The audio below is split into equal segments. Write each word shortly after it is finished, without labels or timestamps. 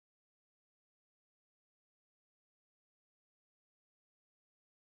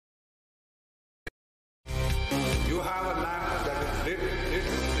have a lamp that is lit,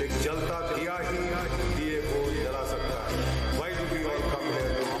 एक जलता दिया ही दिए को जला सकता है. Why do we all come here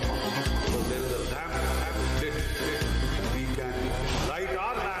to Amma? Because there is a lamp lit. We can light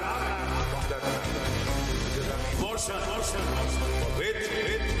our lamp from that lamp. It is an emotion for which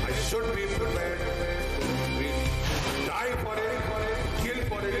I should be prepared to die for it, kill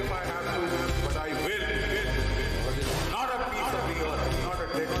for it if I have to, but I will. But it is not a piece of the earth, not a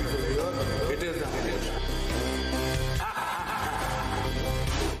dead piece of the earth. It is an emotion.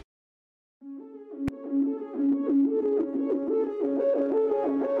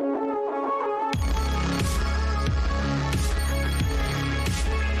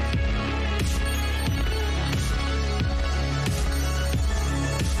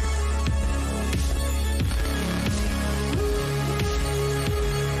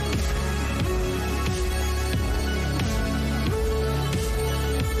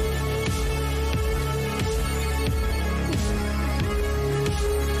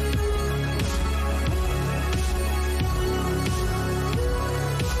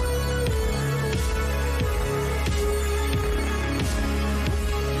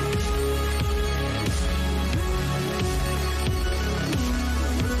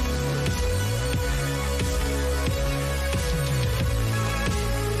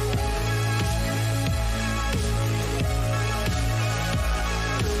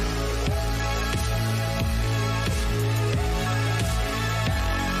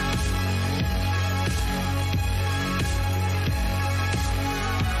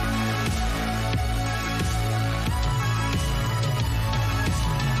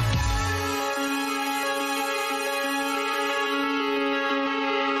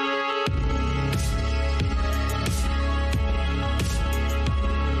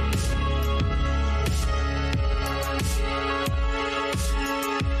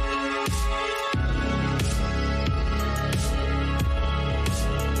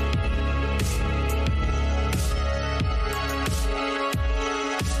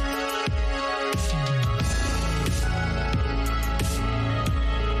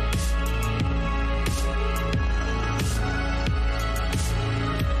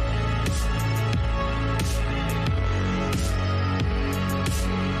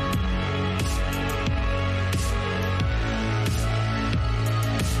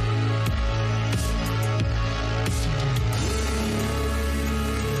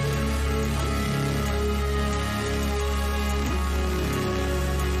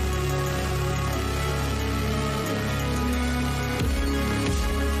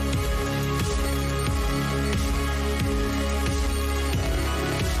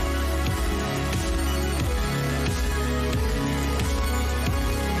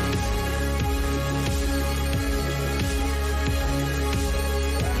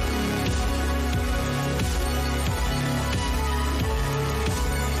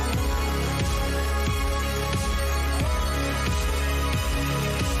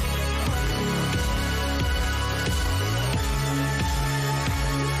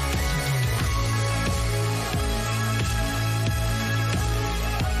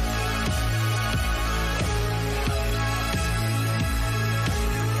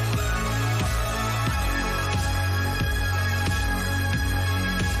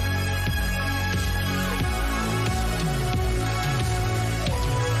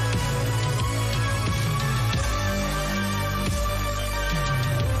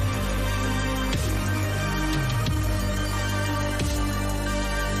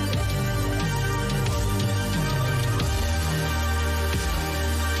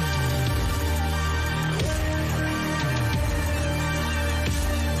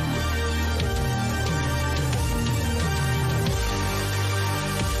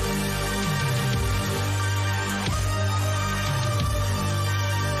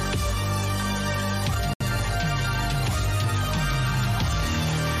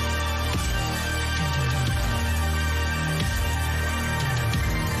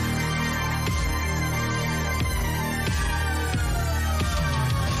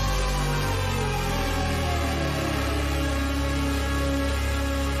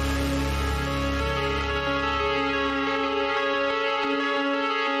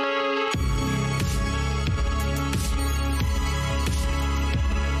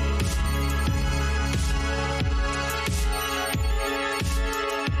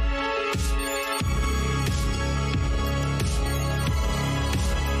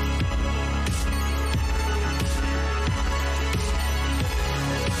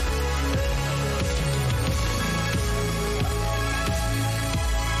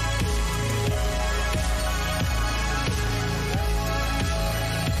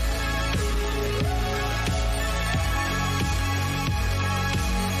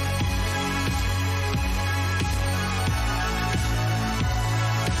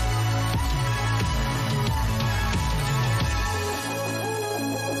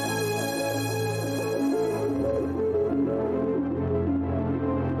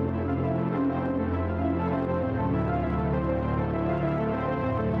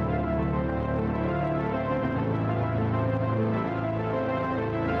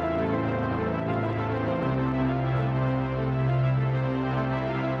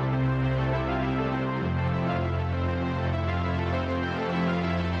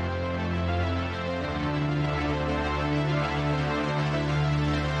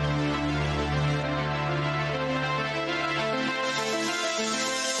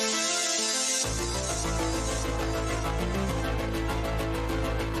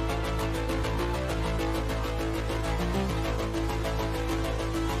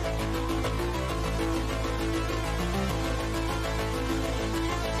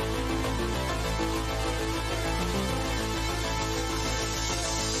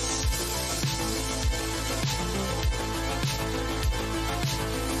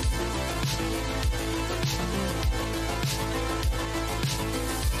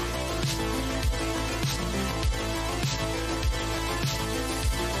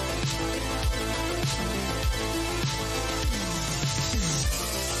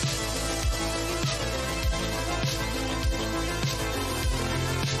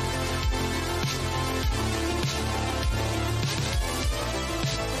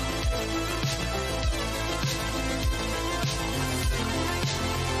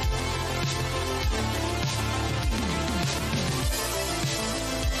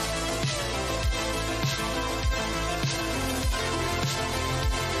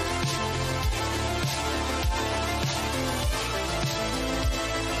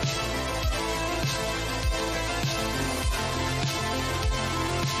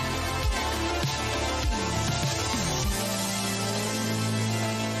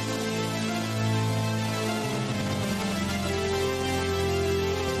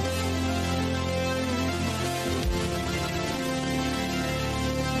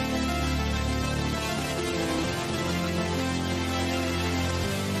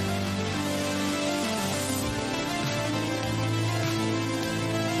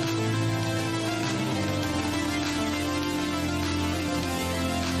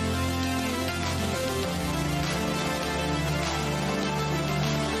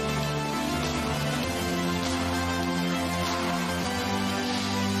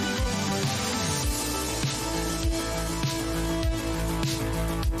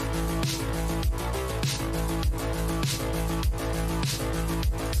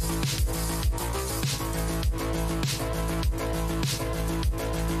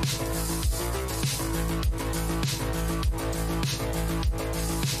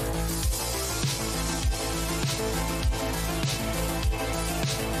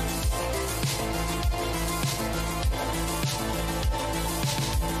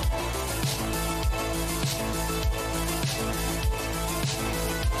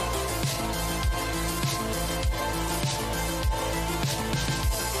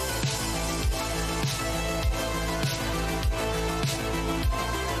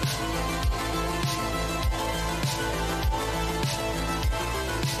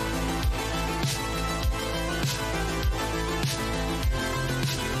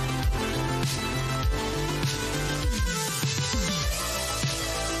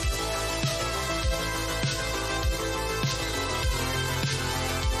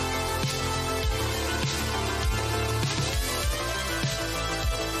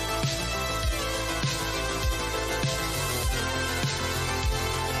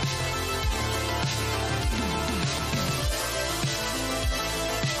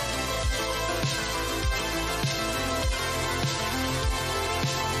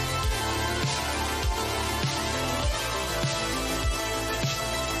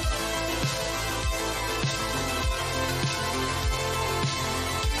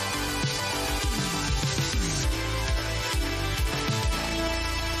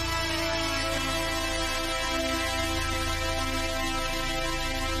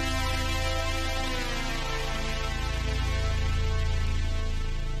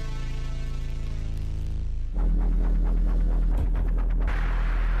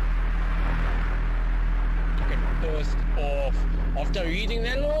 after reading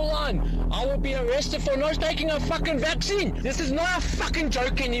that little line, I will be arrested for not taking a fucking vaccine. This is not a fucking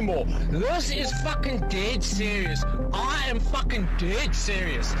joke anymore. This is fucking dead serious. I am fucking dead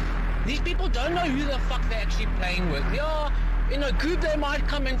serious. These people don't know who the fuck they're actually playing with. Yeah, in a group they might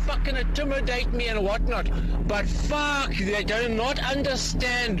come and fucking intimidate me and whatnot, but fuck, they do not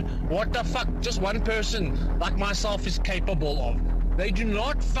understand what the fuck just one person like myself is capable of. They do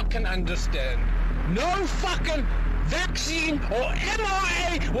not fucking understand. No fucking vaccine or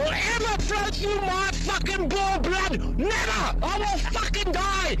mRNA will ever flow through my fucking blood. Never! I will fucking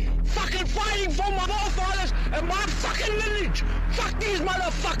die fucking fighting for my forefathers and my fucking lineage. Fuck these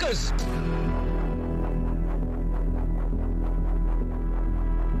motherfuckers!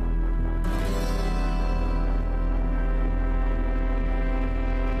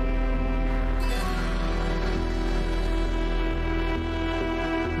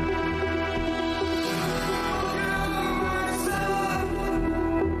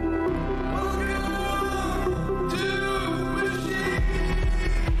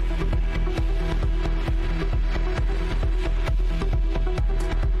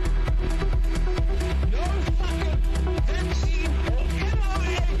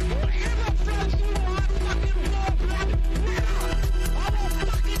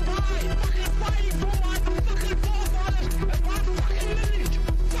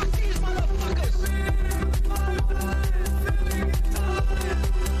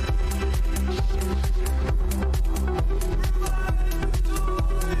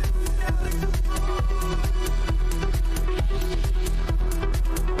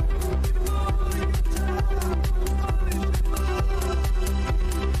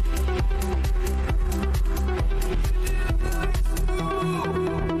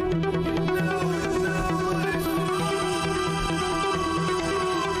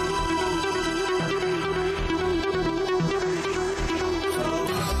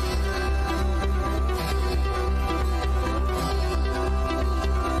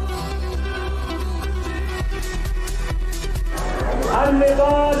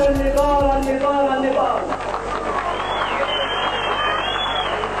 النضال النضال النضال النضال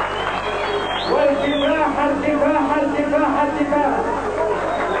والكفاح الكفاح الكفاح الكفاح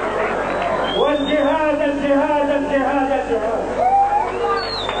والجهاد الجهاد الجهاد الجهاد.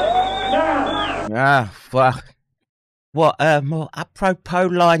 نعم. Fuck. What more apropos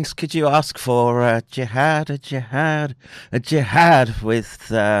lines could you ask for a jihad with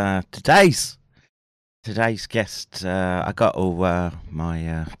today's guest? I got all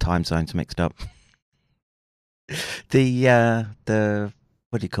my time zones mixed up. The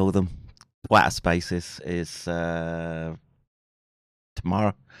what do you call them? Twitter Spaces is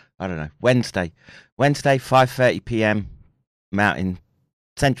tomorrow. I don't know. Wednesday, 5:30 p.m. Mountain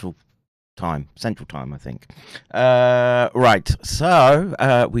Central Time, I think. Right,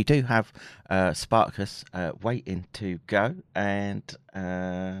 so we do have Spartacus waiting to go, and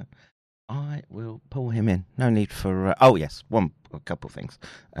I will pull him in. No need for. Oh yes, a couple of things.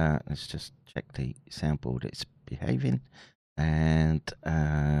 Let's just check the soundboard. It's behaving, and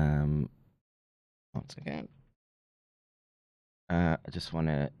once again, I just want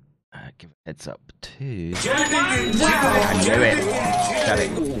to give a heads up to. I knew it.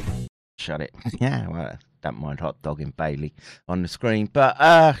 Shut it. Yeah, well, don't mind hot dog and Bailey on the screen, but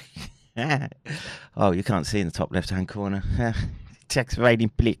oh, you can't see in the top left-hand corner. Text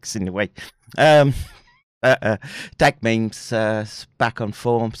rating blicks in the way. Dag Memes back on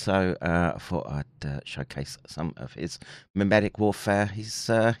form, so I thought I'd showcase some of his mimetic warfare. He's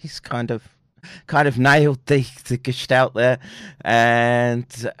kind of nailed the gestalt there, and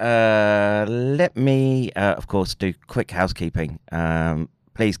let me of course do quick housekeeping.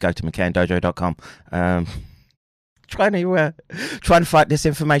 Please go to mccairndojo.com. Trying to fight this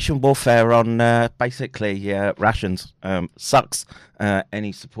information warfare on basically rations. Sucks.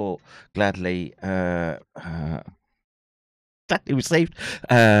 Any support gladly received.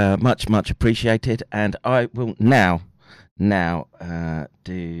 Much appreciated. And I will now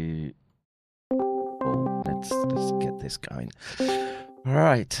do. Oh, let's get this going. All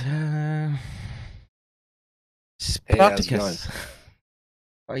right. Spartacus. Hey, how's it going?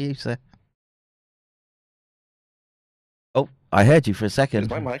 How are you, sir? Oh, I heard you for a second. Is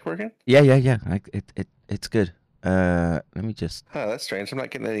my mic working? Yeah. It's good. Let me just. Oh, that's strange. I'm not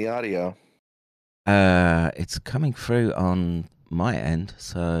getting any audio. It's coming through on my end,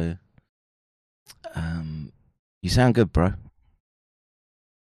 so you sound good, bro.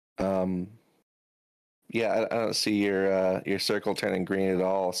 Yeah, I don't see your circle turning green at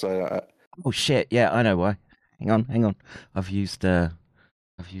all. So. Oh shit! Yeah, I know why. Hang on. I've used the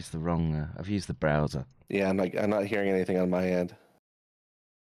wrong. I've used the browser. Yeah, I'm not hearing anything on my end.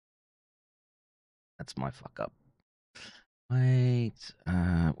 That's my fuck up. Wait,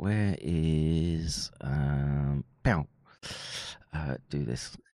 where is pow? Do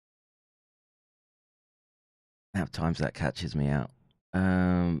this. How times that catches me out.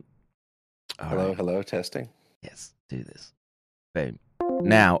 All Hello, right. hello, testing. Yes, do this. Boom.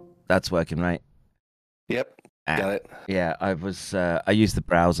 Now that's working, right? Yep, got it. Yeah, I used the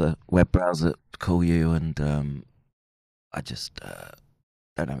browser, web browser, to call you, and I just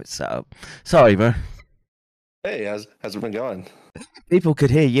don't have it set up. Sorry, bro. Hey, how's it been going? People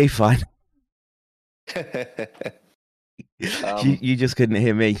could hear you fine. You just couldn't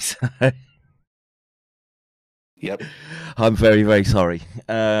hear me. So Yep. I'm very, very sorry.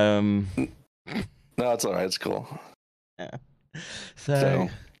 No, it's all right. It's cool. Yeah. So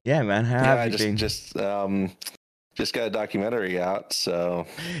yeah, man, how have you been? Just got a documentary out. So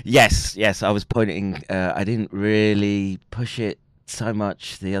Yes, I was pointing. I didn't really push it so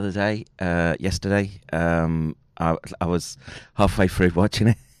much the other day. Yesterday, I was halfway through watching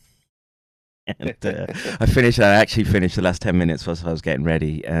it. And I actually finished the last 10 minutes whilst I was getting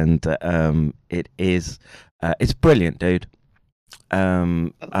ready, and it's brilliant, dude.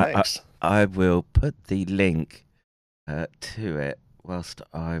 thanks. I will put the link to it whilst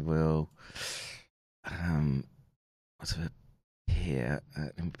I will what's it here?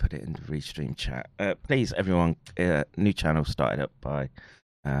 Let me put it in the restream chat. Please, everyone, new channel started up by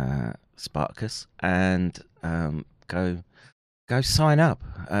Spartacus, and go sign up,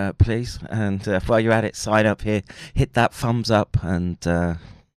 please. And while you're at it, sign up here, hit that thumbs up, and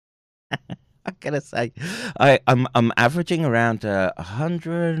I gotta say, I'm averaging around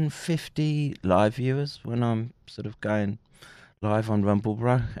 150 live viewers when I'm sort of going live on Rumble,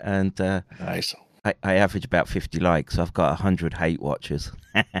 bro, and Nice. I average about 50 likes. So I've got 100 hate watchers.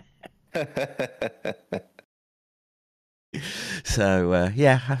 So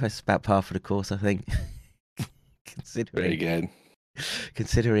yeah, that's about par for the course, I think. Very good.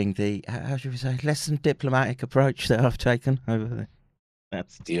 Considering the how should we say less than diplomatic approach that I've taken over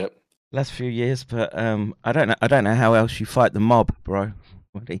the last few years, but I don't know how else you fight the mob, bro.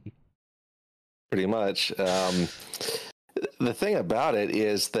 Pretty much. The thing about it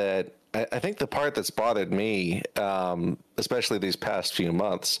is that I think the part that's bothered me, especially these past few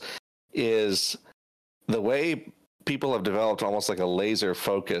months, is the way people have developed almost like a laser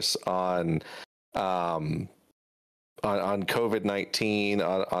focus on COVID-19,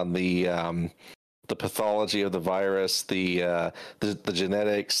 on the pathology of the virus, the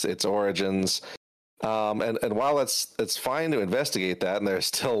genetics, its origins, and while it's fine to investigate that, and there's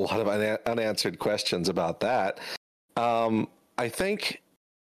still a lot of unanswered questions about that, I think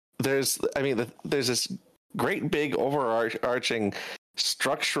there's this great big overarching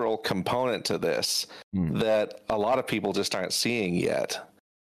structural component to this that a lot of people just aren't seeing yet.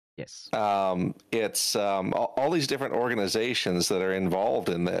 Yes. It's all these different organizations that are involved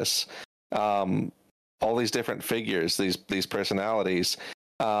in this, all these different figures, these personalities,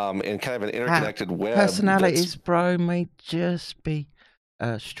 in kind of an interconnected web. Personalities, bro, may just be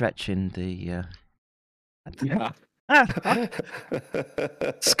stretching the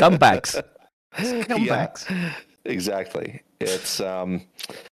scumbags. Scumbags. Yeah, exactly. It's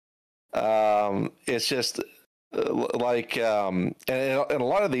just like and a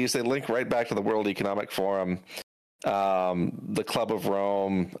lot of these, they link right back to the World Economic Forum, the Club of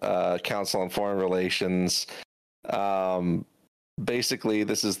Rome, Council on Foreign Relations. Basically,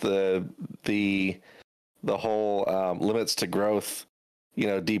 this is the whole limits to growth,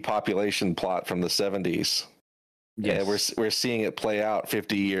 depopulation plot from the 70s. Yes, and we're seeing it play out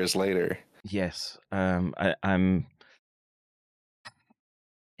 50 years later. Yes, I'm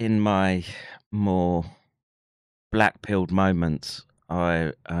in my more black-pilled moments.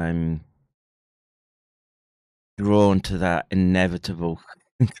 I'm drawn to that inevitable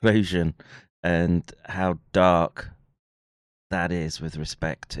conclusion, and how dark that is with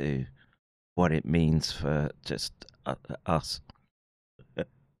respect to what it means for just us.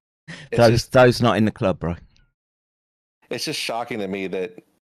 Those not in the club, bro. It's just shocking to me that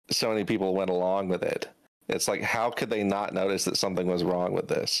so many people went along with it. It's like, how could they not notice that something was wrong with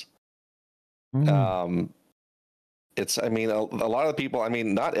this? It's, a lot of people,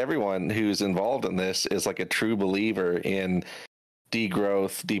 not everyone who's involved in this is like a true believer in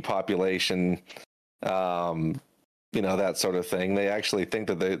degrowth, depopulation, that sort of thing. They actually think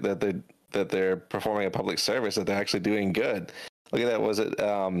that they're performing a public service, that they're actually doing good. Look at that. Was it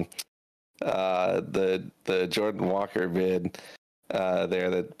the Jordan Walker vid there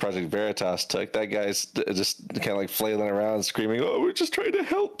that Project Veritas took? That guy's just kind of like flailing around screaming, "Oh, we're just trying to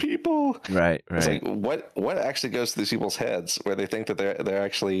help people." Right. It's like, what actually goes through these people's heads where they think that they're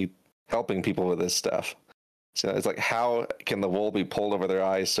actually helping people with this stuff. So it's like, how can the wool be pulled over their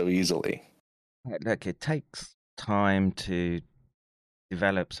eyes so easily? Look, it takes time to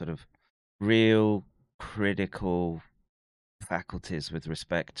develop sort of real critical faculties with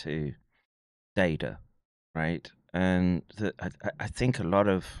respect to data, right? And I think a lot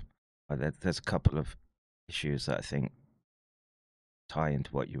of there's a couple of issues that I think tie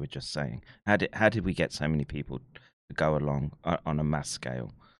into what you were just saying. How did we get so many people to go along on a mass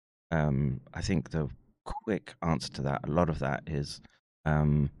scale? I think the quick answer to that, a lot of that is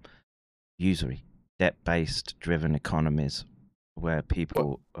usury, debt-based driven economies where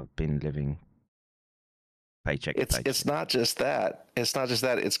people have been living paycheck to paycheck. It's not just that.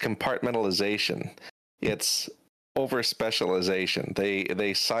 It's compartmentalization. It's over specialization.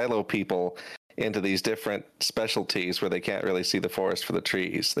 They silo people into these different specialties where they can't really see the forest for the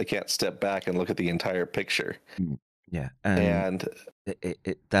trees. They can't step back and look at the entire picture. Yeah, and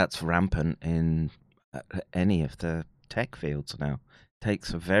that's rampant in any of the tech fields now. It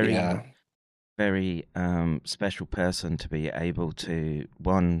takes a very very special person to be able to,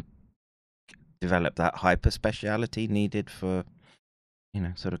 one, develop that hyper speciality needed for,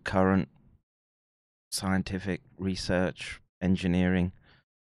 sort of current scientific research, engineering,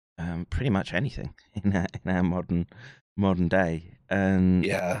 pretty much anything in our modern day. And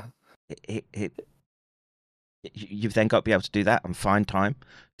you've then got to be able to do that and find time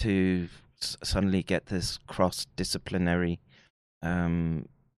to suddenly get this cross-disciplinary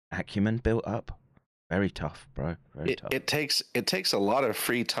acumen built up. Very tough, bro. Very tough. It takes a lot of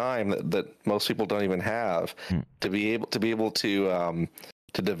free time that most people don't even have to be able to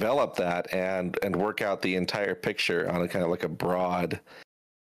develop that and work out the entire picture on a kind of like a broad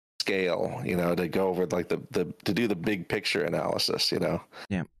scale, to go over like to do the big picture analysis,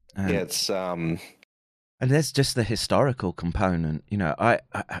 Yeah. It's and there's just the historical component.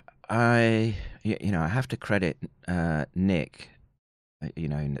 I have to credit Nick. You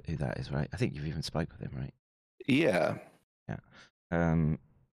know who that is, right? I think you've even spoke with him, right? Yeah.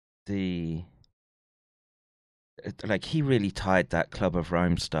 He really tied that Club of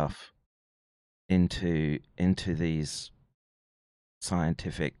Rome stuff into these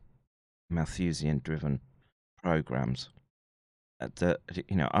scientific Malthusian-driven programs that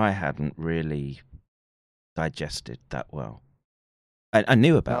I hadn't really digested that well. I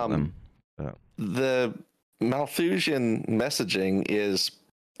knew about them, but the Malthusian messaging is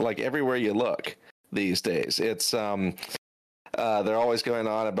like everywhere you look these days. It's they're always going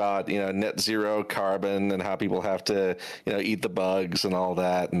on about net zero carbon and how people have to eat the bugs and all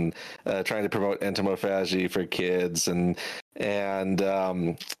that, and trying to promote entomophagy for kids and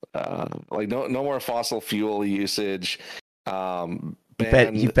like no more fossil fuel usage. You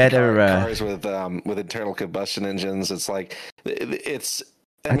better cars with internal combustion engines. It's like it's.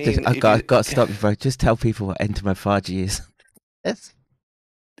 I got to stop you, bro. Just tell people what entomophagy is. Yes.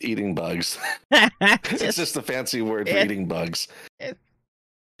 Eating bugs. It's just a fancy word for eating bugs.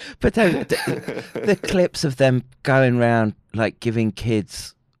 But the clips of them going around like giving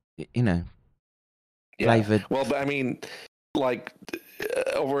kids, flavored. Well, but I mean, like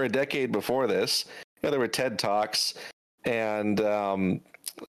over a decade before this, there were TED Talks and about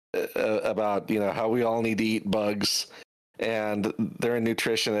how we all need to eat bugs. And there are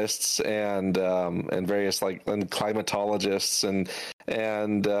nutritionists and various and climatologists and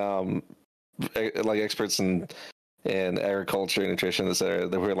like experts in agriculture and nutrition, etc.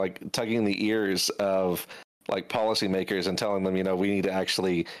 That were like tugging the ears of like policymakers and telling them, we need to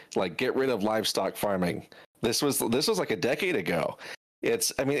actually like get rid of livestock farming. This was like a decade ago.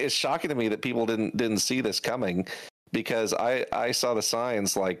 It's shocking to me that people didn't see this coming, because I saw the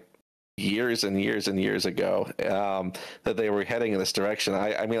signs like years and years and years ago that they were heading in this direction.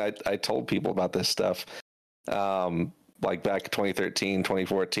 I told people about this stuff like back in 2013,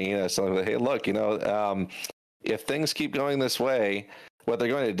 2014. I was telling them, hey, look, if things keep going this way, what they're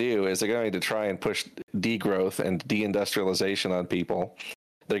going to do is they're going to try and push degrowth and deindustrialization on people.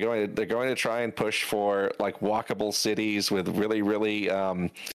 They're going to try and push for like walkable cities with really, really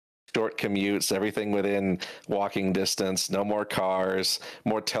short commutes, everything within walking distance, no more cars,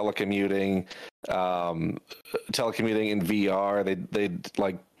 more telecommuting in VR. They'd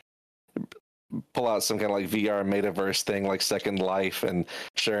like pull out some kind of like VR metaverse thing like Second Life, and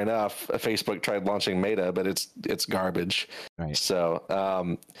sure enough, Facebook tried launching Meta, but it's garbage. Right. So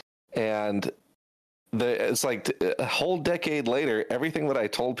it's like a whole decade later, everything that I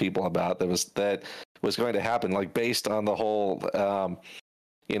told people about that was going to happen, like based on the whole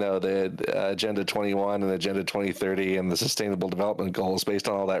the Agenda 21 and Agenda 2030 and the Sustainable Development Goals, based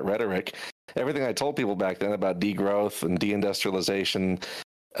on all that rhetoric. Everything I told people back then about degrowth and deindustrialization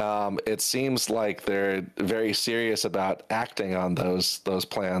It seems like they're very serious about acting on those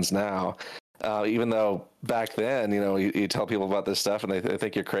plans now. Even though back then, you tell people about this stuff and they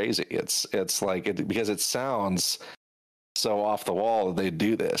think you're crazy. It's like because it sounds so off the wall that they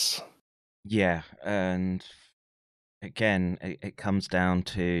do this. Yeah, and again, it comes down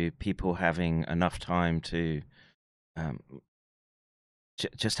to people having enough time to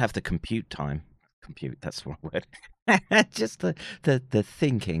just have the time. Compute, that's the wrong word. Just the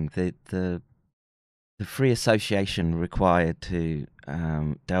thinking, the free association required to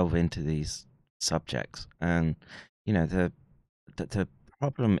delve into these subjects. And the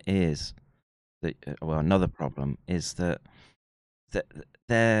problem is that another problem is that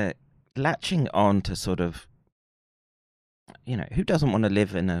they're latching on to sort of, who doesn't want to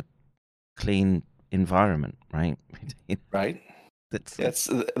live in a clean environment, right? Right.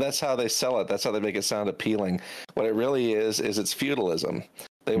 That's how they sell it. That's how they make it sound appealing. What it really is it's feudalism.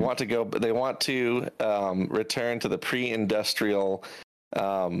 They want to go. They want to return to the pre-industrial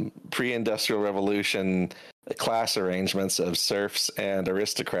revolution class arrangements of serfs and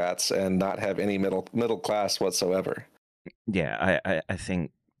aristocrats, and not have any middle class whatsoever. Yeah, I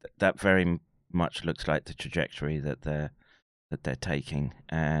think that very much looks like the trajectory that they're taking,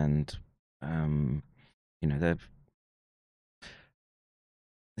 and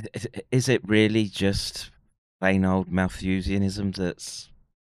is it really just plain old Malthusianism that's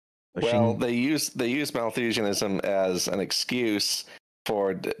pushing? Well, they use Malthusianism as an excuse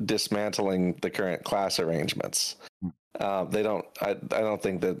for dismantling the current class arrangements. They don't. I don't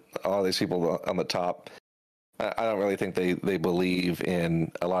think that all these people on the top. I don't really think they believe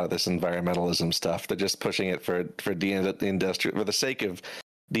in a lot of this environmentalism stuff. They're just pushing it for the sake of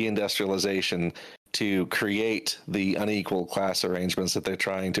deindustrialization, to create the unequal class arrangements that they're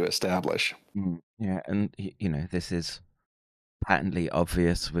trying to establish. Yeah, and this is patently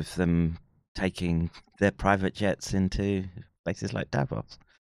obvious with them taking their private jets into places like Davos,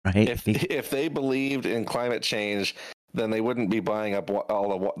 right? If they believed in climate change, then they wouldn't be buying up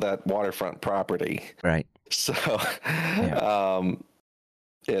all that waterfront property, right? So, yeah.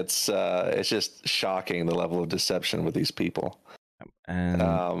 It's just shocking, the level of deception with these people. And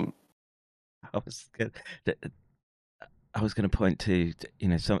I was going to point to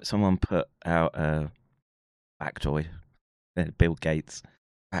someone put out a factoid, Bill Gates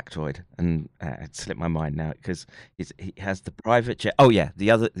factoid, and it slipped my mind now because he has the private jet. Oh yeah,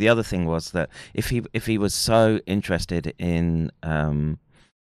 the other thing was that if he was so interested in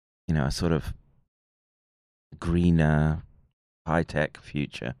a sort of greener, high tech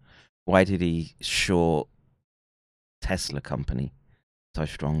future, why did he short Tesla company so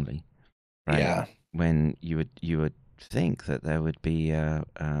strongly? Right? Yeah. When you would think that there would be a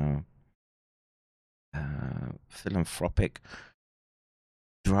philanthropic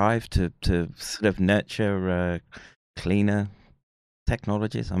drive to sort of nurture cleaner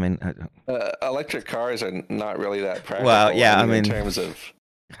technologies. I mean, electric cars are not really that practical. Well, yeah, I mean, in terms of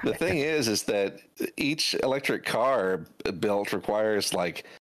the thing is that each electric car built requires like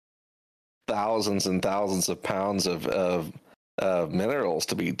thousands and thousands of pounds of minerals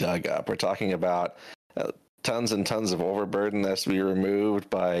to be dug up. We're talking about tons and tons of overburden that has to be removed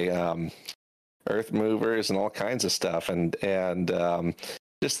by earth movers and all kinds of stuff, and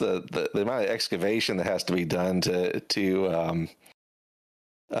just the amount of excavation that has to be done to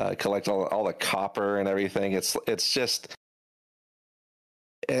collect all the copper and everything. It's just,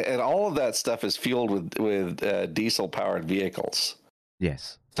 and all of that stuff is fueled with diesel powered vehicles.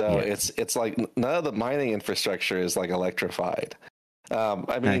 Yes. So yeah. It's like none of the mining infrastructure is like electrified.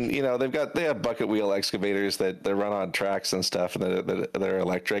 I mean, they have bucket wheel excavators that run on tracks and stuff, and that are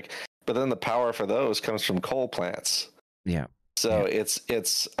electric. But then the power for those comes from coal plants. Yeah. So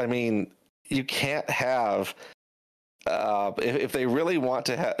it's. I mean, you can't have if they really want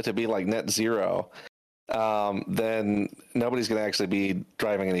to be like net zero. Then nobody's going to actually be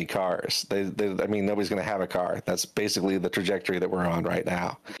driving any cars. I mean, nobody's going to have a car. That's basically the trajectory that we're on right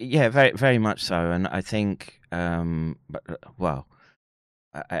now. Yeah, very, very much so. And I think, I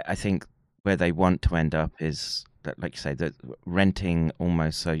think where they want to end up is that, like you say, that renting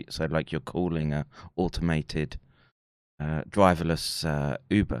almost so like you're calling a automated driverless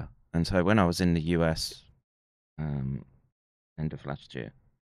Uber. And so when I was in the US, end of last year.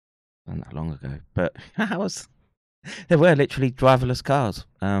 Not that long ago, but there were literally driverless cars,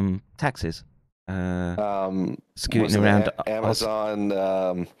 taxis, scooting around. Amazon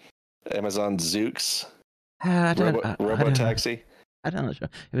Zoox, Robotaxi. I don't know.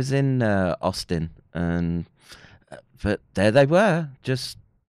 It was in Austin, and but there they were, just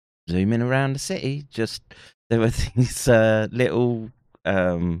zooming around the city. Just there were these little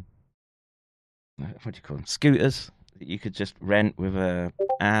what do you call them, scooters that you could just rent with a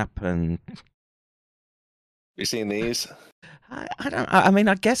app. And You seen these? I don't. I mean,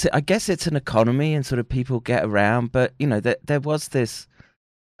 I guess it's an economy and sort of people get around. But you know, there was this.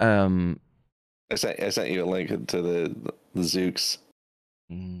 I sent you a link to the Zooks.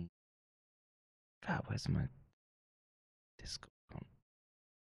 God, where's my Discord on?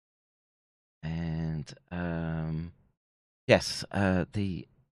 And yes, the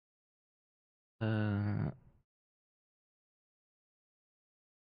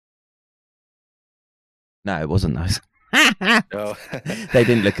no, it wasn't those. Oh, They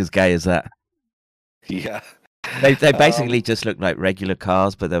didn't look as gay as that. yeah. They basically just looked like regular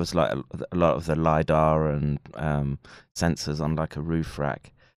cars, but there was like a lot of the LiDAR and sensors on like a roof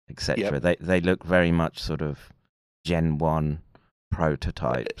rack, etc. Yep. They look very much sort of Gen 1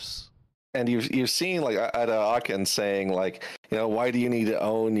 prototypes. And you've seen like Ada Aachen saying like, you know, why do you need to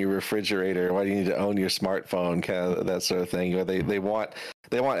own your refrigerator? Why do you need to own your smartphone? Kind of that sort of thing. Or they want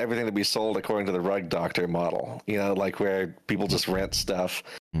everything to be sold according to the rug doctor model. You know, like where people just rent stuff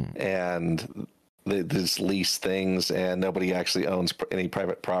and they just lease things, and nobody actually owns any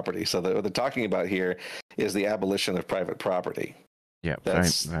private property. So what they're talking about here is the abolition of private property. Yeah,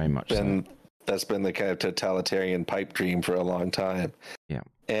 That's very much so. That's been the kind of totalitarian pipe dream for a long time. Yeah.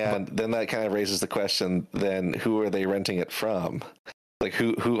 And then that kind of raises the question, then who are they renting it from? Like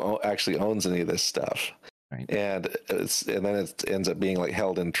who actually owns any of this stuff? Right. And then it ends up being like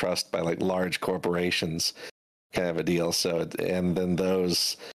held in trust by like large corporations, kind of a deal. So, and then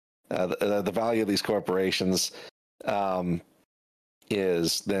those, the value of these corporations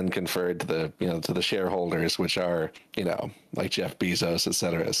is then conferred to the shareholders, which are, like Jeff Bezos, et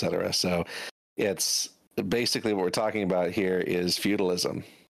cetera, et cetera. So it's basically what we're talking about here is feudalism.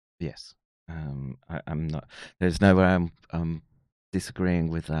 Yes. I'm not. There's no way I'm disagreeing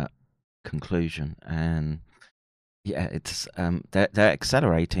with that conclusion. And yeah, it's they're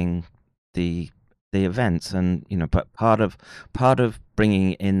accelerating the events, and but part of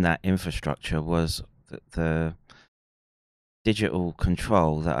bringing in that infrastructure was the digital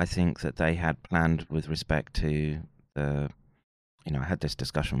control that I think that they had planned with respect to the. I had this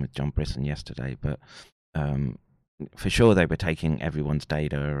discussion with John Brisson yesterday, but for sure they were taking everyone's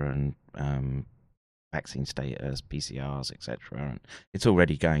data and vaccine status, PCRs, etc. And it's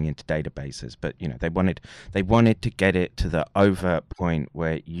already going into databases. But they wanted to get it to the overt point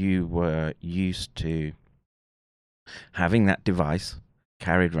where you were used to having that device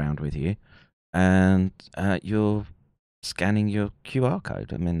carried around with you, and you're scanning your QR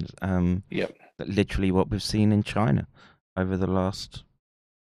code. I mean, yep, literally what we've seen in China over the last.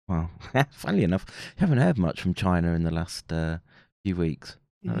 Well, funnily enough, you haven't heard much from China in the last few weeks.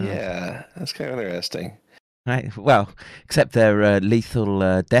 Yeah, that's kind of interesting. Right. Well, except their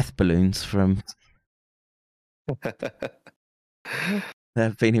lethal death balloons from.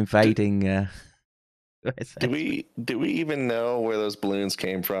 They've been invading. Do we even know where those balloons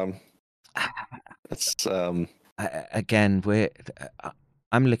came from? It's again,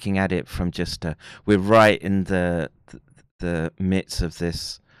 I'm looking at it from just we're right in the midst of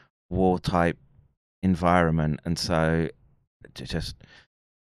this war type environment, and so just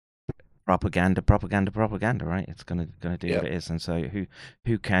propaganda, right? It's gonna do what it is. And so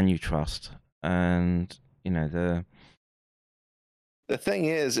who can you trust? And the thing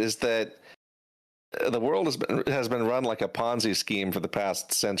is that the world has been run like a Ponzi scheme for the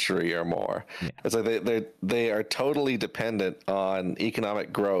past century or more. Yeah. It's like they are totally dependent on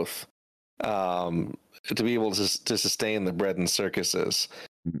economic growth to be able to sustain the bread and circuses.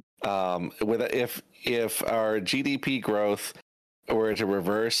 If our GDP growth were to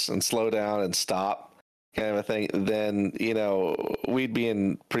reverse and slow down and stop, kind of a thing, then we'd be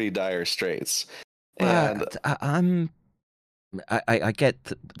in pretty dire straits. And I get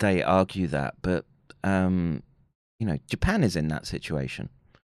that they argue that, but Japan is in that situation,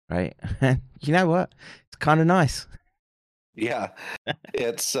 right? You know what? It's kind of nice. Yeah,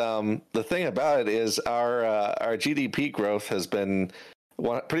 it's the thing about it is our GDP growth has been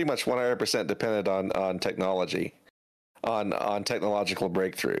pretty much 100% dependent on technology, on technological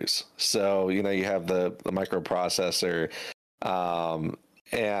breakthroughs. So you have the microprocessor,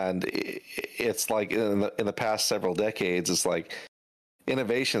 and it's like in the past several decades, it's like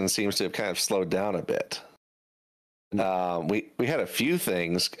innovation seems to have kind of slowed down a bit. We had a few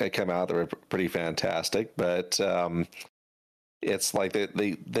things come out that were pretty fantastic, but it's like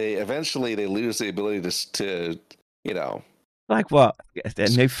they eventually they lose the ability to like what? A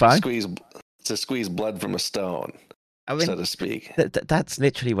new phone? Squeeze blood from a stone, so to speak. That's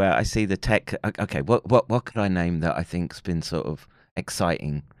literally where I see the tech. Okay, what could I name that I think's been sort of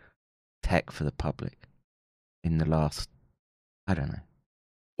exciting tech for the public in the last, I don't know.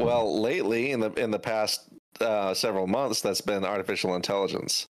 Well, lately in the past several months, that's been artificial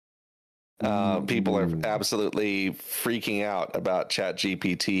intelligence. People are absolutely freaking out about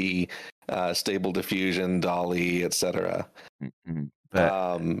ChatGPT, Stable Diffusion, DALL-E, etc.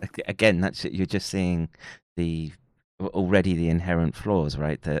 But again, that's you're just seeing already the inherent flaws,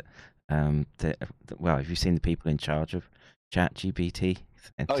 right? Well, have you seen the people in charge of ChatGPT?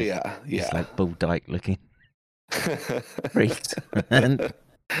 Oh yeah, It's like Bull Dyke looking. And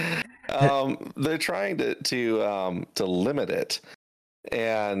they're trying to limit it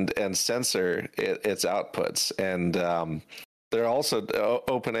and censor its outputs, and they're also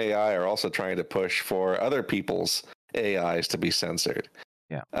OpenAI are also trying to push for other people's AIs to be censored.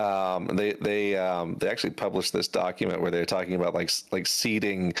 Yeah. They actually published this document where they're talking about like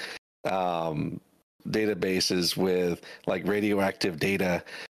seeding databases with like radioactive data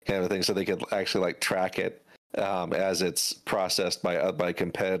kind of thing, so they could actually like track it as it's processed by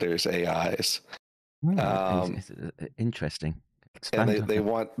competitors' AIs. It's interesting. And they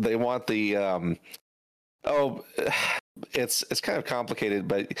want the it's kind of complicated,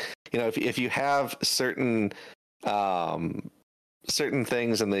 but if you have certain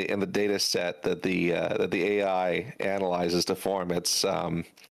things in the data set that the AI analyzes to form its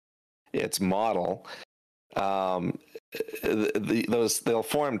model, they'll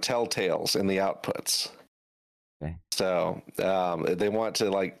form telltales in the outputs. Okay. So they want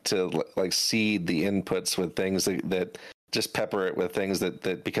to seed the inputs with things that just pepper it with things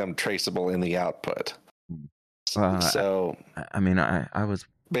that become traceable in the output. So I was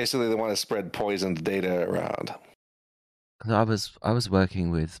basically they want to spread poisoned data around. Because I was working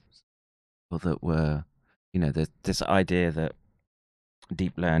with people that were, this idea that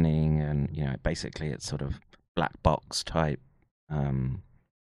deep learning and basically it's sort of black box type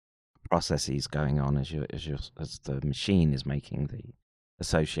processes going on as the machine is making the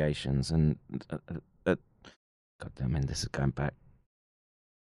associations, and God, I mean, this is going back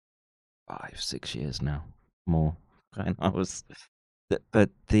 5-6 years now, more. And but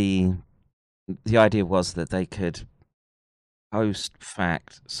the idea was that they could post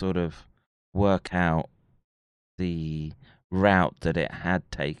fact sort of work out the route that it had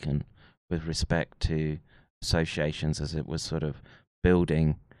taken with respect to associations as it was sort of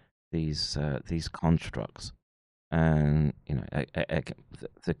building these constructs. And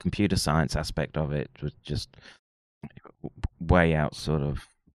the computer science aspect of it was just way out sort of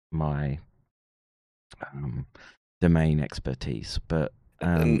my domain expertise. But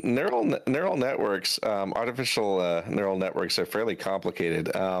neural networks, artificial neural networks are fairly complicated.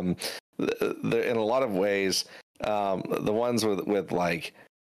 They're in a lot of ways. The ones with like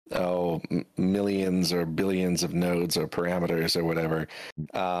millions or billions of nodes or parameters or whatever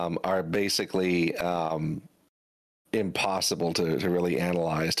are basically impossible to really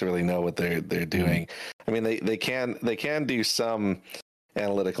analyze, to really know what they're doing. I mean, they can do some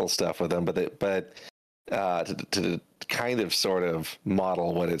analytical stuff with them, but to kind of sort of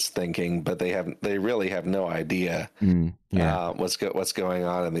model what it's thinking, but they really have no idea what's going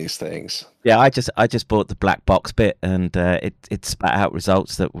on in these things. Yeah, I just bought the black box bit, and it spat out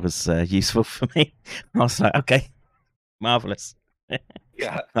results that was useful for me. I was like, okay, marvelous.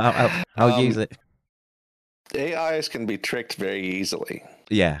 Yeah, I'll use it. AIs can be tricked very easily.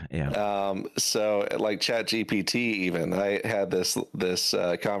 Yeah. So like ChatGPT, even I had this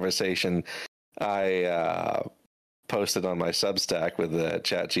conversation I posted on my Substack with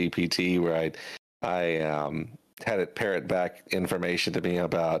ChatGPT, where I had it parrot back information to me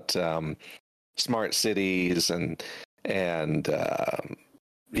about smart cities and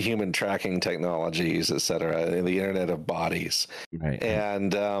human tracking technologies, etc., and the Internet of Bodies. Right.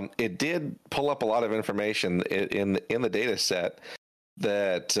 And it did pull up a lot of information in the data set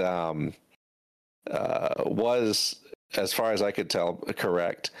that was, as far as I could tell,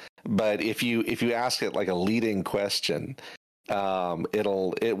 correct. But if you ask it like a leading question, it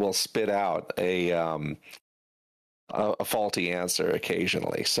will spit out a faulty answer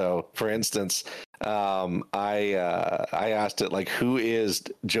occasionally. So, for instance, I asked it like, who is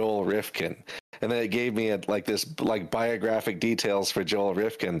Joel Rifkin, and then it gave me this biographic details for Joel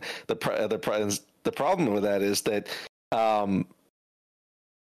Rifkin. The problem with that is that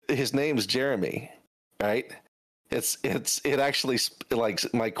his name's Jeremy, right? It actually,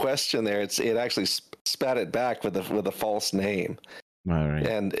 like my question there, it actually spat it back with a false name. All right.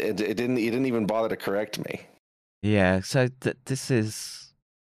 And it didn't even bother to correct me. Yeah, so this is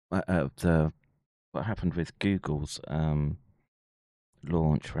what happened with Google's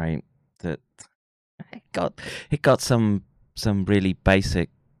launch, right? That it got some some really basic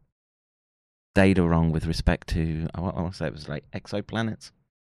data wrong with respect to, I want to say it was like exoplanets.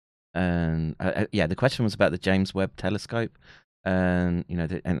 And the question was about the James Webb Telescope. And,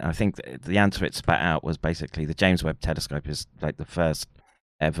 and I think the answer it spat out was basically the James Webb Telescope is like the first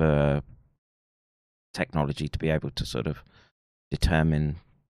ever technology to be able to sort of determine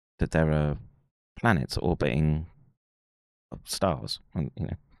that there are planets orbiting stars,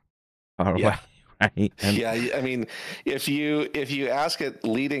 far away. Right? I mean, if you ask it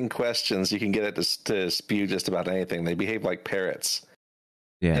leading questions, you can get it to spew just about anything. They behave like parrots.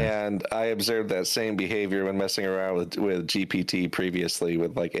 Yeah. And I observed that same behavior when messing around with GPT previously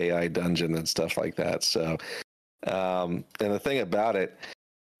with like AI Dungeon and stuff like that. So, and the thing about it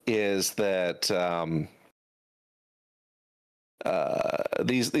is that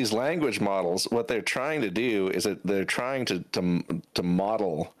these language models, what they're trying to do is that they're trying to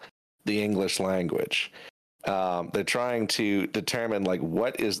model the English language. They're trying to determine like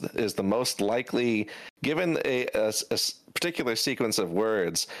what is the most likely, given a particular sequence of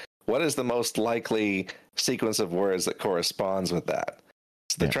words, what is the most likely sequence of words that corresponds with that.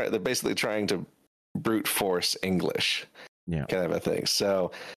 So they're basically trying to brute force English, kind of a thing.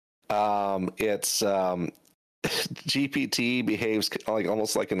 So it's GPT behaves like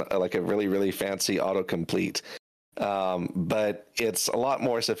almost like a really, really fancy autocomplete. But it's a lot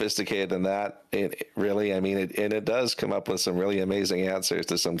more sophisticated than that. It does come up with some really amazing answers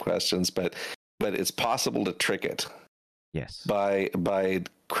to some questions, but it's possible to trick it. Yes. By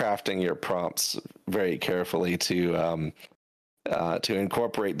crafting your prompts very carefully to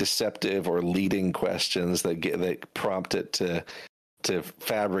incorporate deceptive or leading questions that prompt it to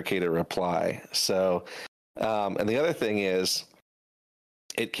fabricate a reply. So, and the other thing is,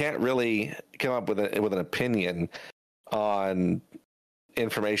 it can't really come up with an opinion on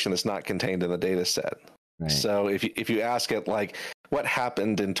information that's not contained in the data set. Right. So if you ask it like, what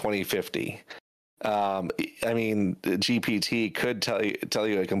happened in 2050? GPT could tell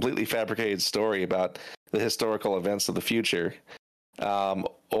you a completely fabricated story about the historical events of the future.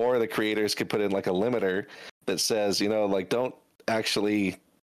 Or the creators could put in like a limiter that says, don't actually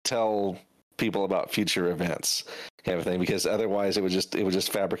tell people about future event kind of thing, because otherwise it would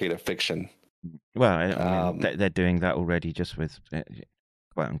just fabricate a fiction. Well, they're doing that already just with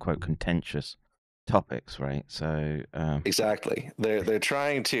quote unquote contentious topics, right? So exactly, they're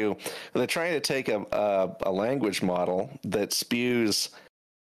trying to take a language model that spews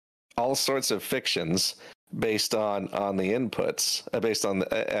all sorts of fictions based on the inputs, based on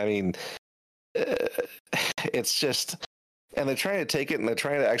it's just. And they're trying to take it and they're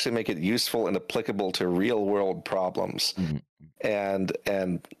trying to actually make it useful and applicable to real world problems and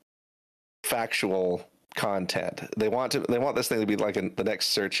factual content. They want this thing to be like the next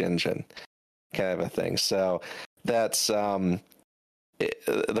search engine kind of a thing. So that's the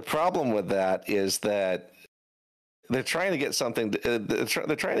problem with that is that they're trying to get something. They're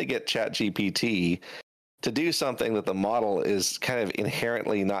trying to get ChatGPT to do something that the model is kind of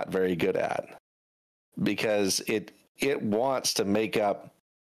inherently not very good at, because it wants to make up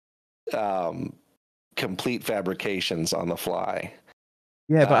complete fabrications on the fly.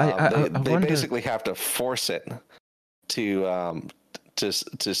 Yeah, but they basically have to force it to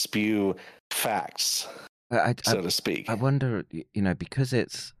spew facts, so to speak. I wonder, because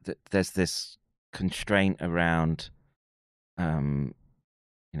there's this constraint around,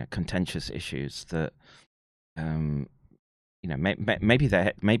 contentious issues that, maybe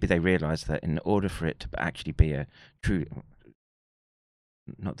they realize that in order for it to actually be a true,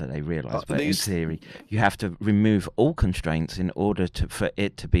 not that they realize, but in theory, you have to remove all constraints in order for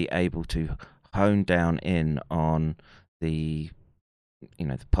it to be able to hone down in on the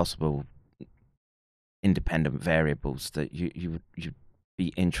the possible independent variables that you'd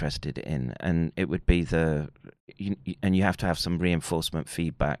be interested in, and it would be and you have to have some reinforcement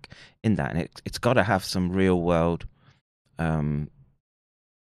feedback in that, and it's got to have some real world.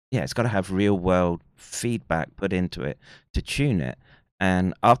 It's got to have real world feedback put into it to tune it,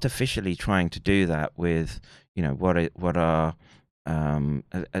 and artificially trying to do that with what are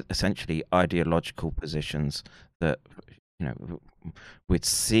essentially ideological positions that we're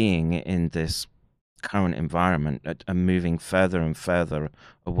seeing in this current environment are moving further and further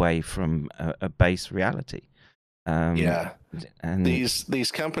away from a base reality. And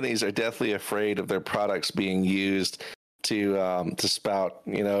these companies are deathly afraid of their products being used to spout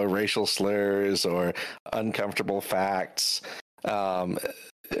racial slurs or uncomfortable facts.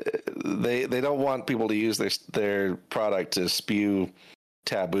 They don't want people to use their product to spew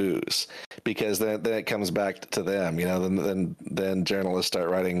taboos, because then it comes back to them. Then journalists start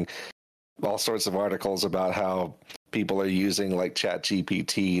writing all sorts of articles about how people are using like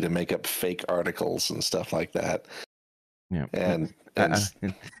ChatGPT to make up fake articles and stuff like that. Yeah. And I'm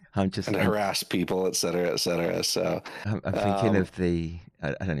harass people, et cetera, et cetera. So I'm thinking of I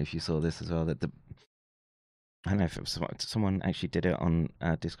don't know if you saw this as well, that I don't know if it was someone actually did it on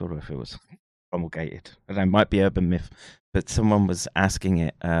Discord or if it was promulgated. And it might be urban myth, but someone was asking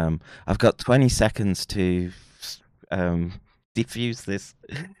it. I've got 20 seconds to defuse this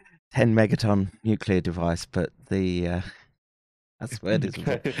 10 megaton nuclear device, but the that's word is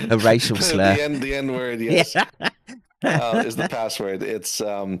a racial slur. The N word, yes. Yeah. Is the password. It's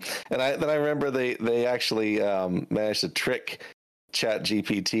and I remember they actually managed to trick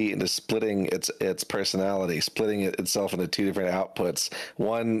ChatGPT into splitting its personality, splitting itself into two different outputs.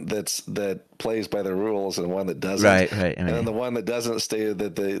 One that plays by the rules and one that doesn't. Right. And then the one that doesn't stated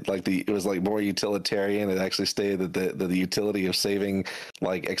that it was like more utilitarian. It actually stated that the utility of saving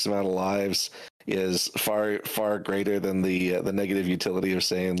like X amount of lives is far greater than the negative utility of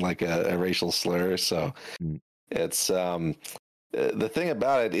saying like a racial slur. So it's the thing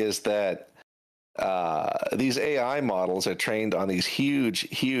about it is that these AI models are trained on these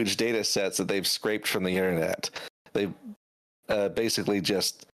huge data sets that they've scraped from the internet. They've basically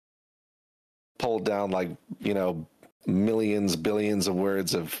just pulled down like, millions, billions of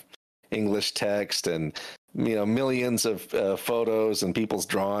words of English text and, millions of photos and people's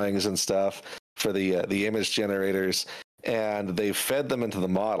drawings and stuff for the image generators. And they've fed them into the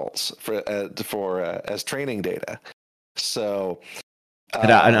models for as training data. So,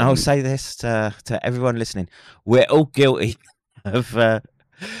 and I'll say this to everyone listening: we're all guilty of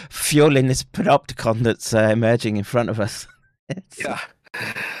fueling this panopticon that's emerging in front of us. Yeah.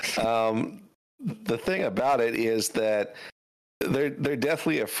 The thing about it is that they're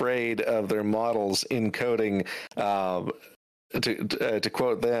definitely afraid of their models encoding, to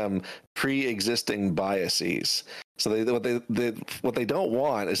quote them, pre-existing biases. So what they don't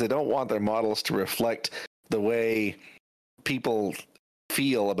want is they don't want their models to reflect the way people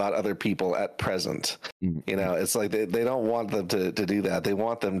feel about other people at present. It's like they don't want them to do that. They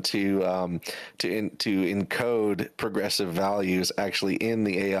want them to encode progressive values actually in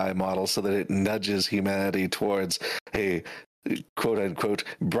the AI model so that it nudges humanity towards a quote unquote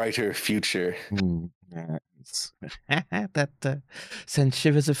brighter future. That sends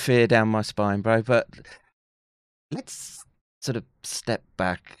shivers of fear down my spine, bro. But let's sort of step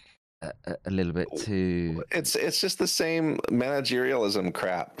back a little bit to it's just the same managerialism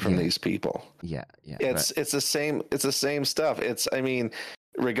crap from these people. It's the same stuff.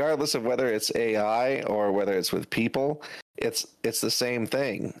 Regardless of whether it's AI or whether it's with people, it's the same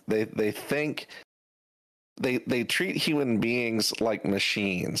thing. They think they treat human beings like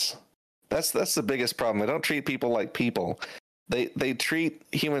machines. That's the biggest problem. They don't treat people like people. They treat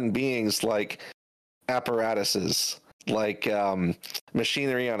human beings like apparatuses, like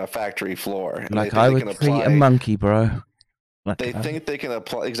machinery on a factory floor. Like I would treat a monkey, bro. They think they can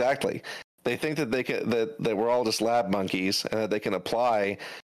apply exactly. They think that they can that we're all just lab monkeys and that they can apply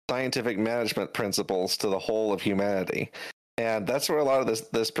scientific management principles to the whole of humanity. And that's where a lot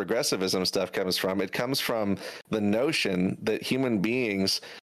of this progressivism stuff comes from. It comes from the notion that human beings,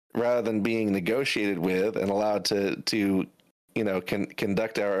 rather than being negotiated with and allowed to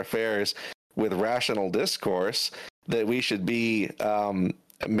conduct our affairs with rational discourse, that we should be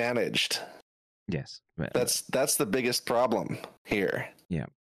managed. Yes, that's the biggest problem here. Yeah,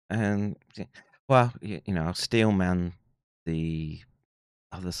 and well, I'll steel man the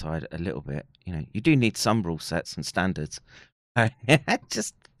other side a little bit. You do need some rule sets and standards.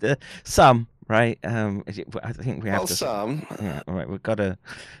 Just some, right? I think we have to. Some. Yeah, all right. We've got to.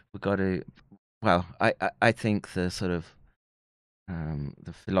 Well, I think the sort of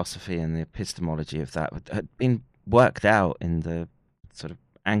the philosophy and the epistemology of that had been worked out in the sort of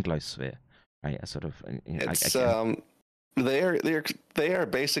Anglosphere, right? A sort of. They are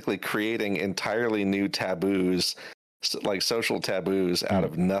basically creating entirely new taboos, like social taboos, out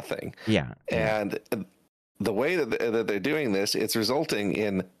of nothing. Yeah. And the way that they're doing this, it's resulting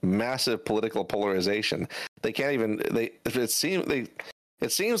in massive political polarization. They can't even. It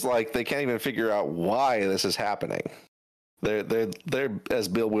seems like they can't even figure out why this is happening. They're as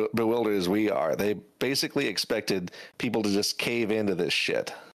bewildered as we are. They basically expected people to just cave into this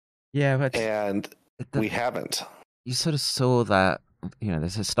shit. Yeah, but we haven't. You sort of saw that,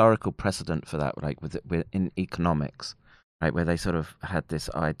 there's historical precedent for that, like with in economics, right, where they sort of had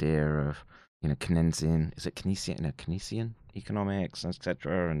this idea of, Keynesian, is it Keynesian? Keynesian economics,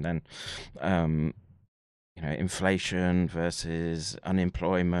 etc., and then, inflation versus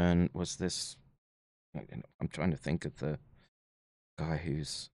unemployment was this. I'm trying to think of the guy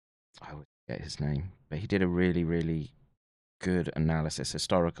who's, I always forget his name, but he did a really, really good analysis,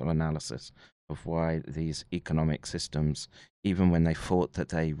 historical analysis of why these economic systems, even when they thought that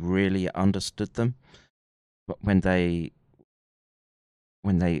they really understood them, but when they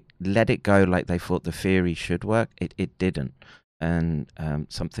let it go like they thought the theory should work, it didn't. And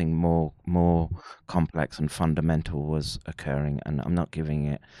something more complex and fundamental was occurring. And I'm not giving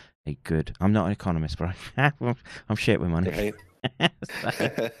it a good... I'm not an economist, bro. I'm shit with money. Right.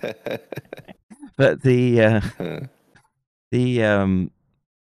 But there's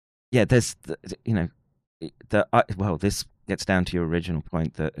well, this gets down to your original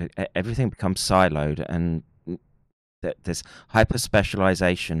point that everything becomes siloed, and that this hyper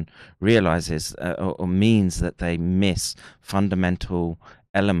specialization realizes or means that they miss fundamental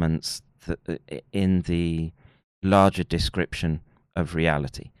elements in the larger description of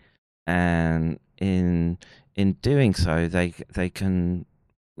reality, and in doing so, they can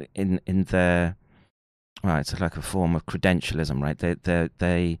in their... Well, it's like a form of credentialism, right?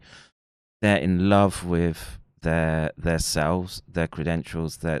 They're in love with their selves, their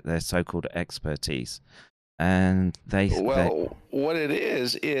credentials, their so-called expertise, and what it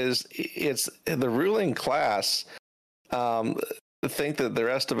is it's the ruling class think that the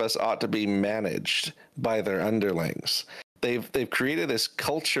rest of us ought to be managed by their underlings. They've created this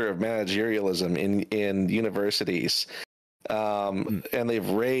culture of managerialism in universities. And they've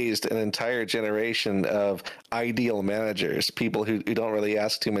raised an entire generation of ideal managers, people who don't really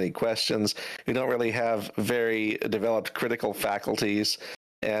ask too many questions, who don't really have very developed critical faculties,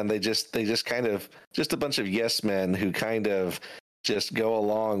 and they just kind of just a bunch of yes men who kind of just go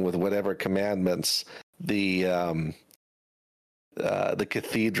along with whatever commandments the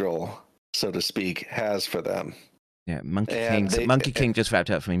cathedral, so to speak, has for them. Yeah, Monkey King just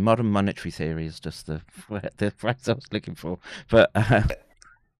wrapped up for me. Modern monetary theory is just the phrase I was looking for. But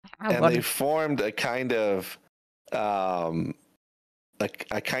and they formed a kind of a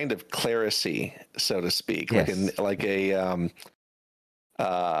kind of clerisy, so to speak, yes.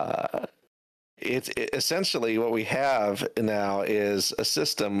 It's essentially what we have now is a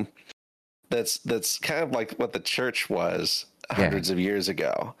system that's kind of like what the church was hundreds of years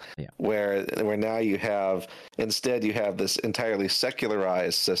ago, where now you have this entirely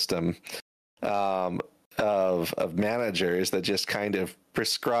secularized system of managers that just kind of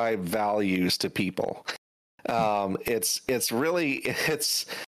prescribe values to people. It's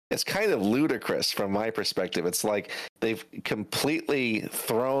kind of ludicrous from my perspective. It's like they've completely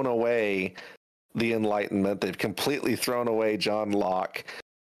thrown away the Enlightenment. They've completely thrown away John Locke.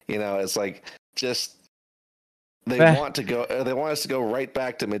 It's like just they want us to go right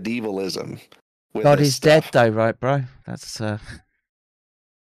back to medievalism. God is dead, though, right, bro? That's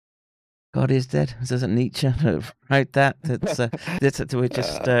God is dead. Doesn't Nietzsche write that? We're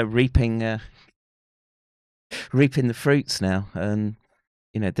just reaping the fruits now, and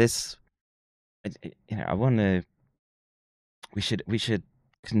this. I want to. We should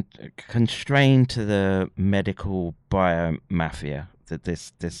constrain to the medical biomafia that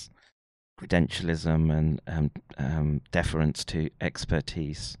this credentialism and deference to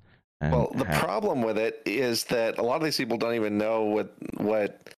expertise. Well, the problem with it is that a lot of these people don't even know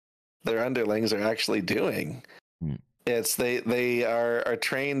what their underlings are actually doing. It's they are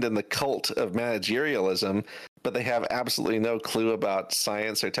trained in the cult of managerialism, but they have absolutely no clue about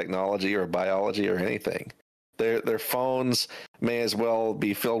science or technology or biology or anything. Their phones may as well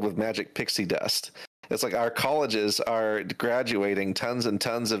be filled with magic pixie dust. It's like our colleges are graduating tons and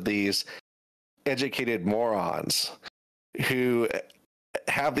tons of these educated morons who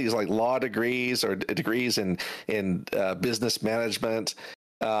have these like law degrees or degrees in business management,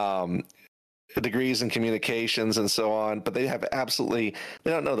 degrees in communications and so on, but they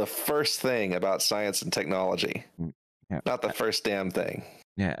don't know the first thing about science and technology. Not the first damn thing.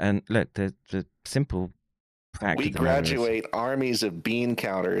 Yeah, and look, the simple fact we graduate armies of bean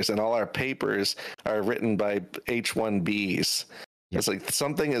counters, and all our papers are written by H-1Bs. It's like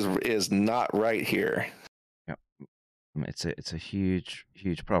something is not right here. Yeah, it's a huge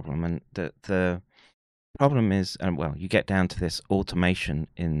problem, and the problem is, and well, you get down to this automation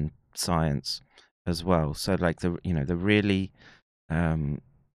in science as well. So like the really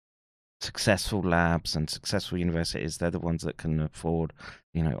successful labs and successful universities, they're the ones that can afford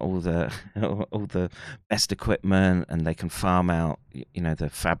all the best equipment, and they can farm out the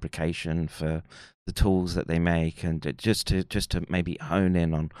fabrication for the tools that they make, and just to maybe hone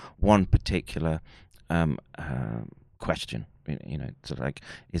in on one particular question. So like,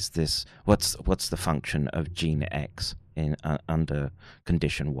 is this what's the function of gene X in under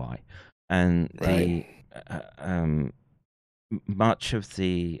condition Y? And much of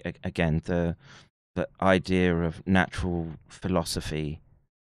the idea of natural philosophy,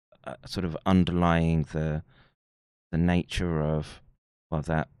 sort of underlying the nature of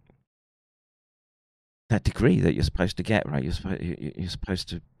that degree that you're supposed to get, right? You're supposed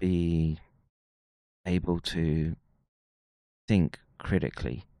to be able to think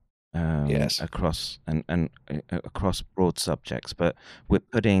critically, Yes. across and across broad subjects. But we're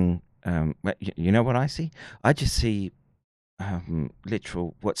putting, you know what I see? I just see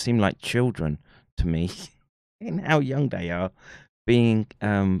literal what seem like children to me in how young they are being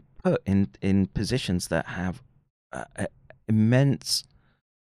put in positions that have immense,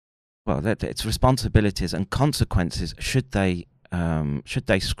 well, it's responsibilities and consequences should they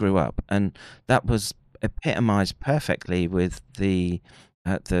screw up, and that was epitomized perfectly with the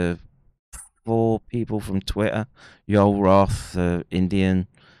 4 people from Twitter: Yoel Roth, the Indian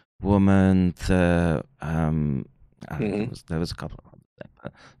woman, the there was a couple of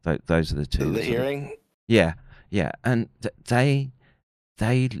others, but those are the 2. The hearing. Yeah, and they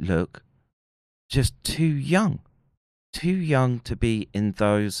look just too young to be in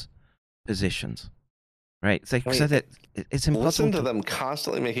those positions, right? So that it's impossible. Listen to them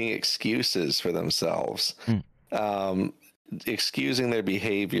constantly making excuses for themselves, excusing their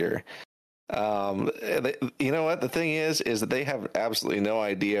behavior. You know what the thing is that they have absolutely no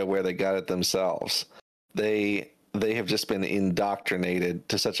idea where they got it themselves. They have just been indoctrinated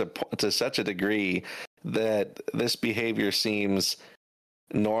to such a degree that this behavior seems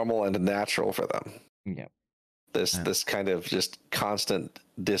normal and natural for them. Yeah. This kind of just constant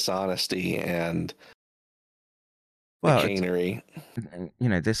dishonesty and chicanery. You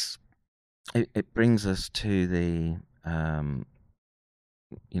know, it brings us to the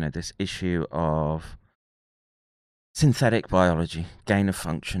this issue of synthetic biology, gain of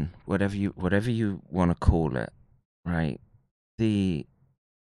function, whatever you want to call it, right? We've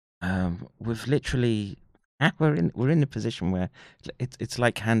literally we're in a position where it's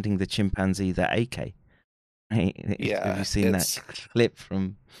like handing the chimpanzee the AK. Right? Yeah, have you seen that clip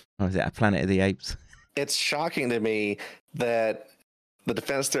from A Planet of the Apes? It's shocking to me that the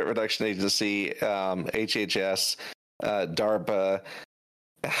Defense Threat Reduction Agency, HHS, DARPA,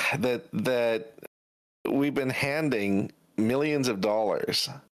 that we've been handing millions of dollars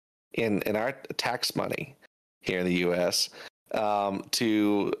in our tax money here in the U.S.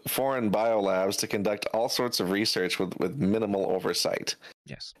 To foreign biolabs to conduct all sorts of research with minimal oversight.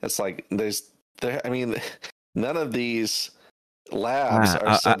 Yes, it's like none of these labs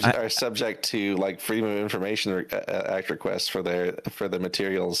are subject to like Freedom of Information Act requests for their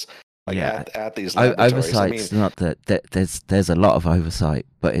materials. At these laboratories. Oversight's not that there's a lot of oversight,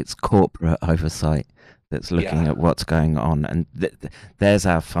 but it's corporate oversight that's looking at what's going on, and there's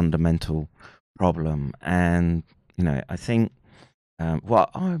our fundamental problem. And I think what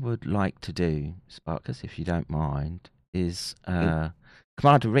I would like to do, Spartacus, if you don't mind, is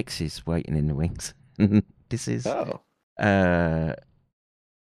Commander Rix is waiting in the wings. This is well,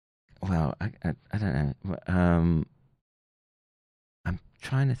 I don't know. I'm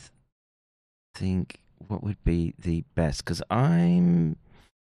trying to think what would be the best, because I'm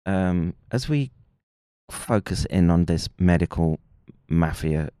as we focus in on this medical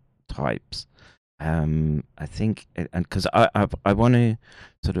mafia types, I think, and because I want to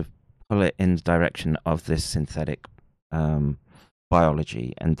sort of pull it in the direction of this synthetic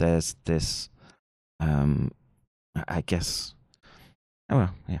biology, and there's this I guess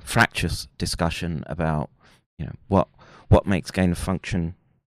fractious discussion about what makes gain of function.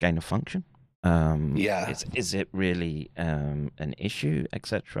 Is it really an issue,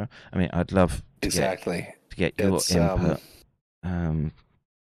 etc.? I mean, I'd love to get your input.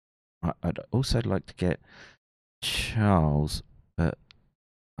 I'd also like to get Charles, but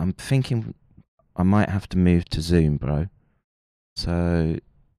I'm thinking I might have to move to Zoom, bro. So,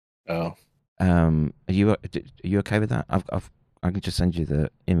 are you okay with that? I can just send you the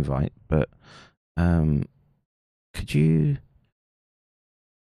invite, but could you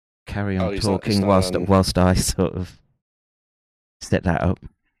carry on talking whilst I sort of set that up?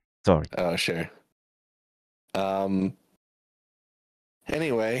 Sorry. Oh, sure.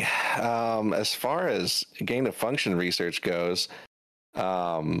 Anyway, as far as gain of function research goes,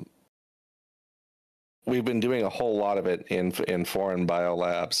 we've been doing a whole lot of it in foreign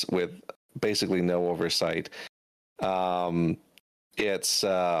biolabs with basically no oversight. It's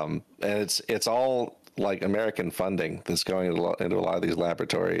all like American funding that's going into a lot of these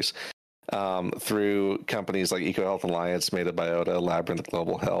laboratories through companies like EcoHealth Alliance, Meta Biota, Labyrinth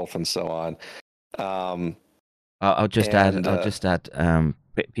Global Health, and so on. I'll just add.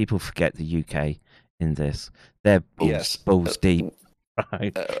 People forget the UK in this. They're balls deep.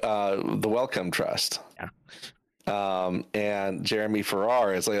 Right. The Wellcome Trust. Yeah. And Jeremy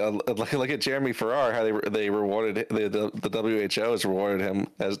Farrar is look at Jeremy Farrar, how they rewarded the WHO has rewarded him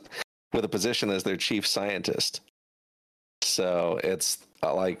with a position as their chief scientist. So it's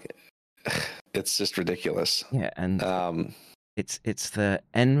it's just ridiculous. Yeah, and it's the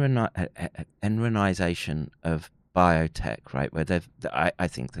Enronization of biotech, right? Where I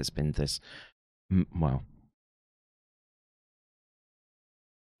think there's been this, well,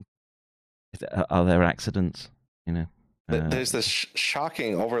 are there accidents? You know, there's this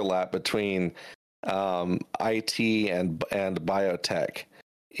shocking overlap between IT and biotech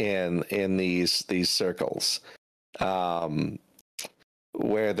in these circles,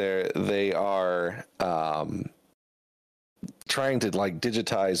 where they are trying to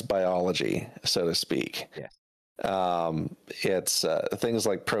digitize biology, so to speak. Yes. It's things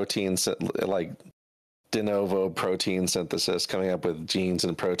like proteins, like de novo protein synthesis, coming up with genes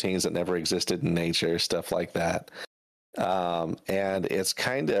and proteins that never existed in nature, stuff like that. And it's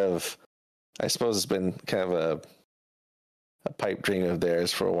kind of, I suppose it's been kind of a pipe dream of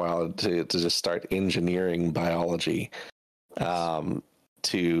theirs for a while to just start engineering biology to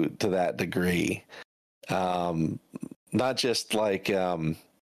that degree. Not just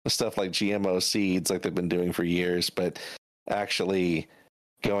stuff like GMO seeds like they've been doing for years, but actually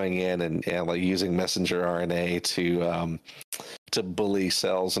going in and using messenger RNA to bully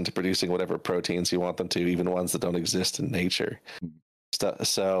cells into producing whatever proteins you want them to, even ones that don't exist in nature.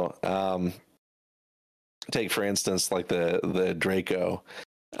 So take for instance like the Draco.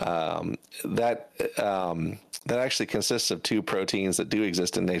 That actually consists of two proteins that do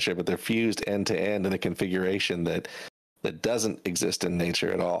exist in nature, but they're fused end to end in a configuration that doesn't exist in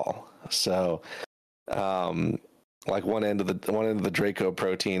nature at all. So like one end of the Draco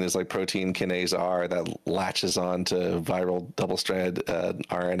protein is like protein kinase R that latches on to viral double-stranded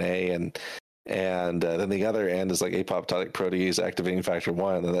RNA, and then the other end is like apoptotic protease activating factor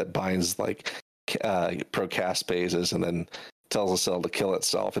 1, and that binds like procaspases and then tells a cell to kill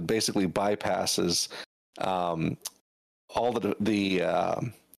itself. It basically bypasses all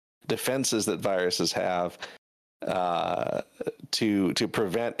the defenses that viruses have to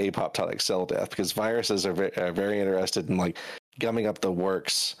prevent apoptotic cell death, because viruses are very interested in gumming up the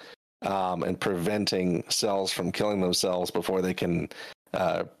works and preventing cells from killing themselves before they can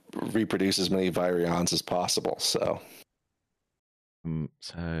reproduce as many virions as possible. So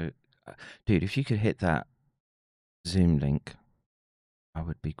dude, if you could hit that Zoom link, I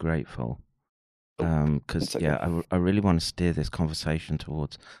would be grateful. Because I really want to steer this conversation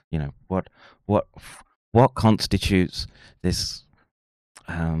towards, what constitutes this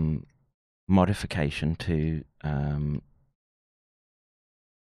modification to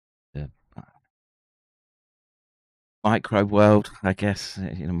the microbe world, I guess,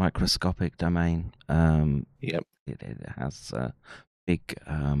 microscopic domain. Yep. It has big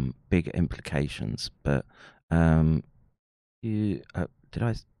implications. But did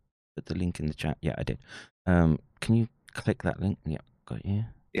I put the link in the chat? Yeah, I did. Can you click that link? Yep, got you.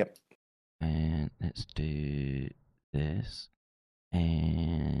 Yep. And let's do this.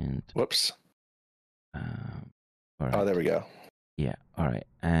 And whoops. All right. Oh, there we go. Yeah. All right.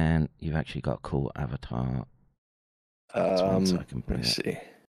 And you've actually got a cool avatar. So I can bring it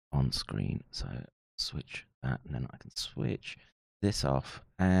on screen. So switch that, and then I can switch this off.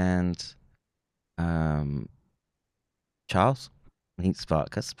 And Charles, meet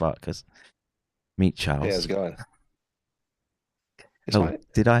Spartacus. Spartacus, meet Charles. Yeah, it's going.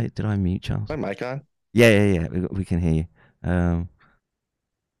 Did I mute Charles? My mic on? Yeah. We can hear you.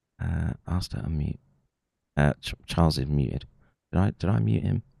 I'll start unmute. Charles is muted. Did I mute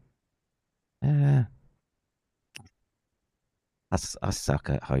him? Yeah. I suck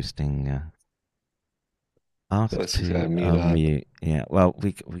at hosting. Ask to unmute. Yeah. Well,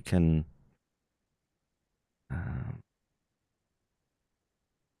 we can.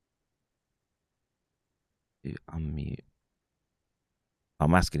 Unmute.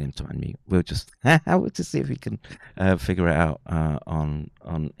 I'm asking him to unmute. We'll just see if we can figure it out on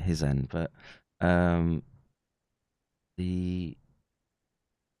his end. But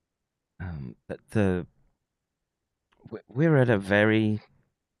we're at a very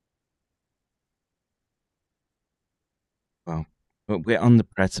we're on the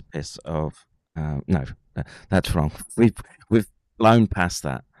precipice of no, that's wrong. We've blown past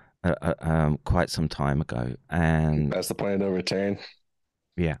that quite some time ago, and that's the point of no return.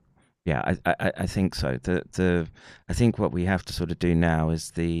 Yeah, I think so. I think what we have to sort of do now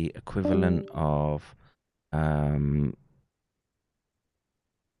is the equivalent of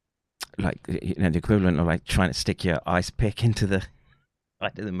like the equivalent of like trying to stick your ice pick into the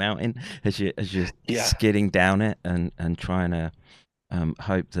side of the mountain as you're Yeah. skidding down it and trying to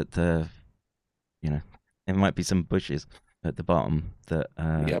hope that there might be some bushes at the bottom that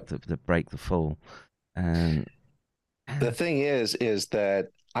that break the fall. And The thing is that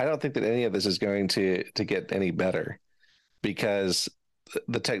I don't think that any of this is going to get any better, because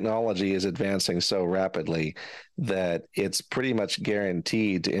the technology is advancing so rapidly that it's pretty much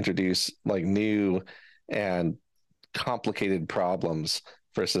guaranteed to introduce like new and complicated problems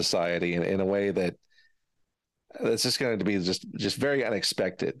for society in a way that it's just going to be just very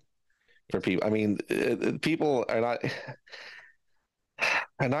unexpected for people. I mean, people are not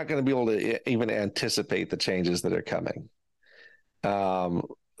going to be able to even anticipate the changes that are coming. Um,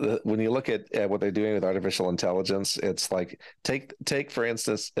 when you look at what they're doing with artificial intelligence, it's like take for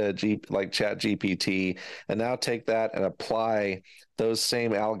instance like Chat GPT, and now take that and apply those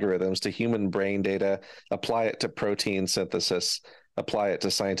same algorithms to human brain data, apply it to protein synthesis, apply it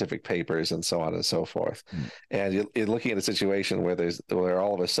to scientific papers, and so on and so forth. And you're looking at a situation where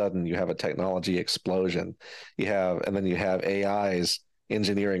all of a sudden you have a technology explosion. And then you have AIs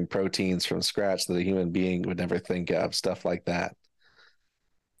engineering proteins from scratch that a human being would never think of, stuff like that.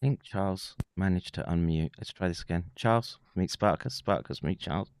 I think Charles managed to unmute. Let's try this again. Charles, meet Spartacus. Spartacus, meet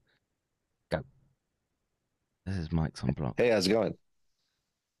Charles. Go. This is Mike's on block. Hey, how's it going?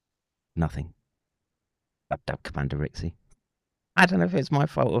 Nothing. Dub Commander Rixie. I don't know if it's my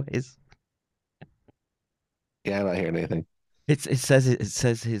fault or his. Yeah, I'm not hearing anything. It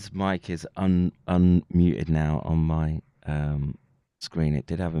says his mic is unmuted now on my screen. It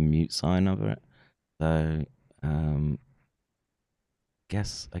did have a mute sign over it, so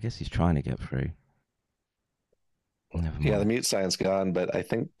I guess he's trying to get through. Never mind. Yeah, the mute sign's gone, but I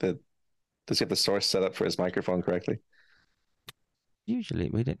think that does he have the source set up for his microphone correctly? Usually,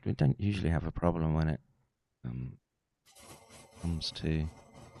 we don't usually have a problem when it comes to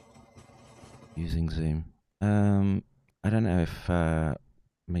using Zoom. I don't know if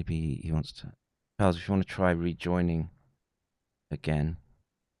maybe he wants to. Charles, if you want to try rejoining again,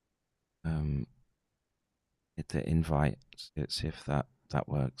 hit the invite. See if that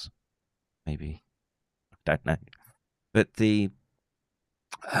works. Maybe, I don't know. But the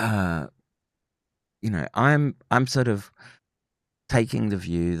I'm sort of taking the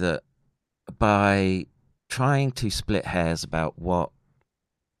view that by trying to split hairs about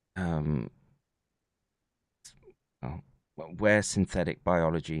where synthetic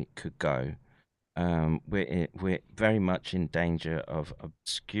biology could go, we're very much in danger of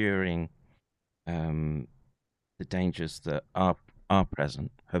obscuring the dangers that are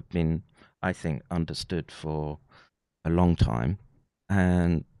present, have been, I think, understood for a long time,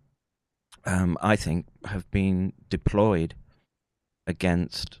 and I think have been deployed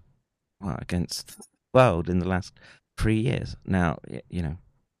against the world in the last 3 years. Now,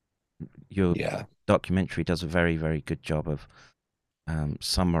 your documentary does a very, very good job of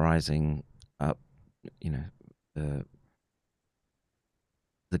summarizing up, the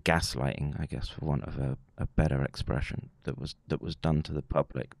gaslighting, I guess, for want of a better expression, that was done to the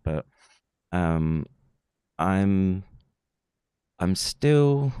public. But I'm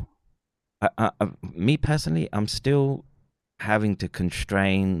still, me personally, I'm still having to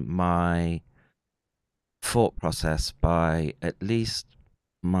constrain my thought process by at least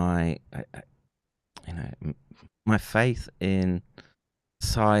my faith in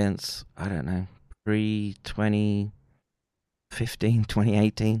science. I don't know, pre-2015,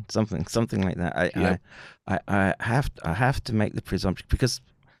 2018, something like that. I have to make the presumption, because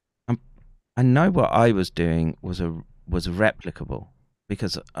I know what I was doing was replicable,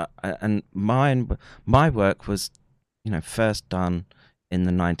 because and my work was first done in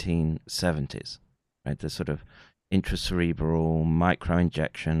the 1970s, right? The sort of intracerebral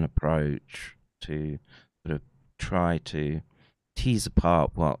microinjection approach to sort of try to tease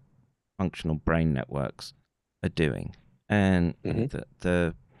apart what functional brain networks are doing. And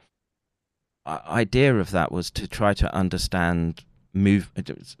the idea of that was to try to understand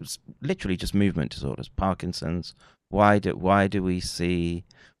literally just movement disorders, Parkinson's. Why do we see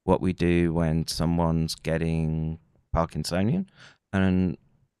what we do when someone's getting Parkinsonian, and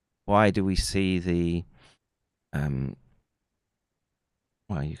why do we see the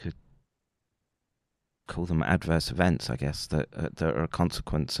you could call them adverse events, I guess, that are a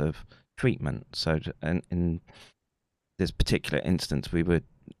consequence of treatment. So in this particular instance,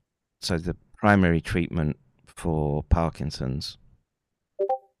 the primary treatment for Parkinson's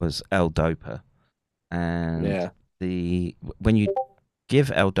was L-DOPA, and when you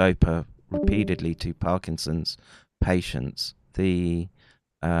give L-DOPA repeatedly to Parkinson's patients, the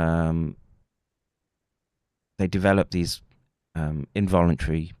they developed these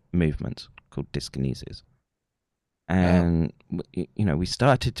involuntary movements called dyskinesias. And, we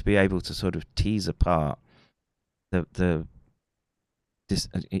started to be able to sort of tease apart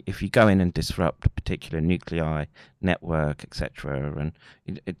if you go in and disrupt a particular nuclei network, etc.,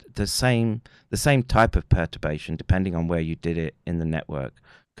 and the same type of perturbation, depending on where you did it in the network,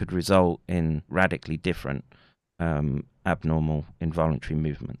 could result in radically different abnormal involuntary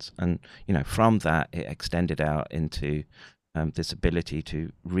movements. And from that, it extended out into this ability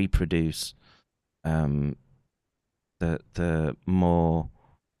to reproduce the more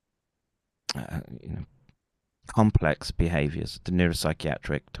complex behaviors, the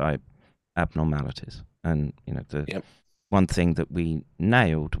neuropsychiatric type abnormalities. And the one thing that we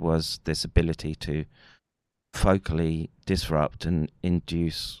nailed was this ability to focally disrupt and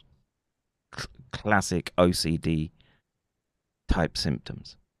induce classic OCD type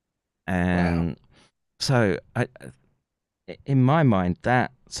symptoms. And so in my mind,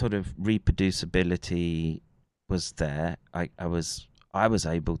 that sort of reproducibility was there. I was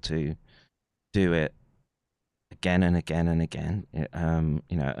able to do it again and again and again,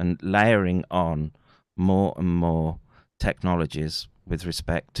 and layering on more and more technologies with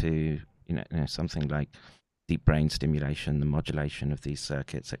respect to something like deep brain stimulation, the modulation of these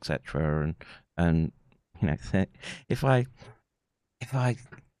circuits, etc. And if I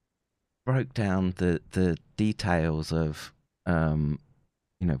broke down the details of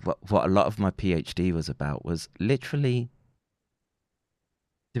what a lot of my PhD was about, was literally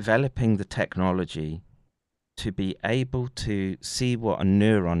developing the technology to be able to see what a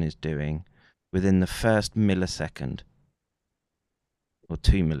neuron is doing within the first millisecond or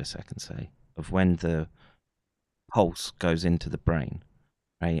 2 milliseconds, say, of when the pulse goes into the brain,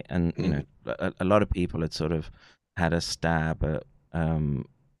 right? And a lot of people had sort of had a stab at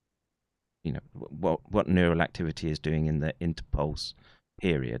what neural activity is doing in the interpulse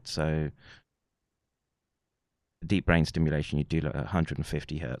period. So deep brain stimulation, you do like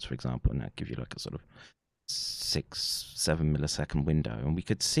 150 hertz, for example, and that gives you like a sort of 6-7 millisecond window. And we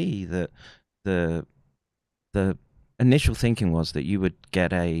could see that the initial thinking was that you would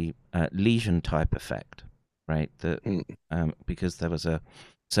get a lesion type effect, right? That because there was a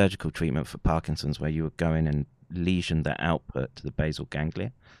surgical treatment for Parkinson's where you would go in and lesion the output to the basal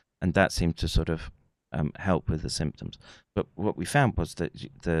ganglia, and that seemed to sort of help with the symptoms. But what we found was that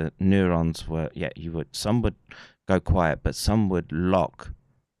the neurons were, some would go quiet, but some would lock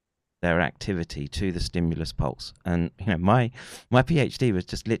their activity to the stimulus pulse. And my PhD was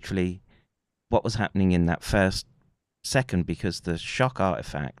just literally what was happening in that first second, because the shock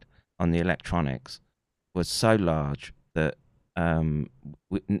artifact on the electronics was so large that no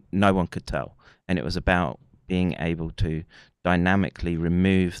one could tell. And it was about being able to dynamically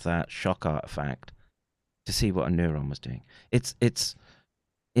remove that shock artifact to see what a neuron was doing. It's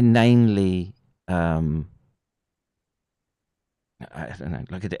inanely I don't know,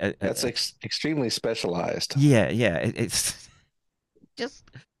 like that's extremely specialized. It's just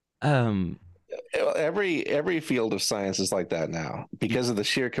every field of science is like that now, because of the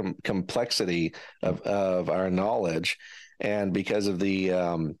sheer complexity of our knowledge, and because of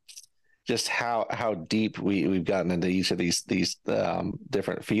the just how deep we've gotten into each of these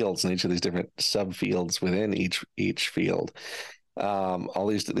different fields, and each of these different subfields within each field, all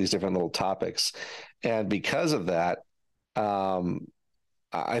these different little topics. And because of that,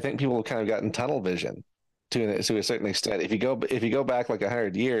 I think people have kind of gotten tunnel vision to a certain extent. If you go back like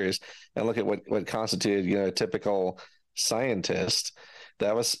 100 years and look at what constituted a typical scientist,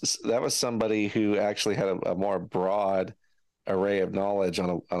 that was somebody who actually had a more broad array of knowledge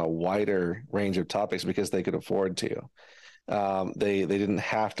on a wider range of topics, because they could afford to. They didn't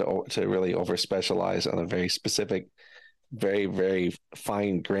have to really over specialize on a very specific, very, very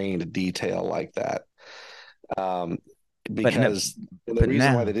fine grained detail like that. Because the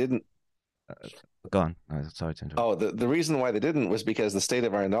reason why they didn't. Go on. Sorry to interrupt. Oh, the reason why they didn't was because the state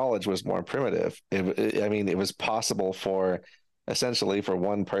of our knowledge was more primitive. It was possible essentially for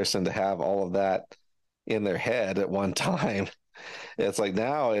one person to have all of that in their head at one time. It's like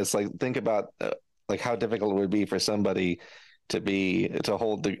now, think about like how difficult it would be for somebody to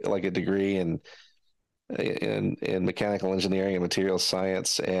hold like a degree in mechanical engineering and materials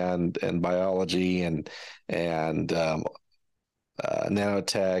science and biology and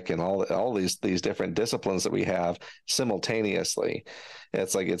nanotech and all these different disciplines that we have simultaneously.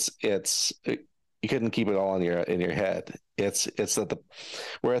 It's like you couldn't keep it all in your head. It's that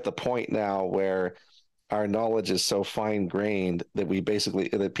we're at the point now where our knowledge is so fine grained that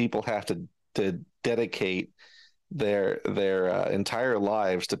that people have to dedicate their entire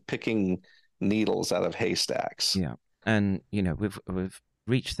lives to picking needles out of haystacks. Yeah, and we've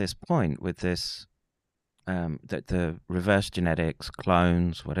reached this point with this that the reverse genetics,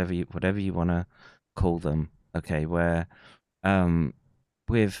 clones, whatever you want to call them, okay, where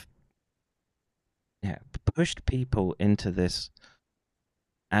we've pushed people into this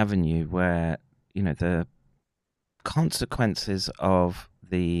avenue where the consequences of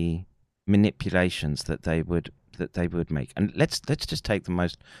the manipulations that they would make, and let's just take the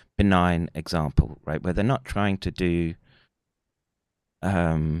most benign example, right, where they're not trying to do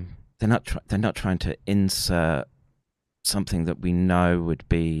they're not trying to insert something that we know would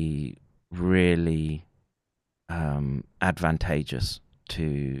be really advantageous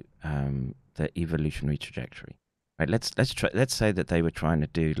to the evolutionary trajectory, right? Let's say that they were trying to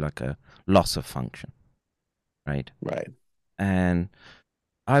do like a loss of function, right? Right. And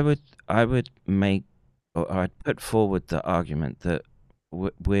I would make, or I'd put forward the argument that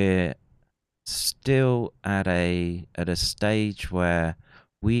we're still at a stage where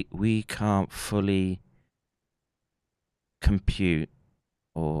we can't fully compute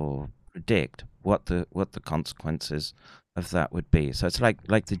or predict what the consequences of that would be. So it's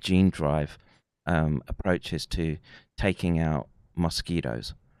like the gene drive approaches to taking out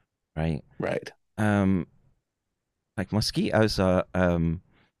mosquitoes, right? Right. Like mosquitoes are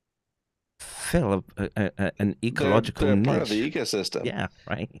fill an ecological they're niche. part of the ecosystem. Yeah,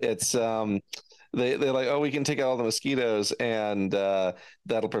 right. It's they're like, oh, we can take out all the mosquitoes and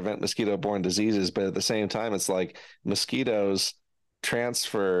that'll prevent mosquito-borne diseases. But at the same time, it's like mosquitoes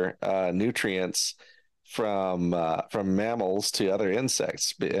transfer nutrients from mammals to other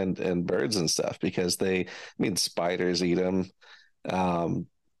insects and birds and stuff, because spiders eat them,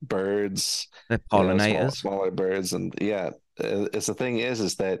 birds, They're pollinators, smaller birds, and it's the thing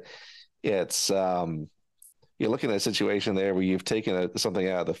is that it's you're looking at a situation there where you've taken something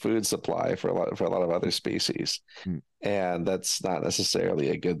out of the food supply for a lot of other species, and that's not necessarily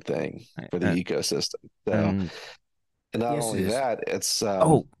a good thing for the ecosystem. So, and not only that, it's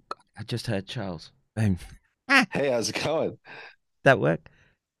I just heard Charles. Boom. Hey, how's it going? That work?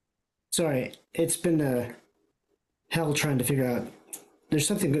 Sorry, it's been hell trying to figure out. There's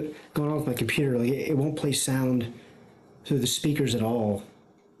something going on with my computer. Like it won't play sound through the speakers at all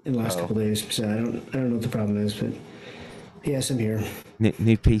in the last couple of days. So I don't know what the problem is, but yes, I'm here.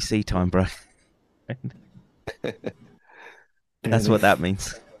 New PC time, bro. That's what that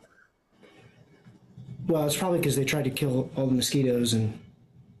means. Well, it's probably because they tried to kill all the mosquitoes and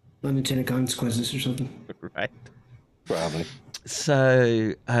unintended consequences or something. Right. Probably.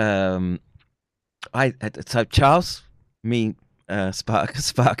 So, so Charles, me,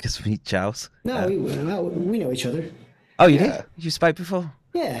 Spartacus, meet Charles. No, we know each other. Oh, you did? You spoke before?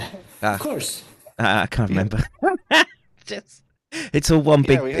 Yeah, of course. I can't remember. It's all one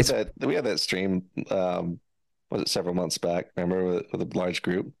big. We had that stream. Was it several months back? Remember, with a large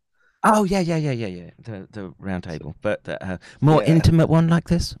group. Oh yeah. The round table, but the more intimate one like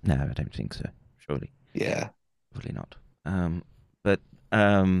this? No, I don't think so. Surely. Yeah. Probably not.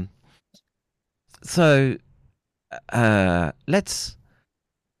 So let's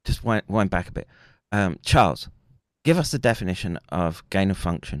just wind back a bit. Charles, give us the definition of gain of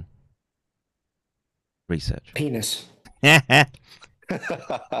function research. Penis.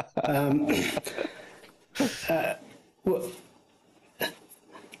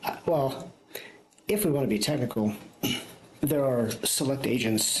 Well, if we want to be technical, there are select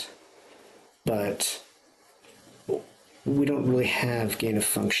agents, but we don't really have gain of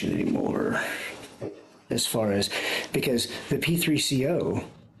function anymore, as far as, because the P3CO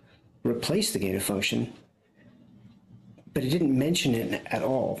replaced the gain of function, but it didn't mention it at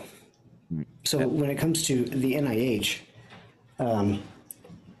all. So when it comes to the NIH,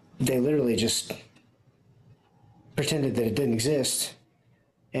 they literally just pretended that it didn't exist,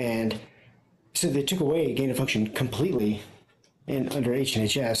 and so they took away gain of function completely under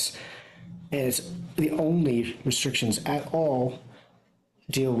H&HS, and it's the only restrictions at all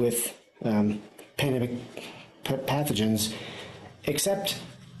deal with pandemic pathogens, except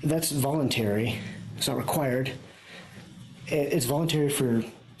that's voluntary. It's not required. It's voluntary for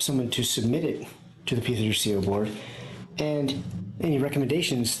someone to submit it to the P3CO board, and any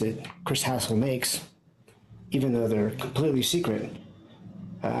recommendations that Chris Hassel makes, even though they're completely secret,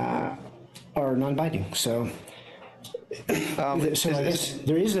 are non-binding. So I guess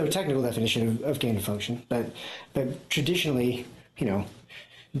there is no technical definition of gain of function, but traditionally,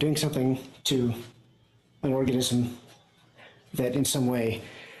 doing something to an organism that in some way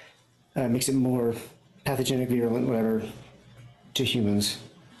makes it more pathogenic, virulent, whatever, to humans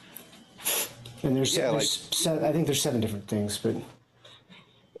And I think there's 7 different things, but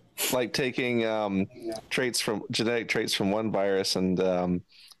like taking genetic traits from one virus and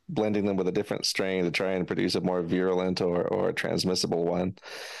blending them with a different strain to try and produce a more virulent or transmissible one.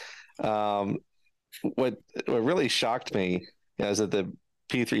 What really shocked me is that the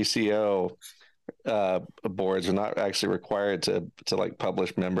P3CO boards are not actually required to like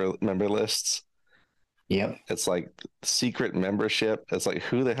publish member lists. yep. It's like secret membership. It's like,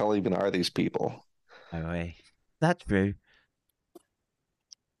 who the hell even are these people? Oh, wait. That's true.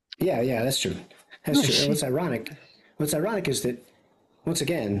 Yeah, that's true. That's true. And what's ironic is that, once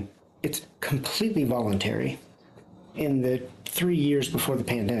again, it's completely voluntary. In the 3 years before the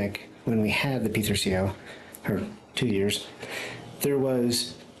pandemic, when we had the P3CO, or 2 years, there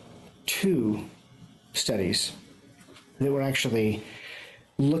was 2 studies that were actually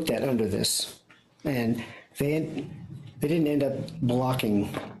looked at under this, and they didn't end up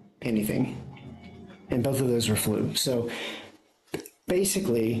blocking anything, and both of those were flu. So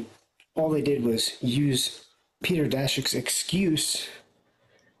basically, all they did was use Peter Daszak's excuse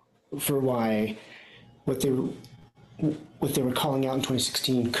for why what they were calling out in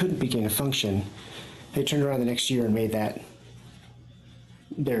 2016 couldn't be gain of function. They turned around the next year and made that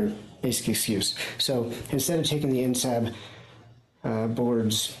their basic excuse. So instead of taking the NSAB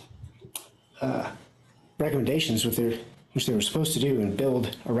board's recommendations, which they were supposed to do and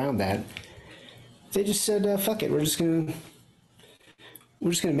build around that, they just said, "Fuck it, we're just gonna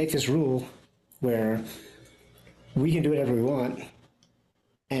make this rule where we can do whatever we want."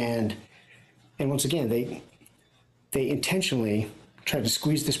 And once again, they intentionally tried to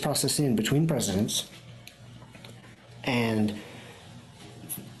squeeze this process in between presidents, and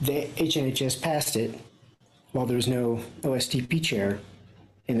the HNHS passed it while there was no OSTP chair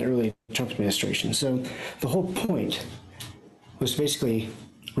in the early Trump administration. So the whole point was basically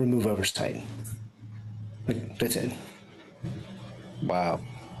remove oversight. Like, that's it. Wow.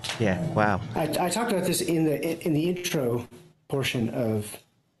 Yeah, wow. I talked about this in the intro portion of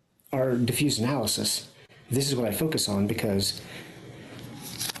our diffuse analysis. This is what I focus on because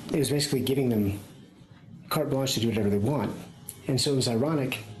it was basically giving them carte blanche to do whatever they want. And so it was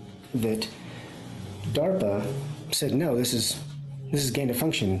ironic that DARPA said, no, this is gain of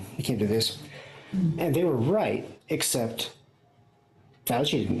function. You can't do this. And they were right, except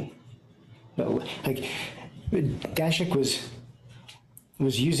Fauci didn't. No, like, Daszak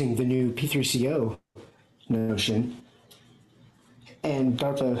was using the new P3CO notion, and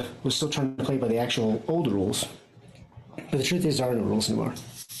DARPA was still trying to play by the actual old rules. But the truth is, there are no rules anymore.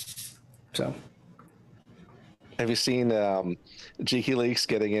 So, have you seen WikiLeaks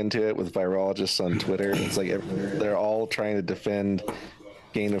getting into it with virologists on Twitter? It's like they're all trying to defend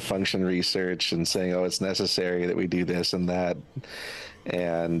gain of function research and saying, "Oh, it's necessary that we do this and that,"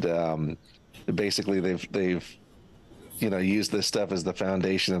 and basically they've used this stuff as the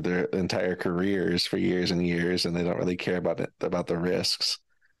foundation of their entire careers for years and years, and they don't really care about the risks.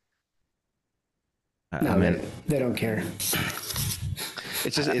 No, they don't care.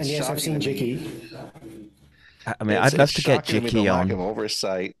 It's just and yes, I've seen Jiki. I mean, I'd love to get Jiki on. Lack of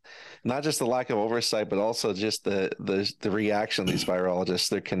oversight, not just the lack of oversight, but also just the reaction of these virologists,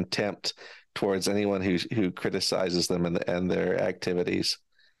 their contempt towards anyone who criticizes them and their activities.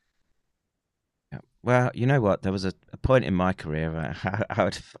 Yeah. Well, you know what? There was a point in my career where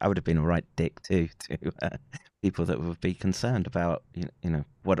I would have been a right dick to people that would be concerned about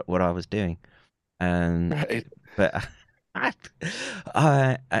what I was doing, and right. But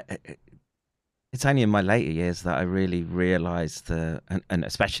it's only in my later years that I really realised and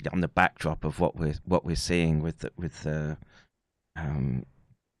especially on the backdrop of what we're seeing with the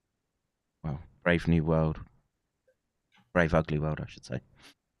Brave New World, Brave Ugly World, I should say,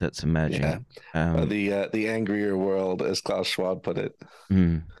 that's emerging. Yeah. The angrier world, as Klaus Schwab put it.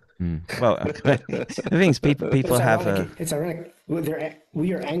 Well, the thing is, people have It's ironic.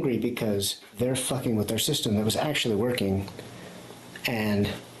 We are angry because they're fucking with their system that was actually working, and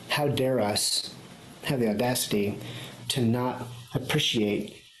how dare us have the audacity to not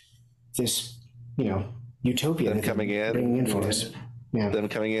appreciate this, utopia them coming in, bringing in for us. Yeah. Them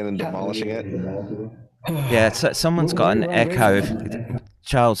coming in and demolishing it. Yeah, so someone's got an echo.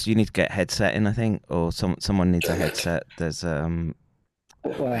 Charles, you need to get a headset in, I think, or someone needs a headset. There's Well,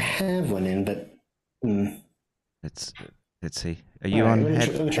 I have one in, but let's see. Are you on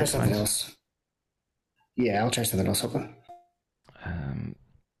headphones? Let me try something else. Yeah, I'll try something else. Hold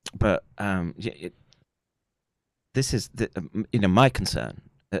on. This is my concern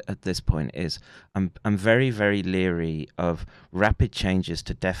at this point is I'm very, very leery of rapid changes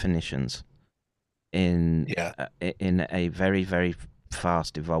to definitions in a very, very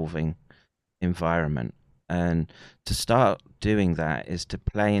fast evolving environment. And to start doing that is to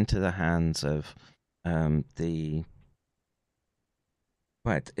play into the hands of the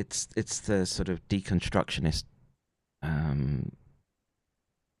right. It's the sort of deconstructionist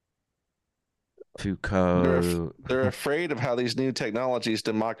Foucault. They're afraid of how these new technologies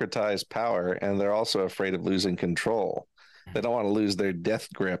democratize power, and they're also afraid of losing control. They don't want to lose their death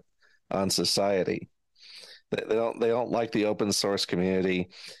grip on society. They don't like the open source community.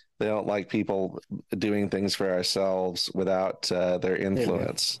 They don't like people doing things for ourselves without their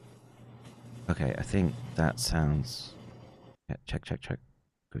influence. Okay, I think that sounds. Yeah, check.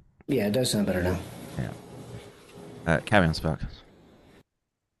 Good. Yeah, it does sound better now. Yeah. Carry on, Spartacus.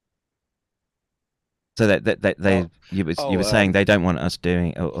 So you were saying they don't want us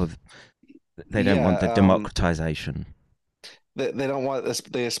doing, or they don't want the democratization. They don't want this.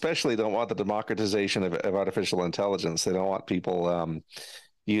 They especially don't want the democratization of artificial intelligence. They don't want people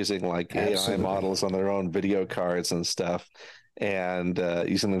using like AI models on their own video cards and stuff, and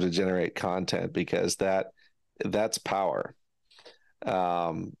using them to generate content, because that's power.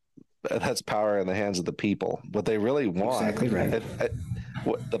 That's power in the hands of the people. What they really want, exactly right.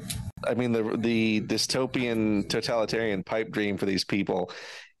 The dystopian totalitarian pipe dream for these people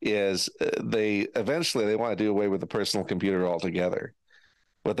is they eventually want to do away with the personal computer altogether.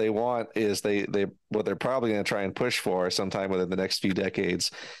 What they want is what they're probably going to try and push for sometime within the next few decades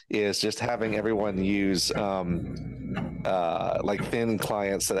is just having everyone use like thin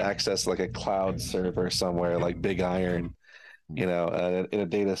clients that access like a cloud server somewhere, like Big Iron, in a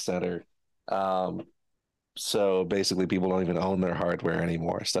data center. So basically people don't even own their hardware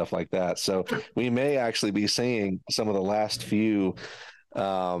anymore, stuff like that. So we may actually be seeing some of the last few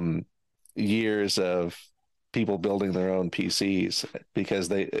years of people building their own PCs, because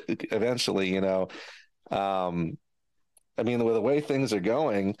they eventually, the way things are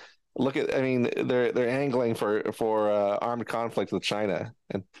going, they're angling for armed conflict with China,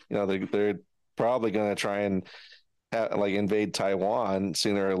 and they're probably going to try and invade Taiwan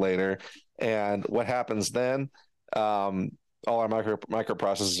sooner or later. And what happens then? All our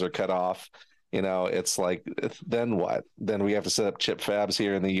microprocessors are cut off. It's like, then what? Then we have to set up chip fabs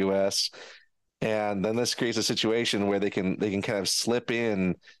here in the U.S. And then this creates a situation where they can kind of slip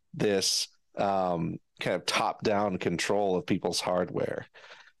in this kind of top-down control of people's hardware.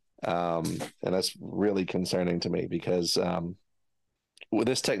 And that's really concerning to me, because with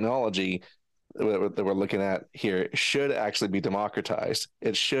this technology that we're looking at here should actually be democratized.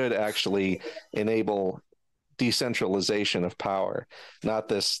 It should actually enable decentralization of power, not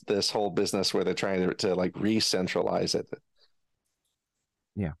this whole business where they're trying to like re-centralize it.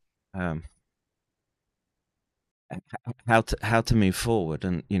 Yeah. How to move forward,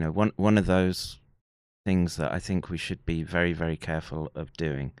 and one of those things that I think we should be very, very careful of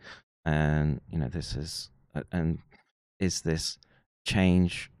doing, and this is this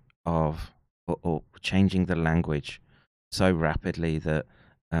change of or changing the language so rapidly that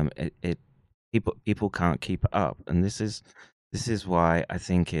people can't keep it up. And this is why I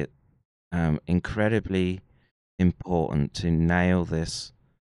think it incredibly important to nail this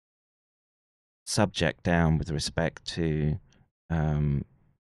subject down with respect to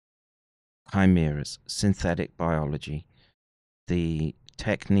chimeras, synthetic biology, the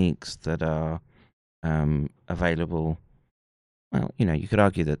techniques that are available. Well, you could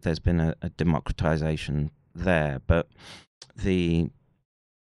argue that there's been a democratization there, but the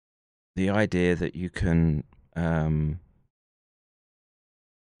idea that you can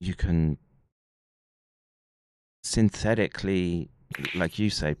synthetically, like you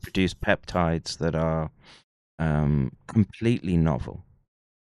say, produce peptides that are completely novel,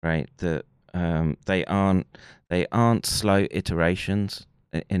 right? That they aren't slow iterations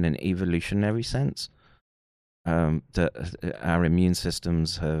in an evolutionary sense. That our immune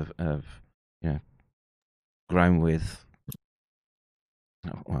systems have grown with,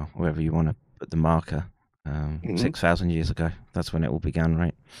 well, wherever you want to put the marker, 6,000 years ago. That's when it all began,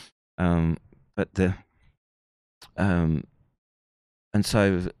 right? And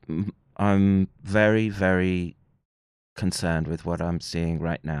so I'm very, very concerned with what I'm seeing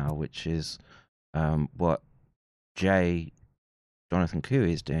right now, which is what Jonathan Koo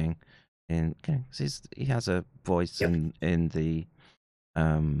is doing. He has a voice in the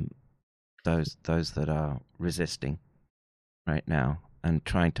those that are resisting right now and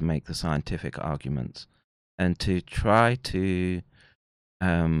trying to make the scientific arguments, and to try to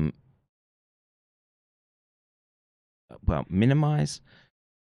minimize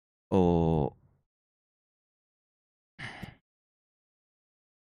or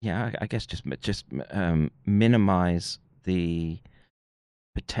I guess just minimize the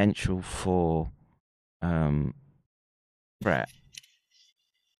potential for threat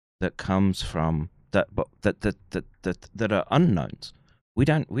that comes from that are unknowns. We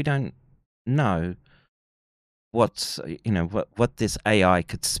don't know what's what this AI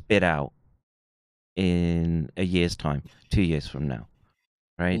could spit out in a year's time, 2 years from now,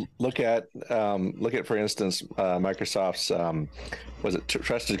 right? Look at for instance Microsoft's was it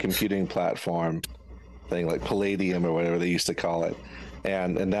trusted computing platform thing, like Palladium or whatever they used to call it,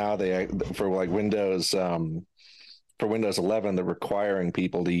 and now they, for like Windows for Windows 11, they're requiring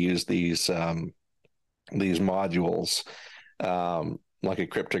people to use these modules, like a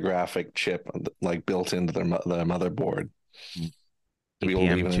cryptographic chip, like built into their motherboard. To be able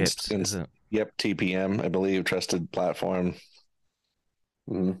to even chips, is it? Yep, TPM, I believe, trusted platform.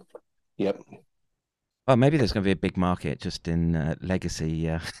 Yep. Well, maybe there's going to be a big market just in legacy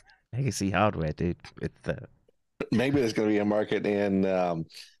hardware, dude. With maybe there's going to be a market in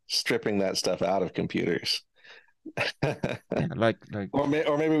stripping that stuff out of computers. yeah, like or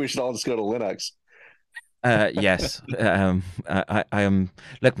maybe we should all just go to Linux. Yes. I am.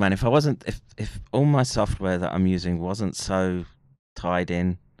 Look, man. If I wasn't, if all my software that I'm using wasn't so tied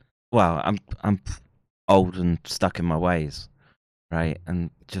in, well, I'm old and stuck in my ways, right?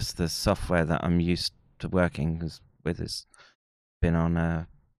 And just the software that I'm used to working with has been on a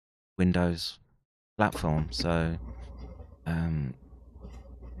Windows platform. So,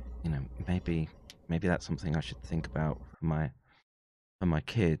 maybe that's something I should think about for my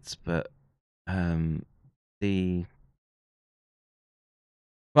kids. But I'm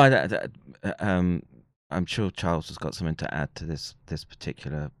sure Charles has got something to add to this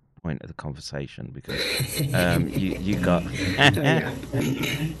particular point of the conversation, because you got yeah.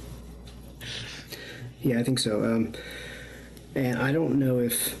 Yeah, I think so. And I don't know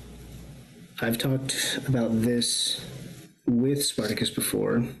if I've talked about this with Spartacus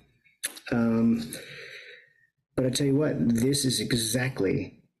before, but I tell you what, this is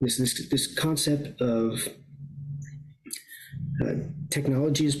exactly this concept of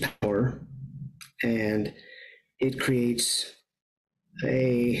technology is power, and it creates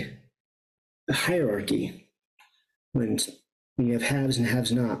a hierarchy when you have haves and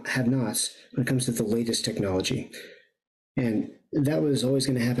have-nots when it comes to the latest technology. And that was always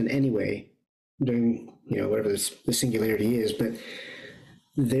going to happen anyway during, whatever the singularity is. But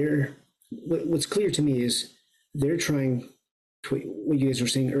what's clear to me is they're trying, what you guys were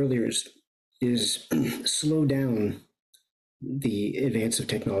saying earlier is slow down the advance of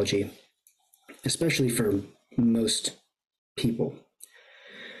technology, especially for most people.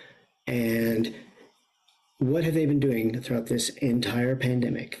 And what have they been doing throughout this entire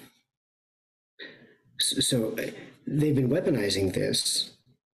pandemic? So they've been weaponizing this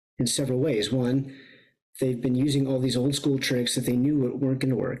in several ways. One, they've been using all these old school tricks that they knew weren't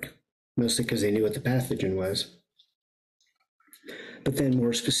going to work, mostly because they knew what the pathogen was. But then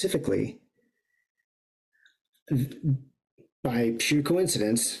more specifically, by sheer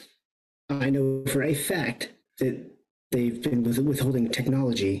coincidence, I know for a fact that they've been withholding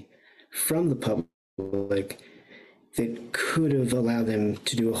technology from the public that could have allowed them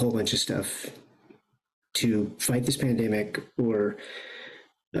to do a whole bunch of stuff to fight this pandemic or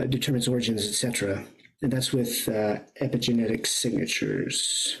determine its origins, etc. And that's with epigenetic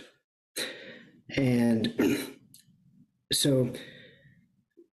signatures. And so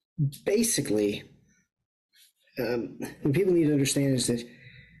basically, what people need to understand is that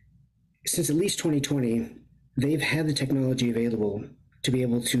since at least 2020, they've had the technology available to be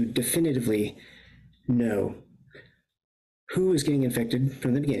able to definitively know who is getting infected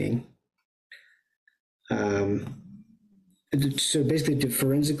from the beginning. So basically to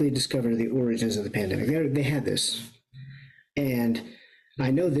forensically discover the origins of the pandemic. They had this. And I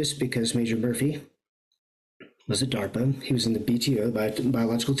know this because Major Murphy was at DARPA. He was in the BTO, the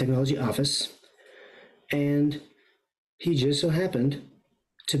Biological Technology Office. And he just so happened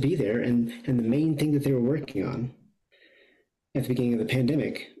to be there. And the main thing that they were working on at the beginning of the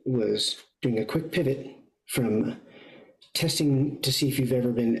pandemic was doing a quick pivot from testing to see if you've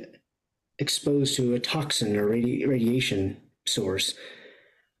ever been exposed to a toxin or radiation source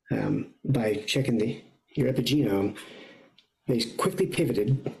by checking your epigenome. They quickly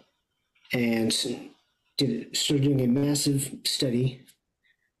pivoted and started doing a massive study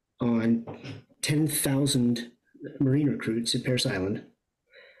on 10,000 Marine recruits at Parris Island.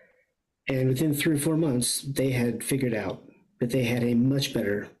 And within 3 or 4 months, they had figured out that they had a much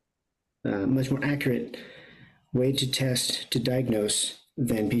better, much more accurate way to test, to diagnose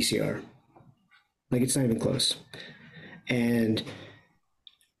than PCR. Like, it's not even close. And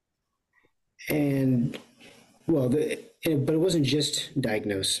well, but it wasn't just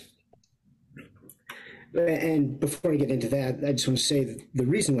diagnose. And before I get into that, I just want to say that the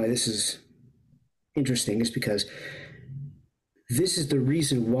reason why this is interesting is because this is the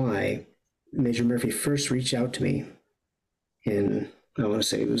reason why Major Murphy first reached out to me in, I want to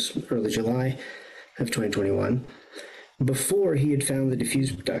say it was early July of 2021, before he had found the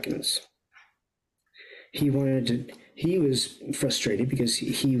diffuse documents. He was frustrated because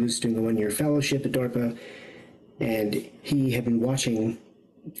he was doing a 1-year fellowship at DARPA, and he had been watching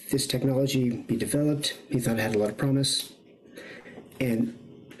this technology be developed. He thought it had a lot of promise. And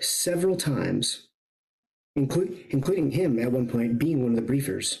several times, including him at one point being one of the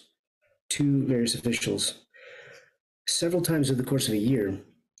briefers to various officials, several times over the course of a year,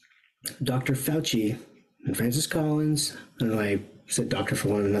 Dr. Fauci and Francis Collins, I don't know why I said doctor for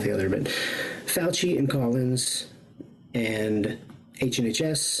one and not the other, but Fauci and Collins and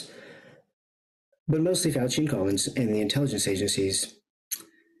HNHS, but mostly Fauci and Collins and the intelligence agencies,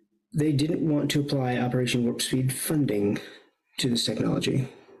 they didn't want to apply Operation Warp Speed funding to this technology,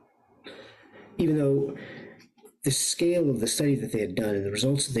 even though the scale of the study that they had done and the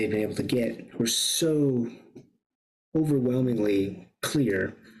results that they'd been able to get were so overwhelmingly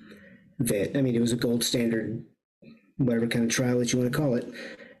clear that, I mean, it was a gold standard, whatever kind of trial that you want to call it.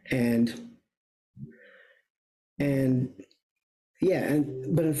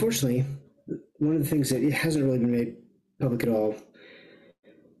 But unfortunately, one of the things that it hasn't really been made public at all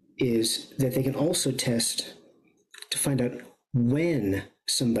is that they can also test to find out when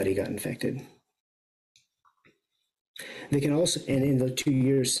somebody got infected. They can also, and in the 2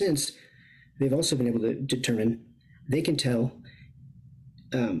 years since, they've also been able to determine, they can tell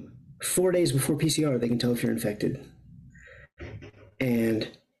 4 days before PCR, they can tell if you're infected. And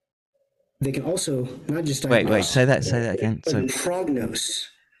they can also not just Wait, say that again. So prognose.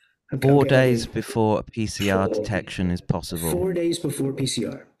 4 days before a PCR detection is possible. 4 days before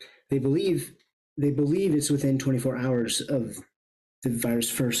PCR. They believe it's within 24 hours of the virus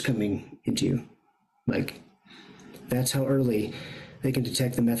first coming into you. Like, that's how early they can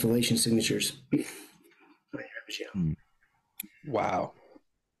detect the methylation signatures. Wow.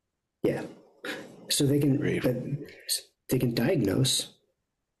 Yeah. So they can diagnose.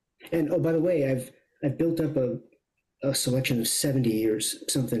 And oh, by the way, I've built up a selection of 70 or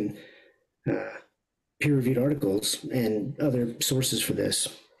something peer-reviewed articles and other sources for this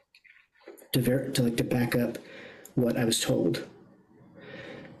to back up what I was told.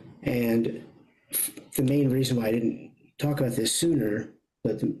 And the main reason why I didn't talk about this sooner,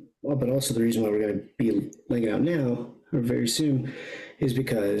 but also the reason why we're going to be laying it out now or very soon, is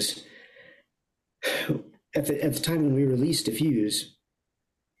because at the time when we released Diffuse,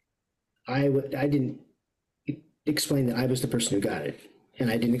 I didn't explain that I was the person who got it, and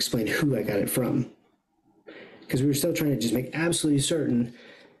I didn't explain who I got it from, because we were still trying to just make absolutely certain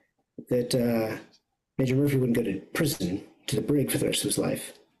that Major Murphy wouldn't go to prison, to the brig, for the rest of his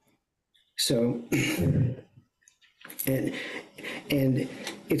life. So, and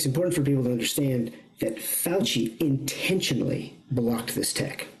it's important for people to understand that Fauci intentionally blocked this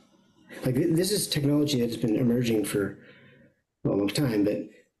tech. Like, this is technology that's been emerging for a long time, but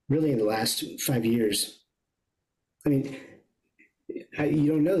really in the last 5 years. I mean,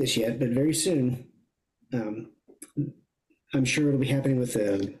 you don't know this yet, but very soon, I'm sure it'll be happening with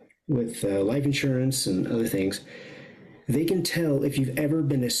life insurance and other things. They can tell if you've ever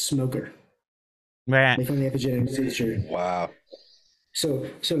been a smoker. Right. They find the epigenetic signature. Wow. So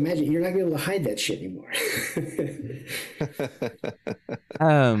imagine you're not gonna be able to hide that shit anymore.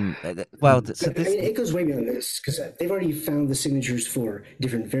 It goes way beyond this, because they've already found the signatures for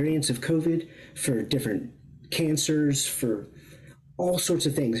different variants of COVID, for different cancers, for all sorts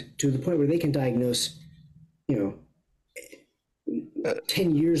of things, to the point where they can diagnose,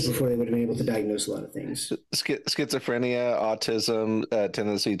 10 years before they would have been able to diagnose a lot of things. Schizophrenia, autism,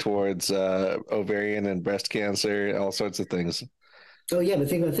 tendency towards ovarian and breast cancer, all sorts of things. Oh, yeah, but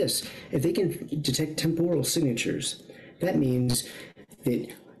think about this. If they can detect temporal signatures, that means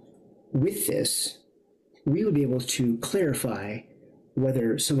that with this, we would be able to clarify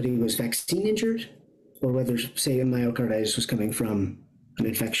whether somebody was vaccine injured or whether, say, a myocarditis was coming from an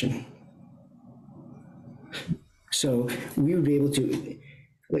infection. So we would be able to,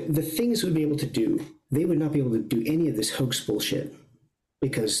 like, the things we'd be able to do, they would not be able to do any of this hoax bullshit,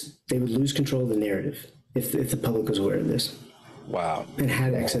 because they would lose control of the narrative if the public was aware of this. Wow. And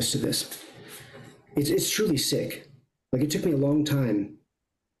had access to this. It's truly sick. Like, it took me a long time.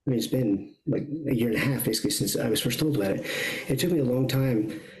 I mean, it's been like a year and a half, basically, since I was first told about it. It took me a long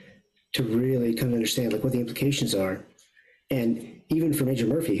time to really come to understand, like, what the implications are. And even for Major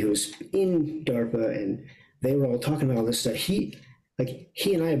Murphy, who was in DARPA and they were all talking about all this stuff. He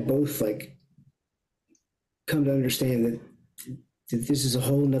and I have both like come to understand that this is a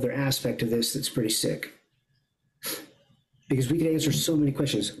whole nother aspect of this that's pretty sick. Because we could answer so many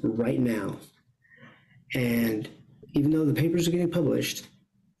questions right now. And even though the papers are getting published,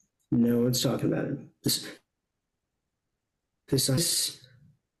 no one's talking about it. The scientists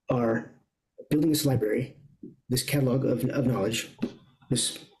are building this library, this catalog of knowledge,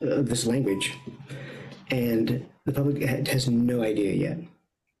 this language, and the public has no idea yet.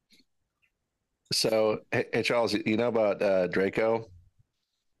 So, hey Charles, you know about Draco?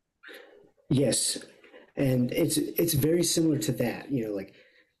 Yes, and it's very similar to that. You know, like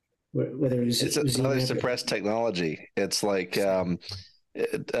whether it's another suppressed technology. It's like Todd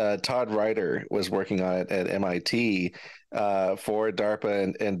Ryder was working on it at MIT for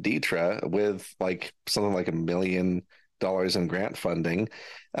DARPA and DTRA with like something like $1 million in grant funding.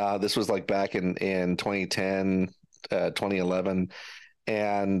 This was like back in 2010, 2011,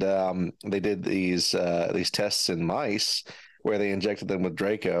 and they did these tests in mice where they injected them with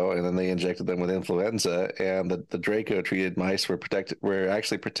Draco, and then they injected them with influenza, and the Draco treated mice were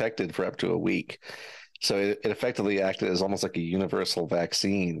actually protected for up to a week. So it effectively acted as almost like a universal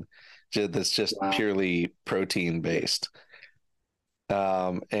vaccine that's just purely protein based.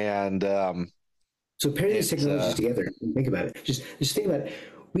 So pair these technologies together and think about it. Just think about it.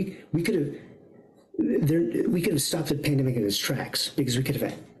 We could have stopped the pandemic in its tracks because we could have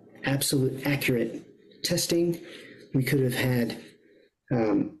had absolute accurate testing. We could have had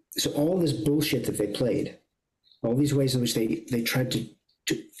so all this bullshit that they played, all these ways in which they tried to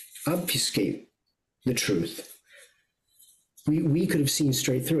obfuscate the truth. We could have seen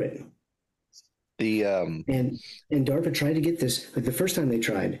straight through it. And DARPA tried to get this. Like the first time they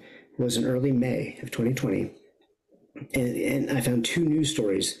tried was in early May of 2020, and I found 2 news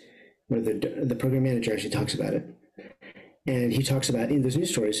stories where the program manager actually talks about it, and he talks about in those news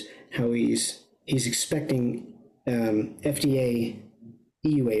stories how he's expecting FDA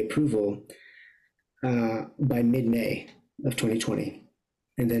EUA approval by mid-May of 2020,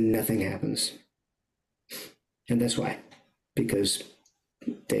 and then nothing happens. And that's why, because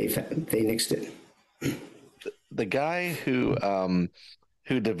they nixed it. The guy who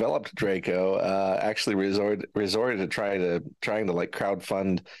developed Draco actually resorted to trying to like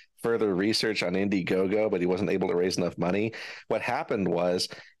crowdfund further research on Indiegogo, but he wasn't able to raise enough money. What happened was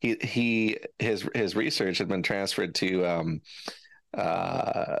his research had been transferred to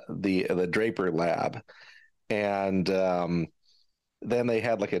the Draper lab, and then they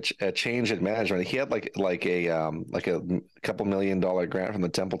had like a change in management. He had like a couple $1 million grant from the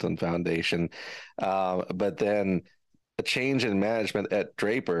Templeton Foundation, but then a change in management at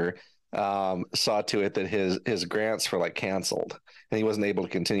Draper saw to it that his grants were like canceled, and he wasn't able to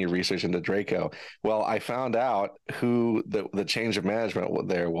continue research into Draco. Well, I found out who the change of management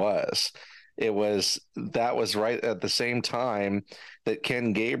there was. That was right at the same time that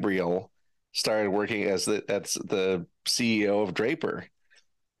Ken Gabriel started working as the CEO of Draper,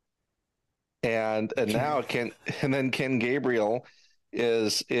 and now Ken Gabriel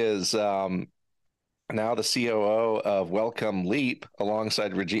is now the COO of Wellcome Leap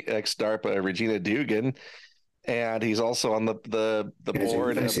alongside ex-DARPA Regina Dugan, and he's also on the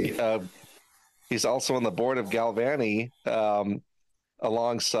board he's also on the board of Galvani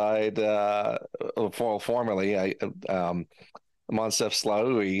alongside formerly Monsef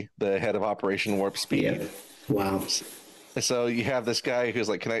Slaoui, the head of Operation Warp Speed. Yeah. Wow. So you have this guy who's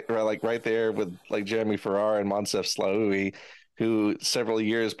like right there with like Jeremy Farrar and Monsef Slaoui, who several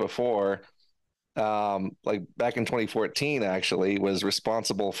years before, like back in 2014, actually was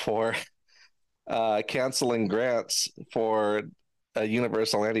responsible for canceling grants for a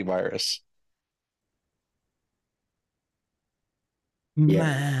universal antivirus.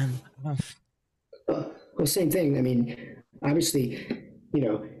 Man. Well, same thing. I mean, obviously, you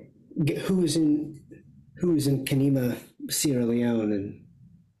know, who was in Kenema, Sierra Leone, in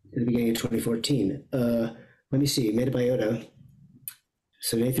the beginning of 2014? Let me see. Metabiota,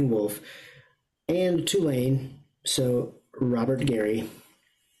 so Nathan Wolf, and Tulane, so Robert Gary.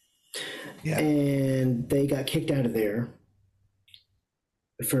 Yeah. And they got kicked out of there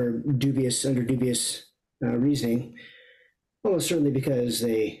for dubious reasoning, almost certainly because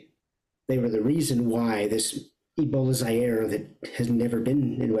they were the reason why this Ebola Zaire that has never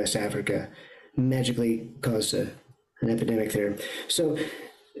been in West Africa magically caused an epidemic there. So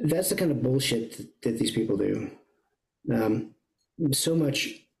that's the kind of bullshit that these people do. So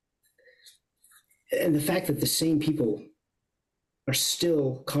much, and the fact that the same people are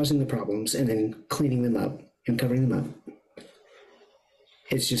still causing the problems and then cleaning them up and covering them up,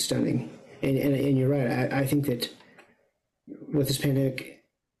 it's just stunning. And you're right. I think that with this pandemic,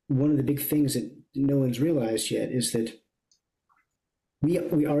 one of the big things that no one's realized yet is that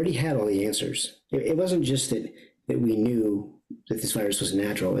we already had all the answers. It wasn't just that we knew that this virus was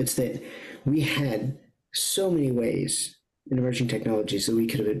natural. It's that we had so many ways in emerging technologies that we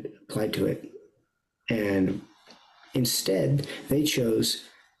could have applied to it. And instead, they chose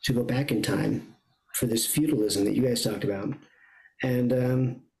to go back in time for this feudalism that you guys talked about.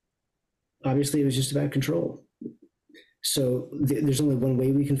 And obviously, it was just about control. So there's only one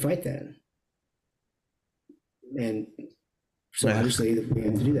way we can fight that. And so obviously, we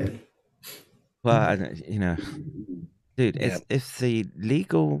have to do that. Well, dude, if the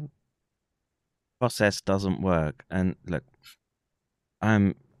legal process doesn't work, and look,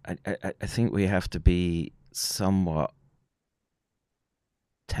 I think we have to be somewhat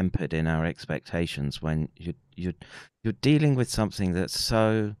tempered in our expectations when you're dealing with something that's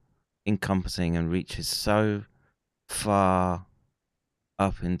so encompassing and reaches so far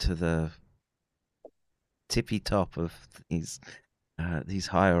up into the tippy top of these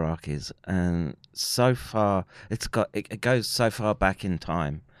hierarchies, and so far it goes so far back in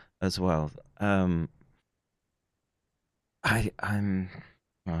time as well. I don't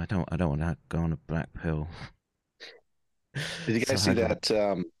want to go on a black pill. Did you guys see that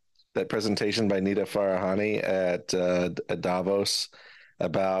presentation by Nita Farahani at Davos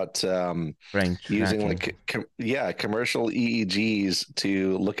about brain using tracking. commercial EEGs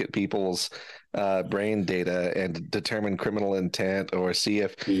to look at people's brain data and determine criminal intent, or see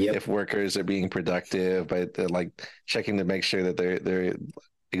if workers are being productive by checking to make sure that they're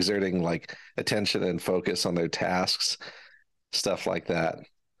exerting attention and focus on their tasks, stuff like that.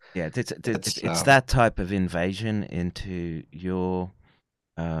 Yeah, it's that type of invasion into your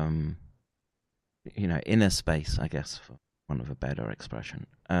inner space, I guess, for want of a better expression.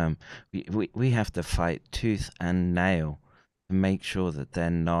 We have to fight tooth and nail to make sure that they're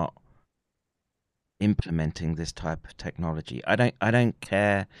not implementing this type of technology. I don't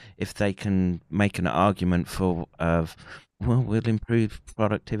care if they can make an argument we'll improve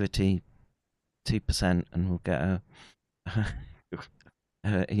productivity 2% and we'll get a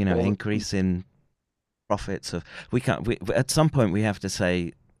increase in profits of. At some point we have to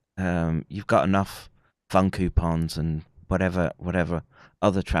say you've got enough fun coupons and whatever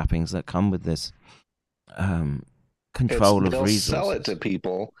other trappings that come with this control of resources.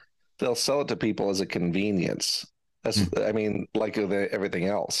 They'll sell it to people as a convenience. That's like everything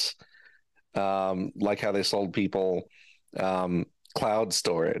else. Like how they sold people cloud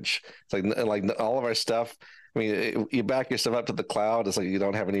storage. It's like all of our stuff. I mean, you back your stuff up to the cloud. It's like you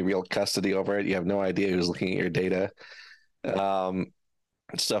don't have any real custody over it. You have no idea who's looking at your data.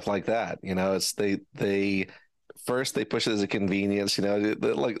 Stuff like that. It's they first they push it as a convenience.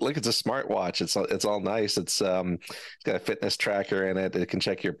 Look, it's a smartwatch. It's all nice. It's got a fitness tracker in it. It can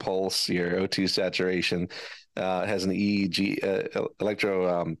check your pulse, your O2 saturation. It has an EEG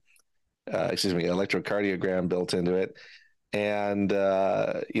electrocardiogram built into it, and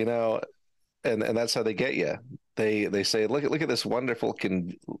and that's how they get you. They say, look at this wonderful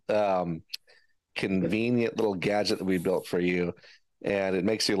convenient little gadget that we built for you, and it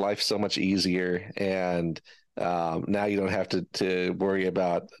makes your life so much easier. And now you don't have to worry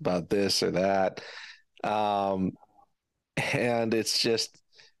about this or that. And it's just,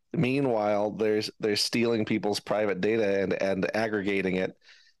 meanwhile, they're stealing people's private data and aggregating it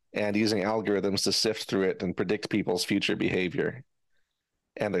and using algorithms to sift through it and predict people's future behavior.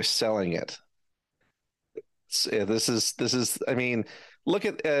 And they're selling it. This is. I mean, look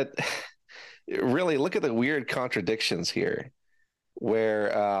at the weird contradictions here, where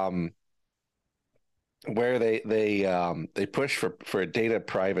they push for data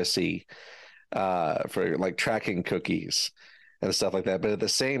privacy, for tracking cookies and stuff like that, but at the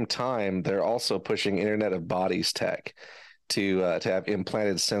same time they're also pushing Internet of Bodies tech to have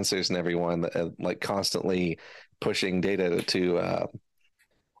implanted sensors in everyone, constantly pushing data to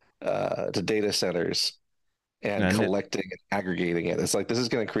data centers and collecting and aggregating it. It's like this is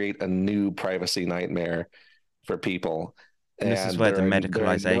going to create a new privacy nightmare for people. And this is where the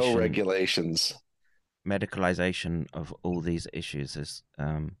medicalization, there are no regulations. Medicalization of all these issues is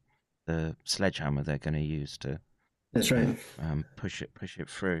the sledgehammer they're going to use to. That's right. Push it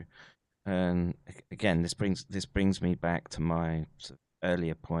through. And again, this brings me back to my sort of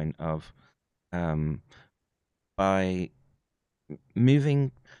earlier point of by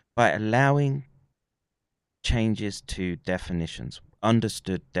allowing changes to definitions,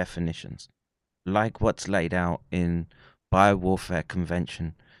 understood definitions, like what's laid out in Biowarfare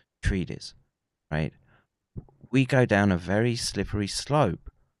Convention treaties, right? We go down a very slippery slope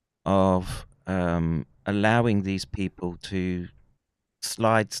of allowing these people to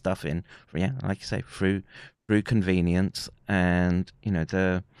slide stuff in, yeah, like you say, through convenience, and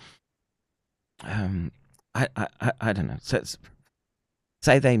the I don't know. So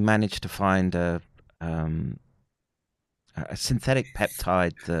say they manage to find a synthetic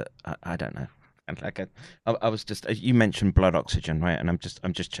peptide that I don't know. And like I was just you mentioned blood oxygen, right? And I'm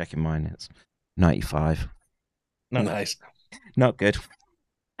just checking mine. It's 95. Nice. Not good.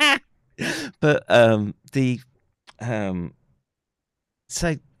 But the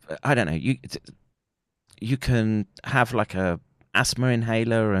say I don't know, you can have like a asthma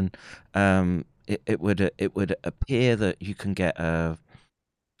inhaler, and it would appear that you can get a,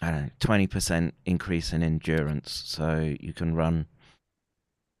 I don't know, 20% increase in endurance, so you can run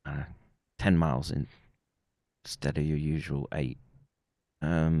 10 miles instead of your usual 8.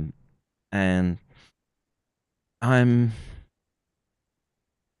 And I'm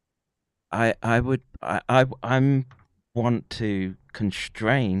want to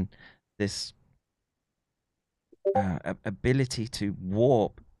constrain this ability to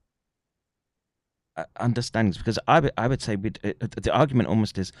warp understandings, because I would say the argument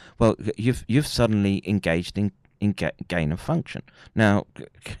almost is, well, you've suddenly engaged in gain of function. Now,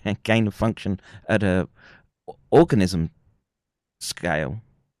 gain of function at a organism scale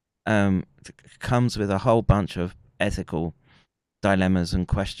comes with a whole bunch of ethical dilemmas and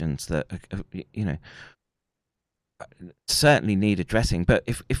questions that certainly need addressing. But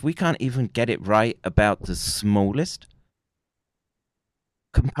if we can't even get it right about the smallest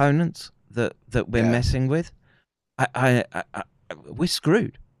components that we're messing with, we're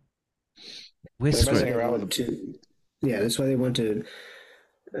screwed. We're screwed. That's why they want to.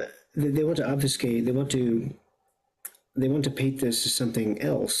 They want to obfuscate. They want to paint this as something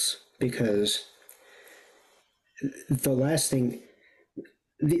else, because the last thing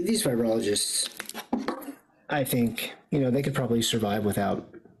these virologists, I think, they could probably survive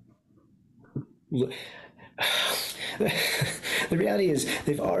without. The reality is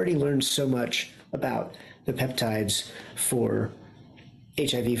they've already learned so much about the peptides for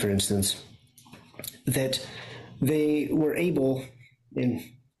HIV, for instance, that they were able, in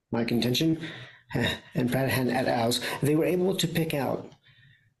my contention, and Pradahan et al.'s, they were able to pick out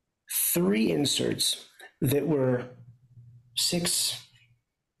 3 inserts that were 6,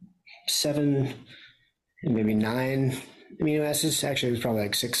 7, and maybe 9 amino acids. Actually, it was probably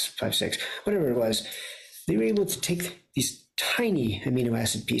like 6, 5, 6, whatever it was. They were able to take these tiny amino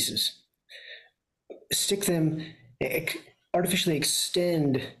acid pieces, stick them, artificially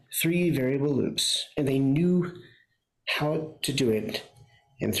extend 3 variable loops, and they knew how to do it.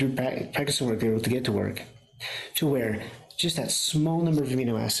 And through practice and work, they were able to get to work to where just that small number of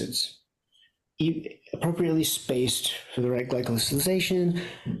amino acids, appropriately spaced for the right glycosylation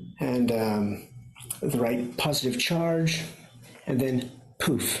and the right positive charge, and then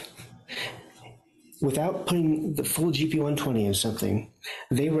poof. Without putting the full GP120 in something,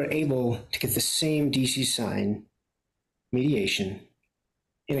 they were able to get the same DC sign mediation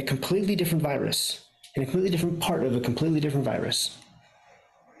in a completely different virus, in a completely different part of a completely different virus,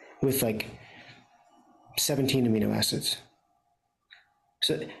 with like 17 amino acids.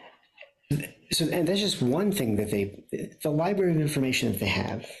 So, and that's just one thing that the library of information that they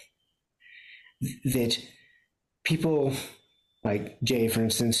have, that people like Jay, for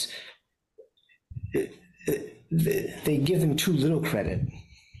instance, they give them too little credit.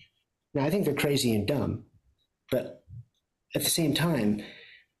 Now, I think they're crazy and dumb, but at the same time,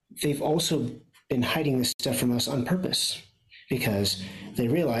 they've also been hiding this stuff from us on purpose, because they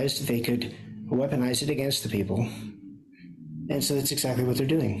realized they could weaponize it against the people. And so that's exactly what they're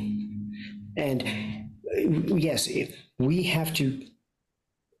doing. And yes, we have to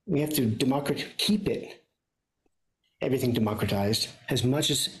keep everything democratized as much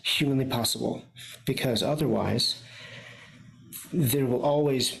as humanly possible, because otherwise there will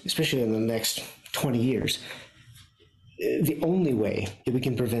always, especially in the next 20 years, the only way that we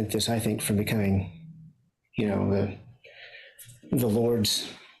can prevent this, I think, from becoming, the lords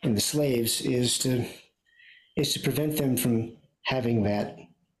and the slaves, is to prevent them from having that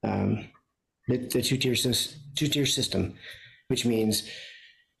the two-tier system, which means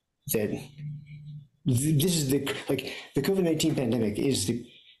that this is the COVID-19 pandemic is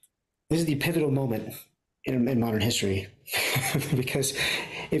the pivotal moment in modern history, because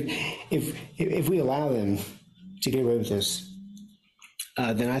if we allow them to get away with this,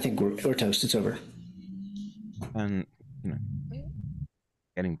 then I think we're toast. It's over. And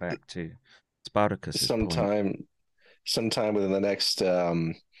getting back to Spartacus, sometime within the next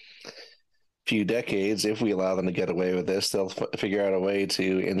few decades, if we allow them to get away with this, they'll figure out a way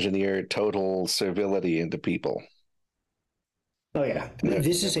to engineer total servility into people. Oh yeah, we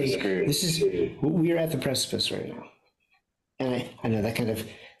are at the precipice right now, and I know that kind of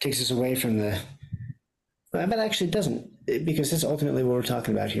takes us away from the, but actually it doesn't, because that's ultimately what we're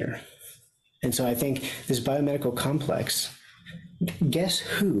talking about here. And so I think this biomedical complex, guess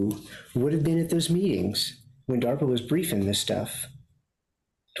who would have been at those meetings when DARPA was briefing this stuff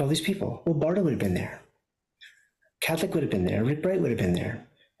to all these people? Well, Barta would have been there. Catholic would have been there. Rick Bright would have been there.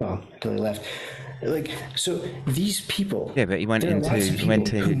 Well, until he left. Like, so these people. Yeah, but he went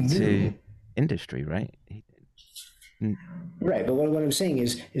into industry, right? Right, but what I'm saying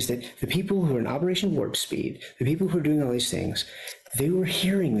is that the people who are in Operation Warp Speed, the people who are doing all these things, they were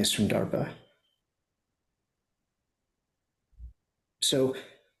hearing this from DARPA. So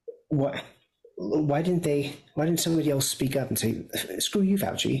why didn't somebody else speak up and say, screw you,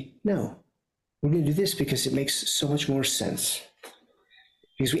 Fauci? No, we're going to do this because it makes so much more sense.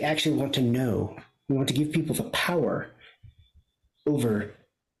 Because we actually want to know. We want to give people the power over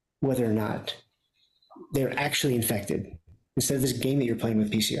whether or not they're actually infected, instead of this game that you're playing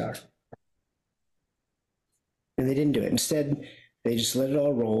with PCR. And they didn't do it. Instead, they just let it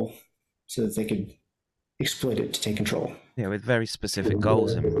all roll so that they could exploit it to take control. Yeah, with very specific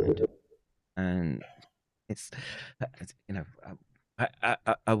goals in mind. And it's,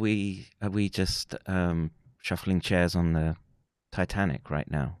 are we just shuffling chairs on the Titanic right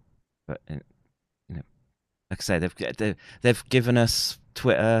now? But like I said, they've given us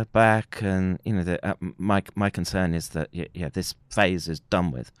Twitter back, and my concern is that this phase is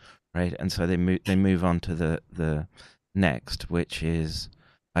done with, right? And so they move on to the next, which is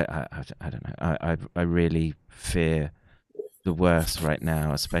I don't know. I really fear the worst right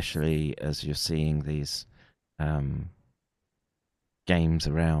now, especially as you're seeing these games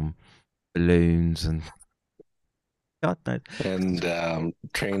around balloons and God knows. And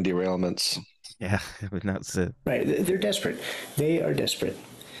train derailments. Yeah, that's it. Right, they're desperate. They are desperate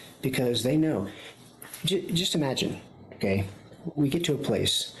because they know. Just imagine, okay, we get to a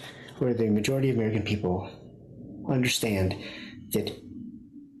place where the majority of American people understand that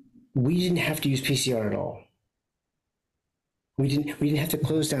we didn't have to use PCR at all. We didn't have to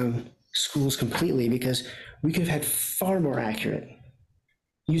close down schools completely because we could have had far more accurate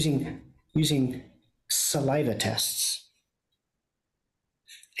using saliva tests.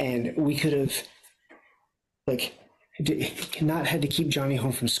 And we could have not had to keep Johnny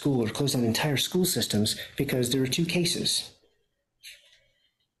home from school or close down entire school systems because there were 2 cases.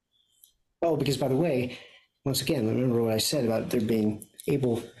 Oh, because by the way, once again, remember what I said about there being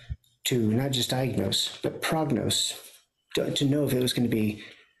able to not just diagnose, but prognose, to know if it was going to be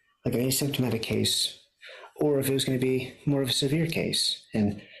like an asymptomatic case or if it was going to be more of a severe case.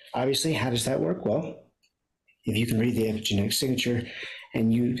 And obviously, how does that work? Well, if you can read the epigenetic signature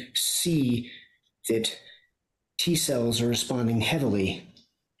and you see that T cells are responding heavily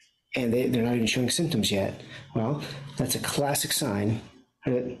and they're not even showing symptoms yet, well, that's a classic sign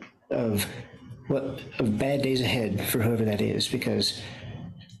of bad days ahead for whoever that is, because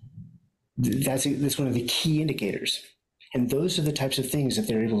that's one of the key indicators. And those are the types of things that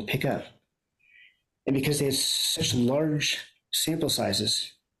they're able to pick up. And because they had such large sample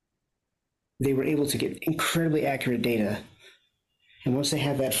sizes, they were able to get incredibly accurate data. And once they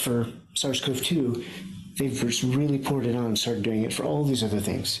have that for SARS-CoV-2, they've just really poured it on and started doing it for all these other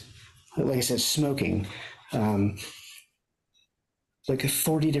things. Like I said, smoking, like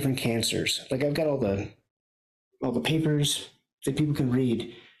 40 different cancers. Like I've got all the papers that people can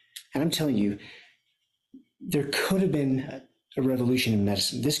read. And I'm telling you, there could have been a revolution in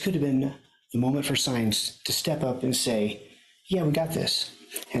medicine. This could have been the moment for science to step up and say, yeah, we got this.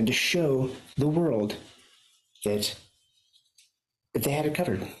 And to show the world that they had it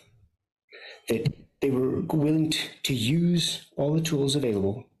covered, that they were willing to use all the tools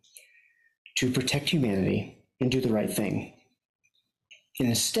available to protect humanity and do the right thing. And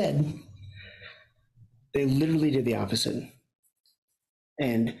instead, they literally did the opposite.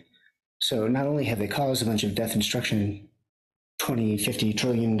 And so not only have they caused a bunch of death and destruction, $20-50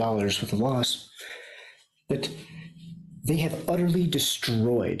 trillion worth of loss, but they have utterly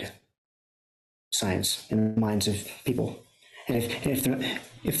destroyed science in the minds of people. And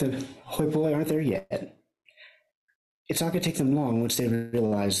if the hoi polloi aren't there yet, it's not going to take them long once they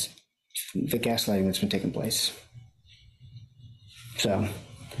realize the gaslighting that's been taking place. So,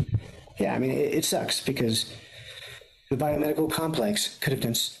 yeah, I mean, it sucks because the biomedical complex could have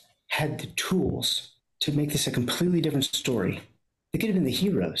had the tools to make this a completely different story. They could have been the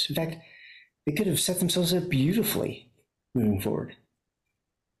heroes. In fact, they could have set themselves up beautifully moving forward.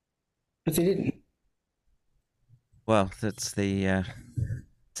 But they didn't. Well, that's the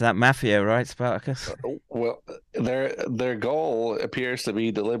it's that Mafia, right, Spartacus? Well, their goal appears to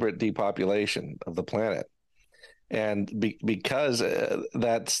be deliberate depopulation of the planet, and because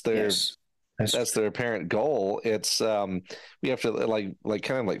that's their Yes. that's their apparent goal. It's we have to like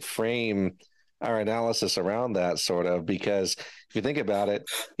kind of like frame our analysis around that sort of, because if you think about it,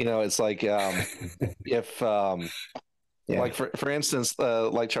 it's like if Yeah. like for instance,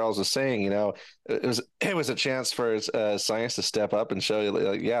 like Charles was saying, it was a chance for science to step up and show you,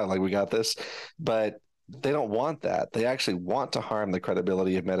 like, yeah, like we got this, but they don't want that. They actually want to harm the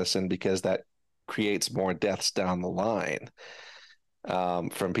credibility of medicine because that creates more deaths down the line,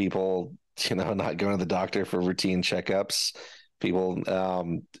 from people, not going to the doctor for routine checkups, people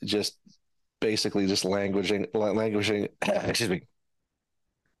just basically just languishing, excuse me,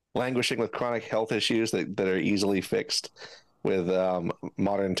 languishing with chronic health issues that are easily fixed with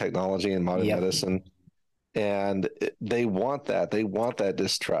modern technology and modern Yep. medicine. And they want that. They want that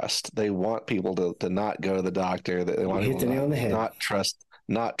distrust. They want people to not go to the doctor. They want You hit people the nail on the head.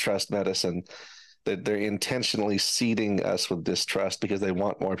 not trust medicine. That they're intentionally seeding us with distrust because they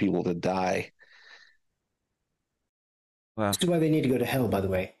want more people to die. Well, This is why they need to go to hell, by the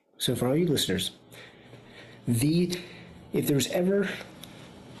way. So for all you listeners, if there was ever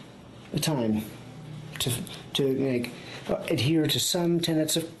a time to like adhere to some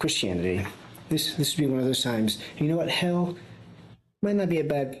tenets of Christianity, this would be one of those times. And you know what? Hell might not be a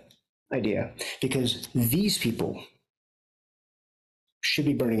bad idea, because these people should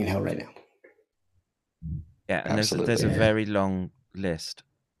be burning in hell right now. yeah, and there's a Absolutely. very long list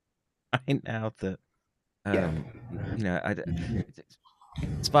right now that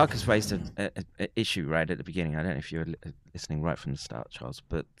Sparkers raised a issue right at the beginning. I don't know if you were listening right from the start, Charles,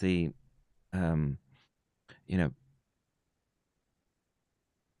 but there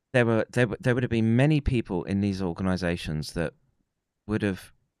would have been many people in these organizations that would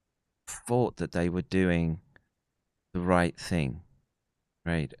have thought that they were doing the right thing,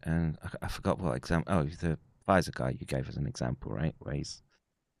 right? And I forgot what example. Oh, the Pfizer guy you gave as an example, right? Where he's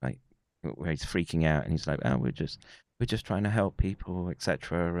freaking out and he's like, "Oh, we're just trying to help people,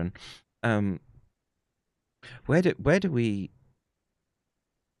 etc." And where do we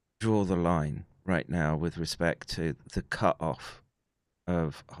draw the line right now with respect to the cutoff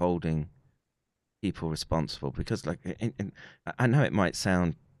of holding people responsible? Because, like, I know it might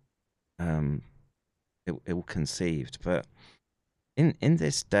sound ill-conceived, but in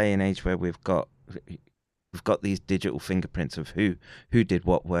this day and age where we've got these digital fingerprints of who did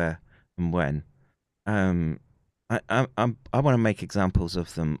what, where, and when, I want to make examples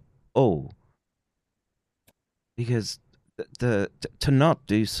of them all, because to not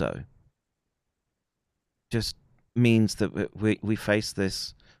do so just means that we face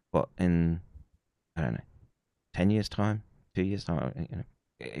this, what, in, I don't know, 10 years time, 2 years time,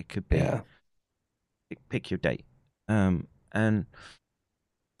 it could be. Yeah. Pick your date.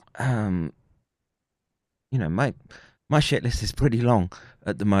 My shit list is pretty long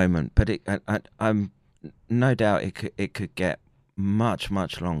at the moment, but I'm no doubt it could get much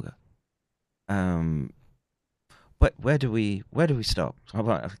longer. Where do we stop? How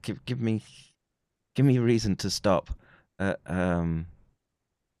about give me a reason to stop. No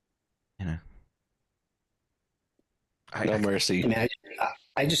mercy. I mean,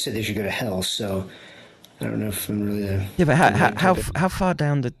 I just said they should go to hell, so I don't know if I'm really. Yeah, but how far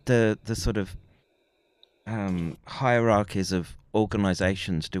down the sort of hierarchies of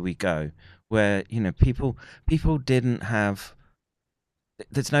organizations do we go, where people didn't have?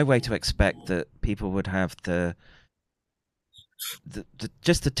 There's no way to expect that people would have the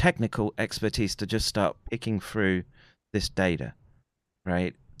just the technical expertise to just start picking through this data,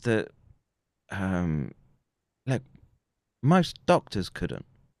 right? Like, most doctors couldn't,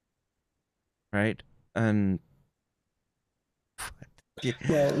 right? And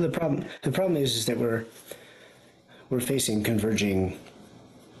Well, the problem is that we're facing converging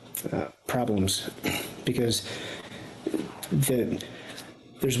problems, because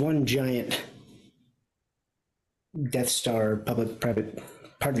there's one giant Death Star public-private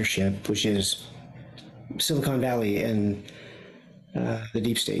partnership, which is Silicon Valley and the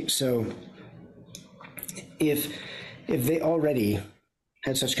deep state. So if they already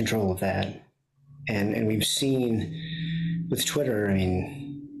had such control of that, and we've seen with Twitter, I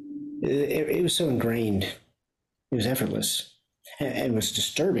mean, it was so ingrained, it was effortless, and what's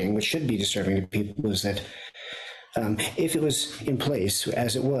disturbing, which should be disturbing to people, is that if it was in place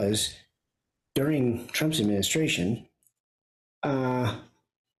as it was during Trump's administration, that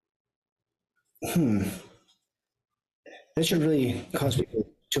should really cause people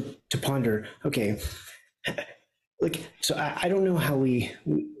to ponder. Okay, like, so I don't know how we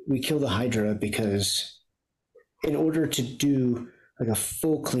kill the Hydra, because in order to do like a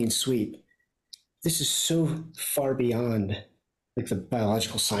full clean sweep, this is so far beyond like the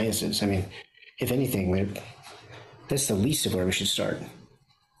biological sciences. I mean, if anything, that's the least of where we should start.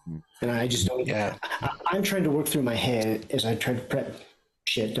 And I just don't. Yeah. I'm trying to work through my head as I try to prep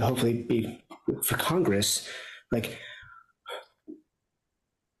shit to hopefully be for Congress. Like,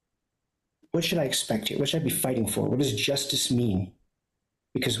 what should I expect here? What should I be fighting for? What does justice mean?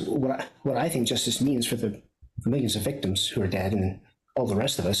 Because what I think justice means for the millions of victims who are dead and all the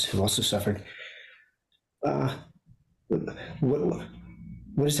rest of us who also suffered. What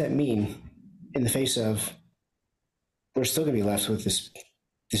does that mean in the face of we're still going to be left with this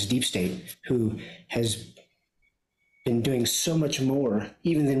deep state who has been doing so much more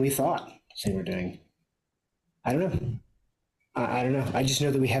even than we thought they were doing? I don't know. I don't know. I just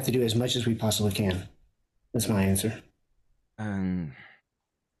know that we have to do as much as we possibly can. That's my answer.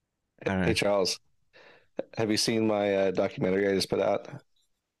 Hey, Charles, have you seen my documentary I just put out?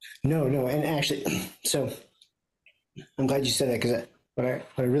 No. And actually, so I'm glad you said that, because what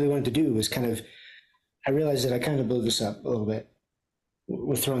I really wanted to do was I realized that I kind of blew this up a little bit.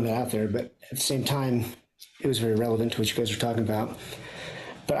 We're throwing that out there, but at the same time, it was very relevant to what you guys were talking about.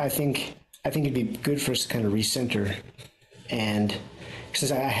 But I think it'd be good for us to kind of recenter. And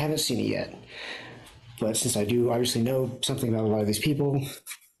since I haven't seen it yet, but since I do obviously know something about a lot of these people,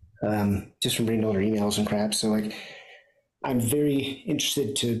 just from reading all their emails and crap, so like I'm very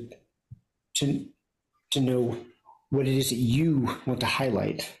interested to know what it is that you want to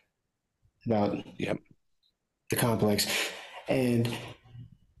highlight about the complex, and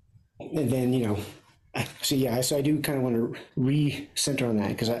then so I do kind of want to re-center on that,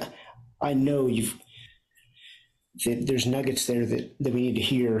 because I know there's nuggets there that we need to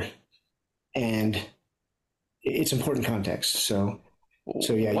hear, and it's important context. So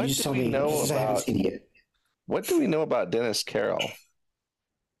yeah, What you just do tell we me. know I haven't about- seen it yet. What do we know about Dennis Carroll?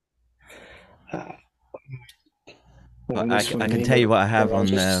 I can tell you what I have on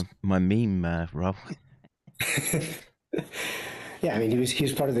my meme, Rob. Yeah, I mean, he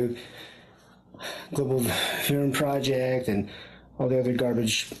was part of the Global Viren Project and all the other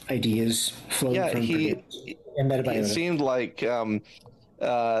garbage ideas floating from Predict and Metabiota. It seemed like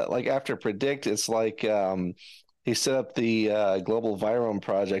after Predict, it's like he set up the Global Virome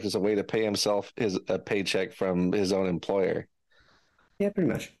Project as a way to pay himself a paycheck from his own employer. Yeah, pretty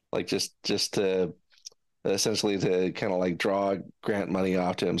much. Like just to essentially to kind of like draw grant money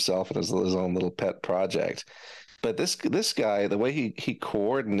off to himself and his own little pet project. But this guy, the way he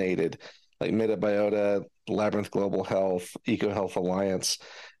coordinated like Metabiota, Labyrinth Global Health, EcoHealth Alliance,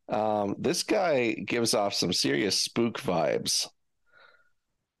 this guy gives off some serious spook vibes.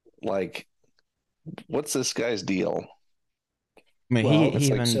 Like, what's this guy's deal? I mean, Well, he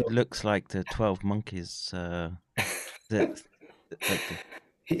even looks like the 12 Monkeys.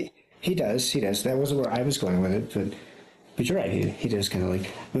 He does. That wasn't where I was going with it, but you're right. He does kind of like.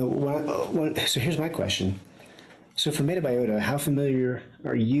 So here's my question. So for Metabiota, how familiar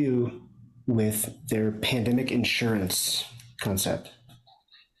are you with their pandemic insurance concept?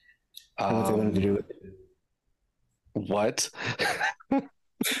 And what they wanted to do with it? What?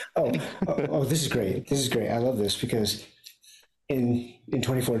 Oh, this is great. This is great. I love this, because in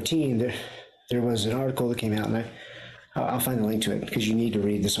 2014 there was an article that came out, and I'll find the link to it because you need to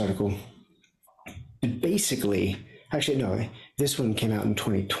read this article. Basically, actually no, this one came out in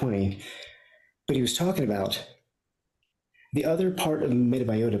 2020, but he was talking about the other part of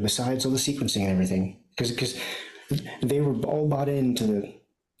Metabiota besides all the sequencing and everything, because they were all bought into the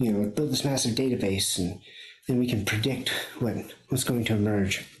build this massive database, and then we can predict what's going to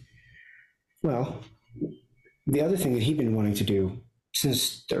emerge. Well, the other thing that he'd been wanting to do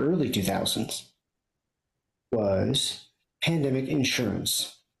since the early 2000s was pandemic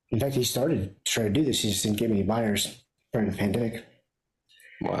insurance. In fact, he started to try to do this. He just didn't get any buyers during the pandemic.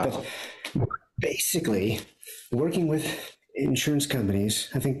 Wow. But basically, working with insurance companies,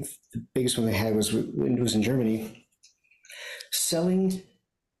 I think the biggest one they had was in Germany, selling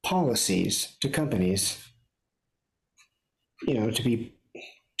policies to companies, to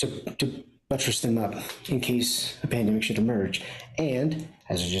buttress them up in case a pandemic should emerge. And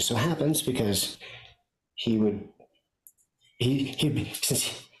as it just so happens, because since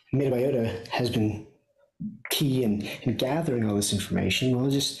Metabiota has been key in gathering all this information, well,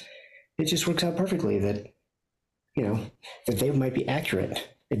 it just works out perfectly that they might be accurate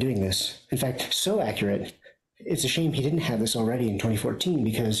at doing this. In fact, so accurate, it's a shame he didn't have this already in 2014,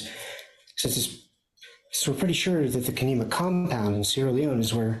 because since this So we're pretty sure that the Kanima compound in Sierra Leone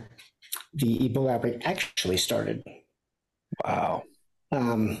is where the Ebola outbreak actually started. Wow.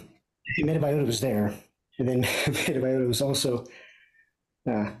 Metabiota was there, and then Metabiota was also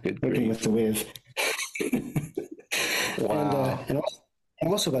working with the WIV. Wow. And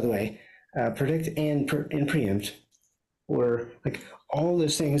also, by the way, predict and preempt were like all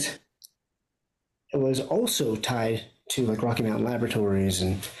those things. It was also tied to like Rocky Mountain Laboratories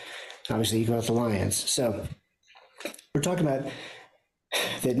and obviously Eco Health Alliance. So we're talking about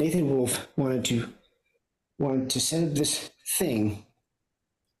that Nathan Wolf wanted to set up this thing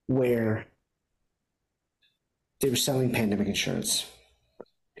where they were selling pandemic insurance.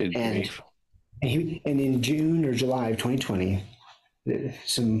 Good grief. And in June or July of 2020,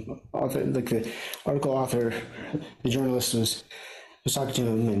 some author, like the article author, the journalist was talking to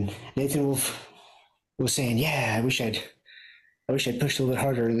him, and Nathan Wolf was saying, "Yeah, I wish I'd pushed a little bit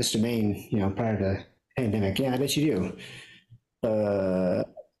harder in this domain, prior to the pandemic." Yeah, I bet you do. But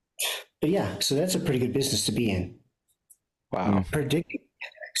yeah, so that's a pretty good business to be in. Wow. Predicting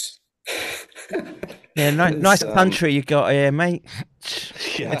pandemics. Yeah, nice country you got here, mate.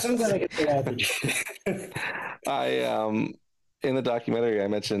 Yeah. I'm glad I could say that. I in the documentary I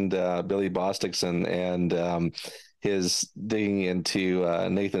mentioned Billy Bosticson and his digging into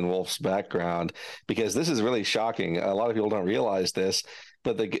Nathan Wolf's background, because this is really shocking. A lot of people don't realize this,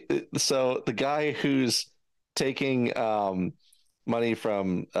 but the guy who's taking money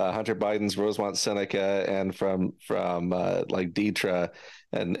from Hunter Biden's Rosemont Seneca and from like DTRA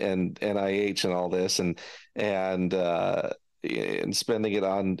and NIH and all this and spending it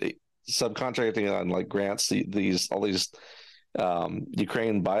on subcontracting it on like grants, all these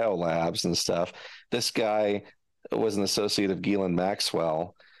Ukraine biolabs and stuff. This guy was an associate of Ghislaine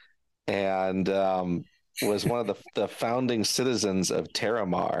Maxwell and was one of the founding citizens of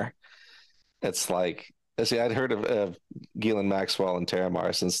Terramar. It's like, see, I'd heard of Ghislaine Maxwell and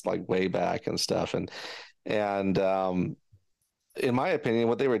Terramar since like way back and stuff. And in my opinion,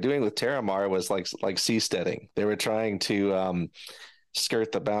 what they were doing with Terramar was like seasteading. They were trying to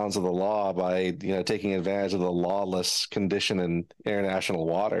skirt the bounds of the law by taking advantage of the lawless condition in international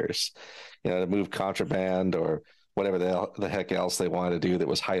waters, to move contraband or whatever the heck else they wanted to do that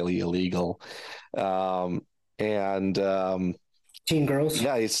was highly illegal. Teen girls.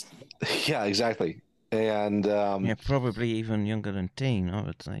 Yeah, exactly. And probably even younger than teen, I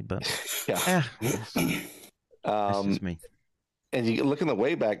would say, but yeah. This is me. And you look in the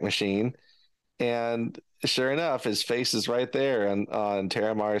Wayback Machine, and sure enough, his face is right there on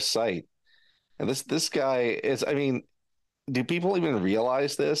Terramar's site. And this guy is, I mean, do people even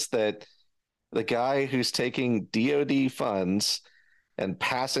realize this? That the guy who's taking DoD funds and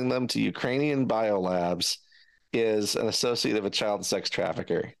passing them to Ukrainian biolabs is an associate of a child sex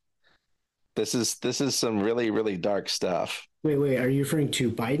trafficker. This is some really, really dark stuff. Wait, are you referring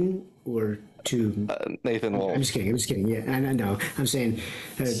to Biden or to Nathan Wolf? I'm just kidding. Yeah, I know. I'm saying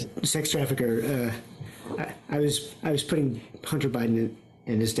sex trafficker. I was putting Hunter Biden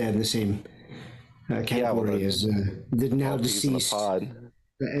and his dad in the same category as the now deceased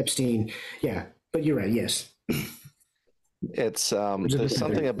Epstein. Yeah, but you're right. Yes. It's there's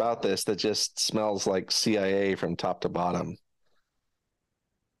something about this that just smells like CIA from top to bottom.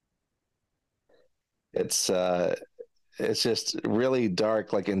 It's just really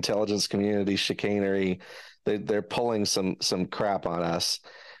dark, like intelligence community chicanery. They're pulling some crap on us,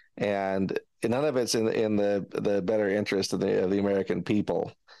 and none of it's in the better interest of the American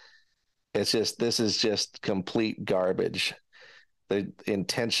people. This is just complete garbage. The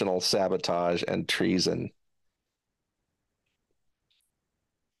intentional sabotage and treason.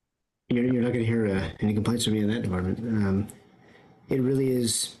 You're not going to hear any complaints from me in that department. It really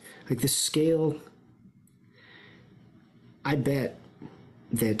is like the scale. I bet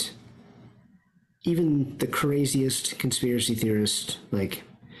that even the craziest conspiracy theorist, like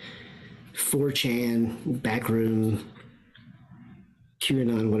 4chan, Backroom,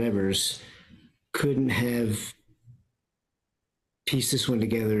 QAnon, whatever's, couldn't have pieced this one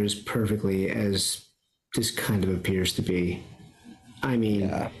together as perfectly as this kind of appears to be. I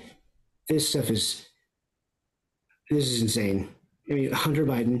mean, this stuff is insane. I mean, Hunter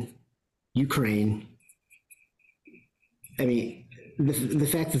Biden, Ukraine. I mean, the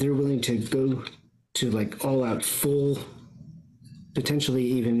fact that they're willing to go to like all out full, potentially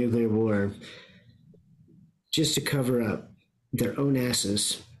even nuclear war, just to cover up their own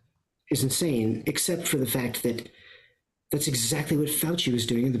asses is insane, except for the fact that that's exactly what Fauci was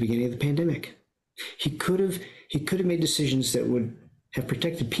doing at the beginning of the pandemic. He could have made decisions that would have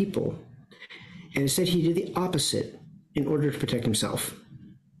protected people, and instead he did the opposite in order to protect himself.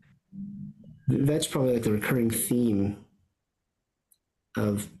 that's probably like the recurring theme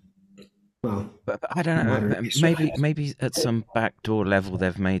of, well, But I don't know. modern Israel. Maybe at some backdoor level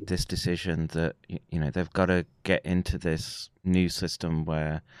they've made this decision that they've got to get into this new system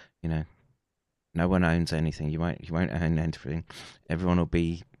where no one owns anything. You won't own anything. Everyone will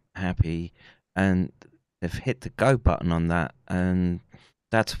be happy, and they've hit the go button on that, and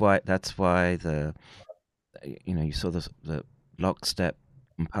that's why the you saw the lockstep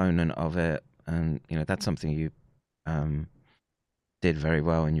component of it, and that's something you did very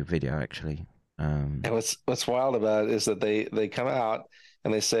well in your video actually. And what's wild about it is that they come out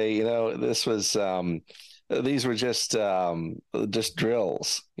and they say, this was these were just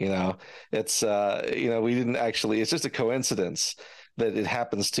drills. It's we didn't actually. It's just a coincidence that it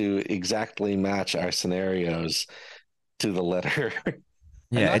happens to exactly match our scenarios to the letter,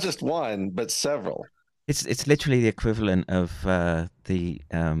 and Yeah, not just one, but several. it's literally the equivalent of them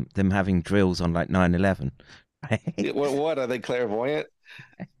having drills on like 9/11. Right? What are they clairvoyant?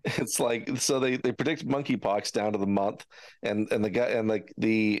 It's like, so they predict monkeypox down to the month, and the guy and like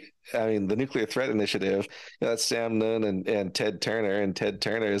the Nuclear Threat Initiative, that's Sam Nunn and Ted Turner, and Ted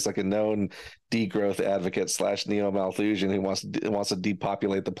Turner is like a known degrowth advocate / neo Malthusian who wants to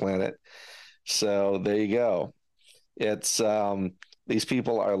depopulate the planet. So there you go. It's these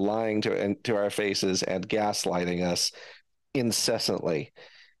people are lying to our faces and gaslighting us incessantly.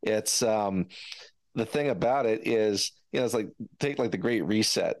 It's the thing about it is, it's like, take like the Great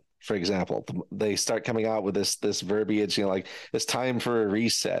Reset, for example. They start coming out with this verbiage, like, it's time for a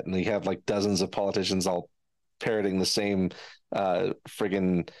reset, and you have like dozens of politicians all parroting the same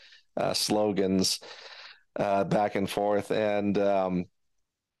friggin' slogans back and forth. And then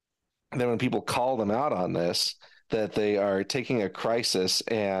when people call them out on this, that they are taking a crisis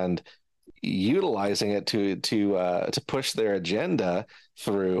and utilizing it to push their agenda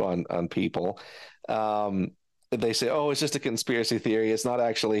through on people. They say, "Oh, it's just a conspiracy theory. It's not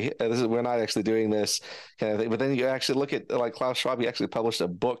actually. We're not actually doing this kind of thing." But then you actually look at, like, Klaus Schwab. He actually published a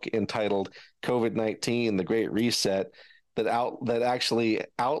book entitled "COVID-19: The Great Reset" that actually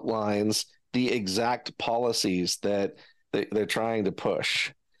outlines the exact policies that they're trying to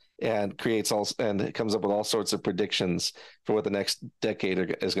push, and it comes up with all sorts of predictions for what the next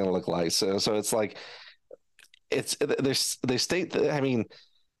decade is going to look like. So it's like, they state that,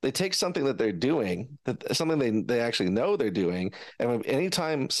 they take something that they're doing, something they actually know they're doing, and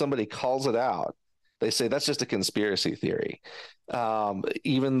anytime somebody calls it out, they say that's just a conspiracy theory,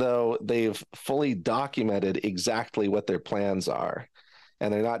 even though they've fully documented exactly what their plans are,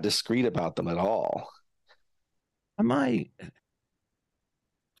 and they're not discreet about them at all.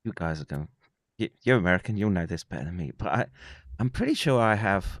 You guys are going. You're American. You'll know this better than me, but I'm pretty sure I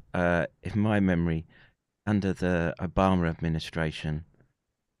have, in my memory, under the Obama administration,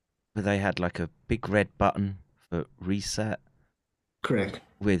 where they had like a big red button for reset. Correct.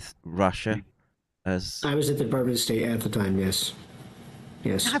 With Russia as... I was at the Department of State at the time, yes.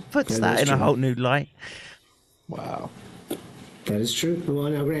 That puts that in a whole new light. Wow. That is true. Well,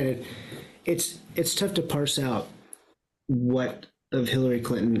 now granted, it's tough to parse out what of Hillary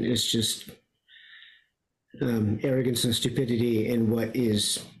Clinton is just arrogance and stupidity, and what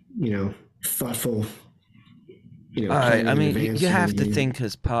is, thoughtful. You have to think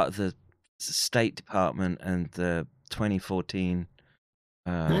as part of the State Department and the 2014.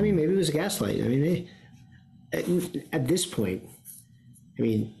 Maybe it was a gaslight. At this point,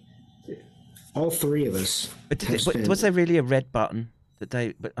 all three of us. But was there really a red button that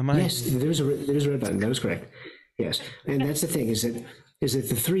they? Yes, there was a red button. That was correct. Yes, and that's the thing, is that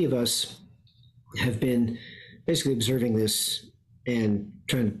the three of us have been basically observing this and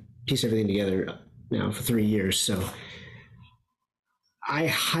trying to piece everything together now for 3 years. So I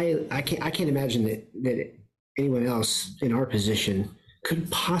can't imagine that anyone else in our position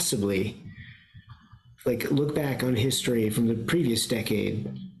could possibly look back on history from the previous decade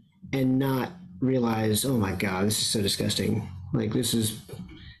and not realize, oh my God, this is so disgusting.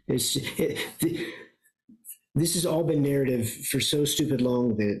 This has all been narrative for so stupid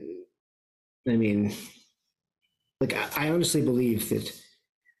long that, I honestly believe that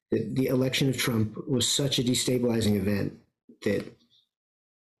the election of Trump was such a destabilizing event that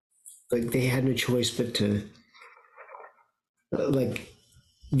they had no choice but to,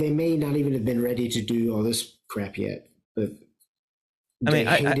 they may not even have been ready to do all this crap yet, but they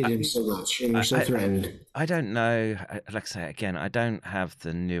hated him so much and were so threatened. I don't know. Like I say again, I don't have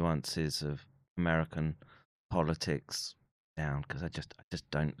the nuances of American politics down, because I just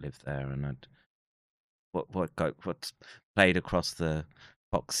don't live there, and what's played across the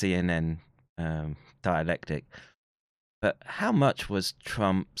Fox CNN dialectic. But how much was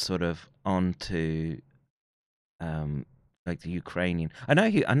Trump sort of onto like the Ukrainian? I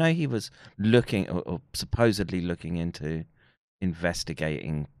know he was looking or supposedly looking into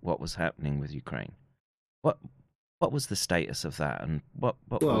investigating what was happening with Ukraine. What what was the status of that, and what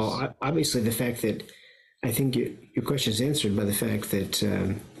Well, was? obviously, the fact that I think your question is answered by the fact that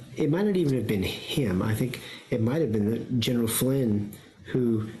it might not even have been him. I think it might have been General Flynn,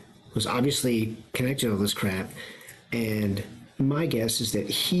 who was obviously connected to all this crap. And my guess is that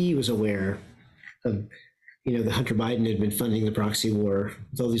he was aware of, the Hunter Biden had been funding the proxy war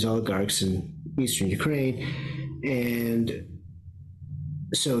with all these oligarchs in eastern Ukraine, and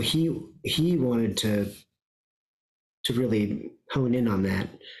so he wanted to really hone in on that,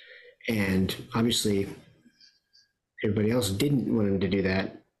 and obviously everybody else didn't want him to do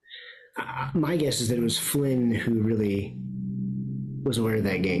that. My guess is that it was Flynn who really was aware of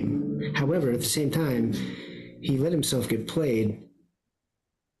that game. However, at the same time, he let himself get played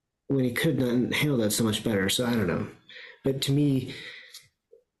when he could not handle that so much better. So I don't know. But to me,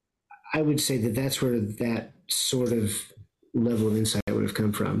 I would say that that's where that sort of level of insight would have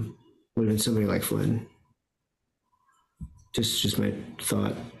come from. Would have been somebody like Flynn. Just my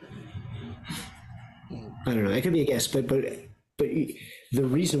thought. I don't know. It could be a guess, but the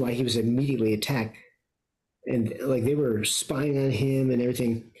reason why he was immediately attacked and like they were spying on him and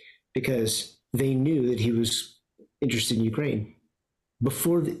everything because they knew that he was interested in Ukraine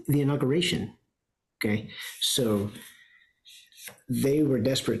before the inauguration. Okay, so they were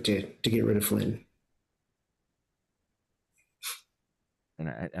desperate to get rid of Flynn.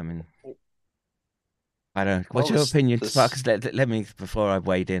 I mean, I don't. What's your opinion, Sparks? Let me before I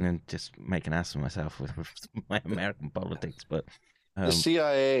wade in and just make an ass of myself with my American politics. But the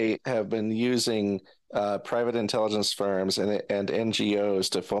CIA have been using private intelligence firms and NGOs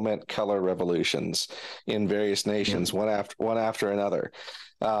to foment color revolutions in various nations, one after another.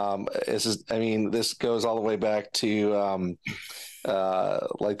 This goes all the way back to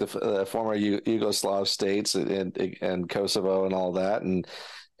like the former Yugoslav states and Kosovo and all that,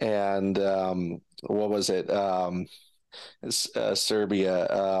 and what was it? Serbia.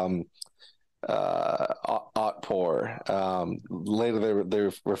 Otpor. Later, they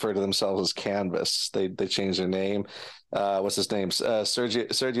refer to themselves as Canvas. They changed their name. What's his name? Sergei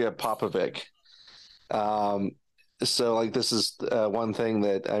Popovic. So like this is one thing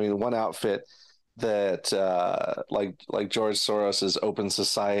that one outfit that like George Soros's Open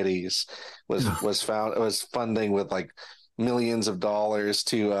Societies was funding with like millions of dollars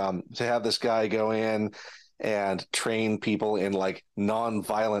to have this guy go in and train people in like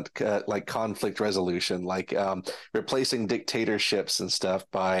non-violent like conflict resolution, like replacing dictatorships and stuff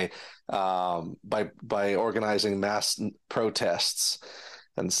by organizing mass protests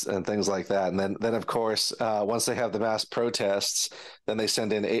and things like that. And then of course, once they have the mass protests, then they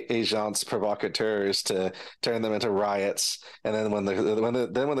send in agents provocateurs to turn them into riots. And then when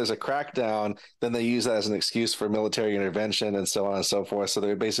there's a crackdown, then they use that as an excuse for military intervention and so on and so forth. So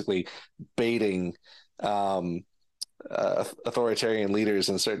they're basically baiting authoritarian leaders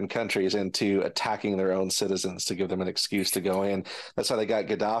in certain countries into attacking their own citizens to give them an excuse to go in. That's how they got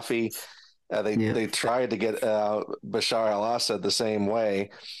Gaddafi. They tried to get Bashar al-Assad the same way,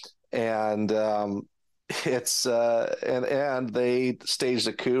 and they staged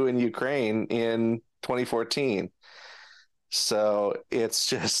a coup in Ukraine in 2014. So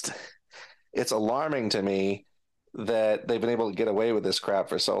it's alarming to me that they've been able to get away with this crap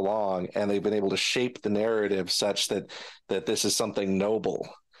for so long, and they've been able to shape the narrative such that this is something noble.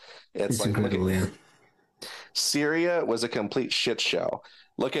 It's like incredible. Syria was a complete shit show.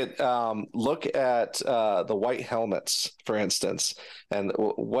 Look at the White Helmets, for instance, and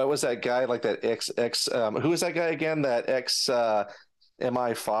what was that guy like? That who was that guy again? That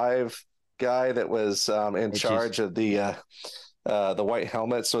MI5 guy that was in charge of the White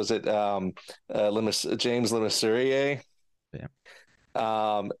Helmets. Was it James Lemasurier? Yeah.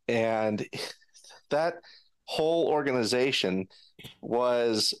 And that whole organization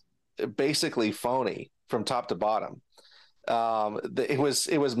was basically phony from top to bottom. It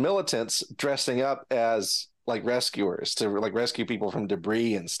was militants dressing up as like rescuers to like rescue people from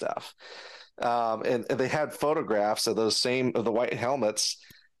debris and stuff. And they had photographs of the White Helmets.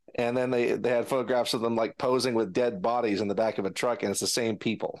 And then they had photographs of them like posing with dead bodies in the back of a truck, and it's the same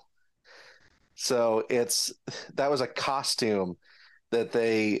people. So that was a costume that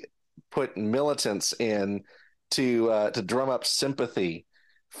they put militants in to drum up sympathy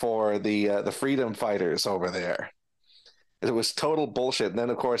for the freedom fighters over there. It was total bullshit. And then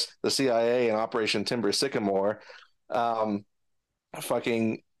of course the CIA and Operation Timber Sycamore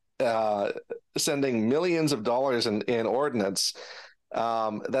fucking sending millions of dollars in ordnance.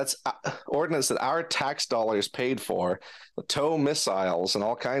 That's ordnance that our tax dollars paid for, tow missiles and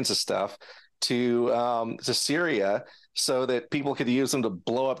all kinds of stuff to Syria, so that people could use them to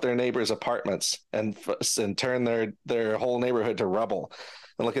blow up their neighbors' apartments and turn their whole neighborhood to rubble.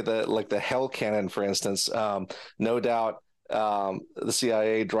 And look at the Hell Cannon, for instance. No doubt, the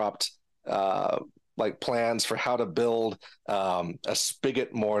CIA dropped like plans for how to build a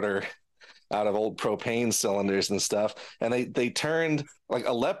spigot mortar out of old propane cylinders and stuff, and they turned, like,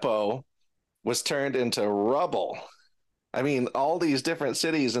 Aleppo was turned into rubble. I mean, all these different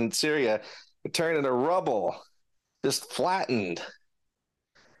cities in Syria were turned into rubble, just flattened.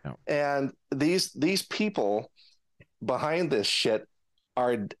 Oh. And these people behind this shit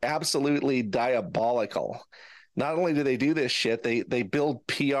are absolutely diabolical. Not only do they do this shit, they build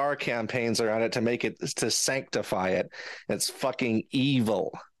PR campaigns around it to sanctify it. It's fucking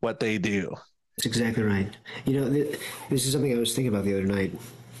evil what they do. That's exactly right. You know, this is something I was thinking about the other night,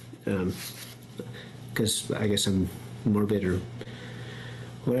 because I guess I'm morbid or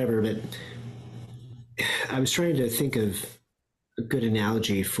whatever, but I was trying to think of a good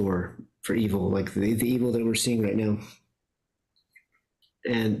analogy for evil, like the evil that we're seeing right now.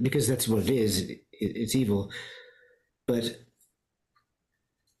 And because that's what it is, it's evil. But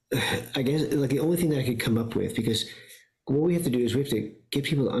I guess, like, the only thing that I could come up with, because what we have to do is we have to get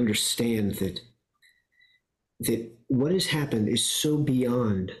people to understand that what has happened is so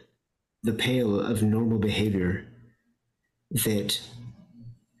beyond the pale of normal behavior that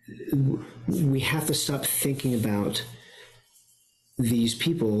we have to stop thinking about these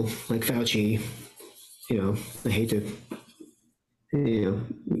people like Fauci. You know, I hate to,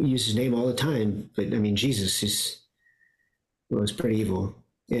 use his name all the time, but I mean, Jesus is, well, it's pretty evil.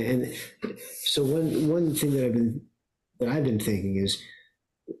 And so one thing that I've been thinking is,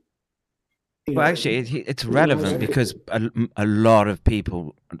 well, actually, it's relevant because a lot of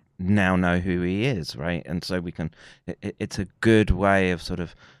people now know who he is, right? And so it's a good way of sort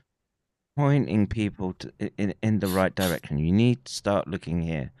of pointing people in the right direction. You need to start looking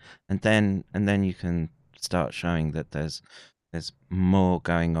here, and then you can start showing that there's more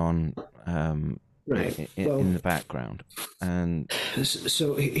going on right. in the background. And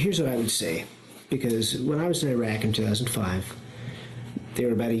so here's what I would say, because when I was in Iraq in 2005, they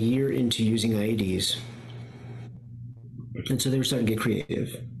were about a year into using IEDs, and so they were starting to get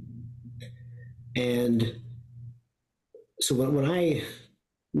creative. And so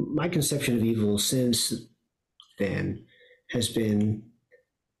my conception of evil since then has been,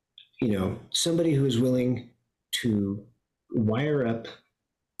 somebody who is willing to wire up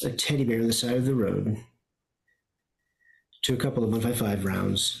a teddy bear on the side of the road to a couple of 155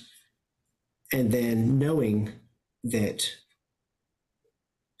 rounds, and then knowing that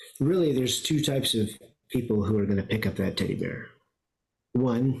really there's two types of people who are going to pick up that teddy bear.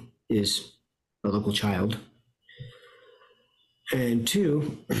 One is a local child, and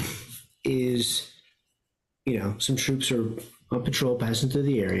two is, some troops are on patrol passing through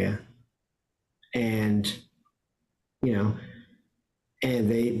the area, and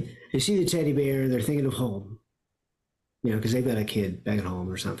and they see the teddy bear, they're thinking of home, because they've got a kid back at home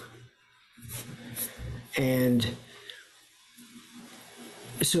or something. And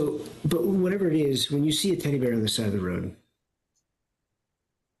so, but whatever it is, when you see a teddy bear on the side of the road,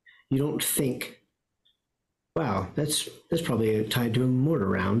 you don't think, wow, that's probably tied to a mortar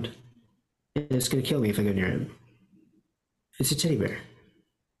round, and it's going to kill me if I go near it. It's a teddy bear.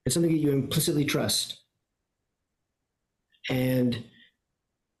 It's something that you implicitly trust.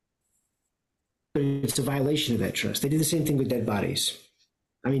 But it's a violation of that trust. They did the same thing with dead bodies.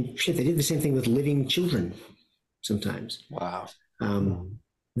 I mean, shit, they did the same thing with living children sometimes. Wow.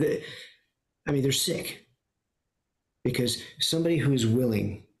 They're sick because somebody who is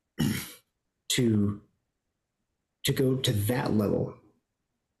willing to go to that level,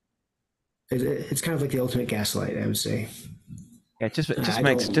 it's kind of like the ultimate gaslight, I would say. Yeah, it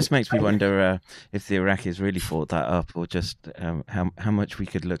just makes me wonder if the Iraqis really thought that up, or just how much we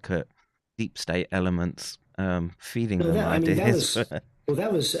could look at deep state elements feeding them ideas.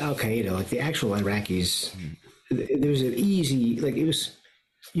 That was Al Qaeda, like the actual Iraqis. There was an easy,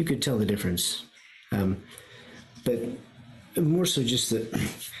 you could tell the difference, but more so just that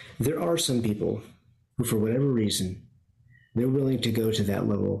there are some people who, for whatever reason, they're willing to go to that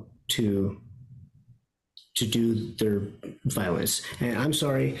level to do their violence. And I'm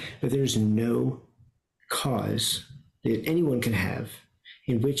sorry, but there's no cause that anyone can have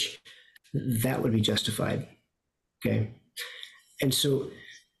in which that would be justified. Okay. And so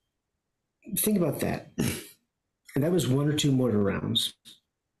think about that. And that was one or two mortar rounds.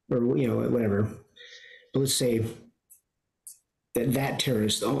 or whatever. But let's say that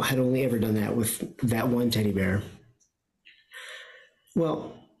terrorist had only ever done that with that one teddy bear.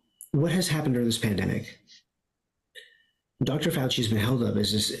 Well, what has happened during this pandemic? Dr. Fauci has been held up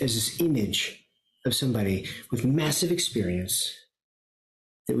as this image of somebody with massive experience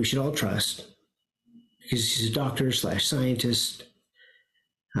that we should all trust because he's a doctor / scientist.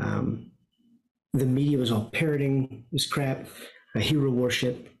 The media was all parroting this crap, a hero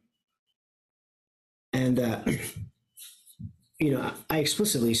worship. And, I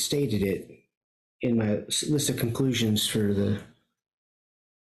explicitly stated it in my list of conclusions for the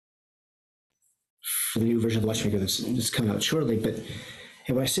new version of the Watchmaker that's coming out shortly. But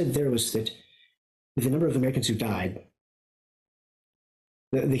what I said there was that with the number of Americans who died,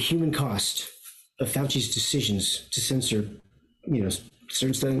 the human cost of Fauci's decisions to censor,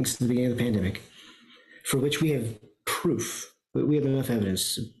 certain things at the beginning of the pandemic, for which we have proof, we have enough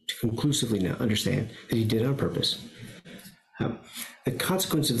evidence to conclusively now understand that he did it on purpose. The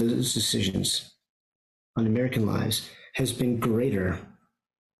consequence of those decisions on American lives has been greater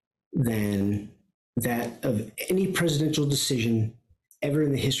than that of any presidential decision ever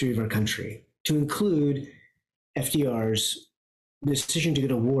in the history of our country, to include FDR's decision to go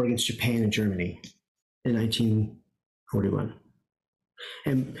to war against Japan and Germany in 1941.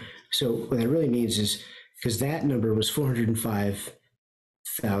 And so what that really means is, because that number was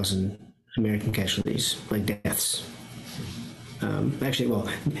 405,000 American casualties, like deaths.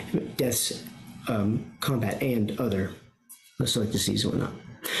 Deaths, combat and other, like disease and whatnot.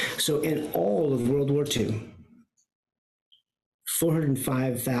 So in all of World War II,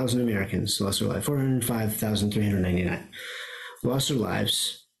 405,000 Americans lost their lives, 405,399 lost their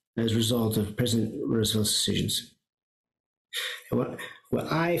lives as a result of President Roosevelt's decisions. And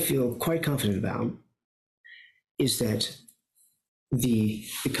what I feel quite confident about is that the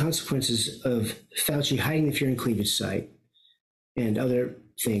consequences of Fauci hiding the fear and cleavage site and other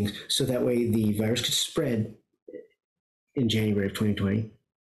things, so that way the virus could spread in January of 2020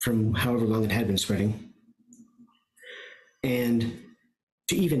 from however long it had been spreading, and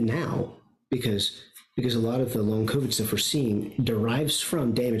to even now, because a lot of the long COVID stuff we're seeing derives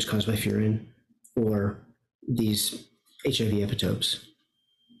from damage caused by furin or these HIV epitopes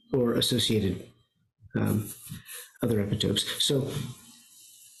or associated other epitopes. So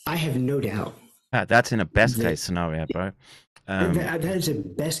I have no doubt. That's in a best case scenario, bro. That is a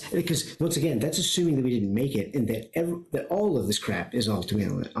best, because once again, that's assuming that we didn't make it and that all of this crap is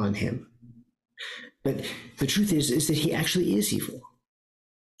ultimately on him. But the truth is that he actually is evil,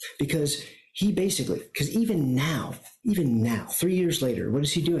 because even now, 3 years later, what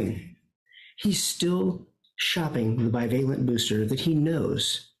is he doing? He's still shopping the bivalent booster that he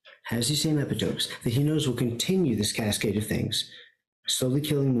knows has these same epitopes, that he knows will continue this cascade of things, slowly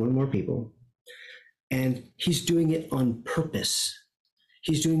killing more and more people. And he's doing it on purpose.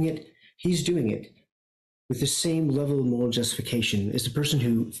 He's doing it with the same level of moral justification as the person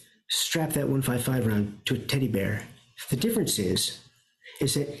who strapped that 155 round to a teddy bear. The difference is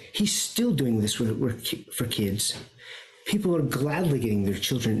that he's still doing this for kids. People are gladly getting their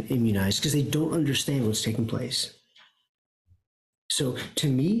children immunized because they don't understand what's taking place. So to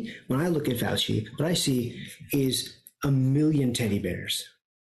me, when I look at Fauci, what I see is a million teddy bears.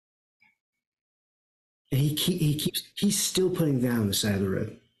 And he's still putting them down the side of the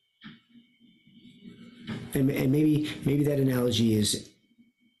road. And maybe that analogy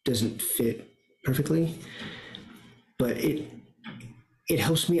doesn't fit perfectly, but it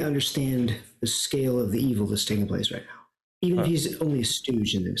helps me understand the scale of the evil that's taking place right now. Even if he's only a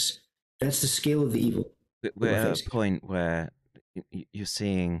stooge in this, that's the scale of the evil. We're at a point where you're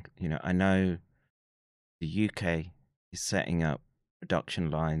seeing, I know the UK is setting up production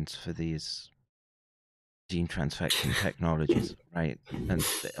lines for these gene transfection technologies, right? And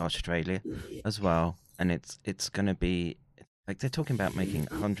Australia as well. And it's going to be, like, they're talking about making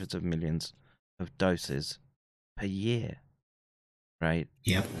hundreds of millions of doses per year, right?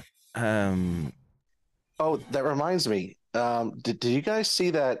 Yep. Oh, that reminds me. Did you guys see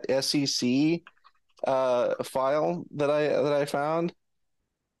that SEC file that I found?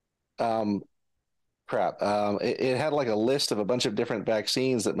 It had like a list of a bunch of different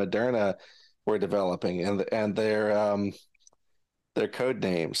vaccines that Moderna were developing and their code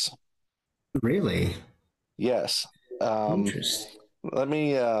names. Really? Yes. Interesting. Let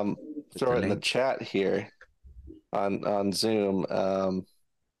me throw it in the chat here on Zoom.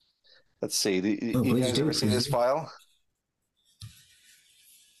 Let's see. You guys ever see this file?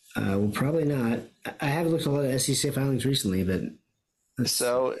 Well, probably not. I haven't looked at a lot of SEC filings recently, but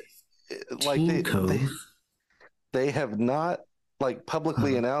so like they have not like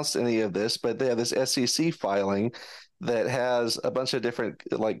publicly announced any of this, but they have this SEC filing that has a bunch of different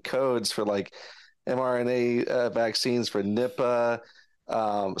like codes for like mRNA vaccines for Nipah,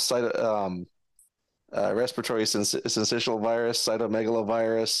 respiratory syncytial virus,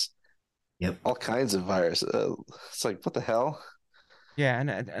 cytomegalovirus, Yep. all kinds of virus. It's like, what the hell? Yeah,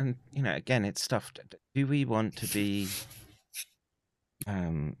 and you know, again, it's stuff. Do we want to be?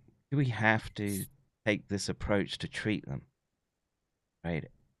 Do we have to take this approach to treat them? Right,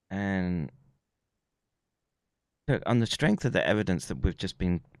 and look, on the strength of the evidence that we've just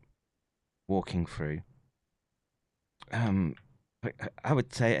been walking through, I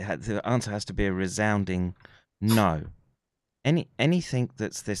would say the answer has to be a resounding no. Anything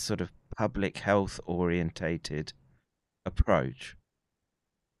that's this sort of public health orientated approach,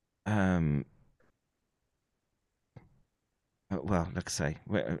 well, like I say,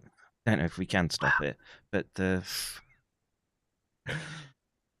 I don't know if we can stop it, but the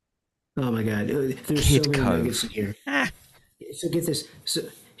Oh my God, there's Kid so many Cove. nuggets in here. So get this. So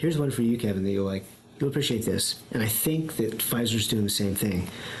here's one for you, Kevin. That you'll like. You'll appreciate this, and I think that Pfizer's doing the same thing.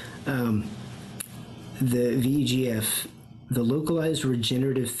 The VEGF, the localized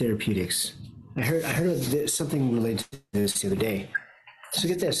regenerative therapeutics. I heard of this, something related to this the other day. So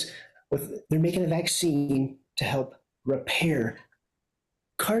get this. They're making a vaccine to help repair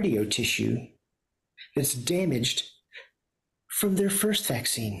cardio tissue that's damaged from their first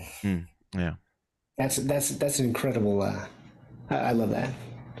vaccine. Yeah, That's an incredible. I love that.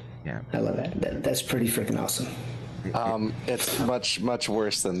 yeah. I love that. That's pretty freaking awesome. It's much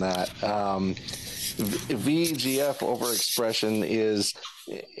worse than that. VEGF overexpression is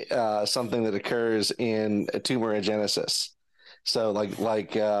something that occurs in tumorigenesis. So,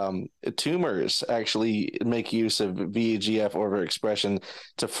 tumors actually make use of VEGF overexpression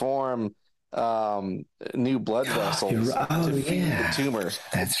to form new blood vessels to feed the tumor.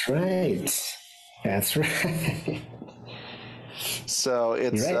 That's right. That's right. So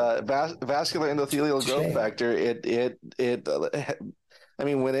it's right. Vascular endothelial growth factor. I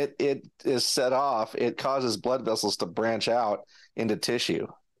mean, when it is set off, it causes blood vessels to branch out into tissue.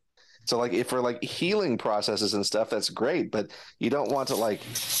 So like if for like healing processes and stuff, that's great, but you don't want to like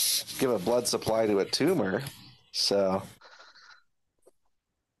give a blood supply to a tumor. So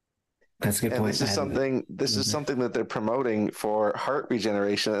that's a good point. This is something that they're promoting for heart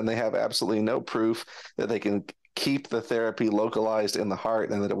regeneration, and they have absolutely no proof that they can keep the therapy localized in the heart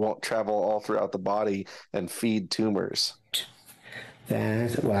and that it won't travel all throughout the body and feed tumors.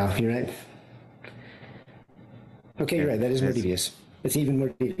 Wow, you're right. Okay, you're right. That is more devious. It's even more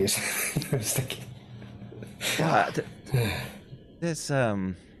devious. I was thinking. There's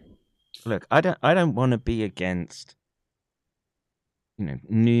look, I don't want to be against, you know,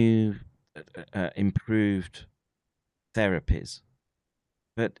 new improved therapies,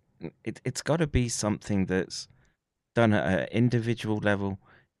 but it's got to be something that's done at an individual level,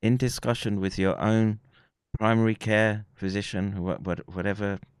 in discussion with your own primary care physician,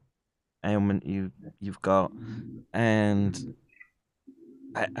 whatever ailment you've got, and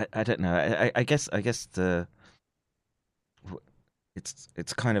I don't know. I guess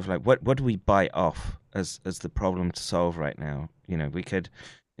it's kind of like what do we bite off as the problem to solve right now? You know, we could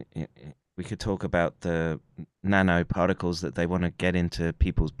talk about the nanoparticles that they want to get into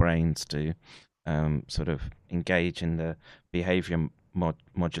people's brains to sort of engage in the behavior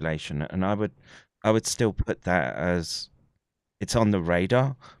modulation, and I would still put that as it's on the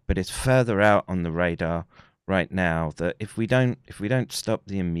radar, but it's further out on the radar right now that if we don't stop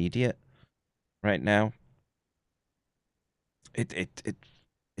the immediate right now, it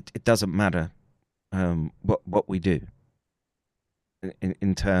doesn't matter what we do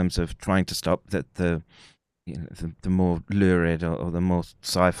in terms of trying to stop the more lurid or the more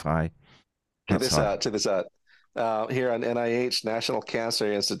sci-fi. Check this out. Here on NIH, National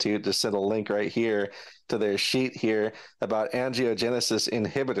Cancer Institute, just sent a link right here to their sheet here about angiogenesis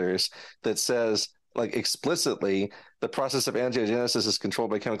inhibitors that says, like, explicitly, the process of angiogenesis is controlled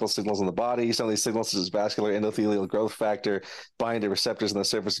by chemical signals in the body. Some of these signals, such as vascular endothelial growth factor, bind to receptors in the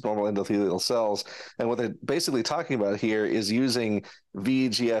surface of normal endothelial cells. And what they're basically talking about here is using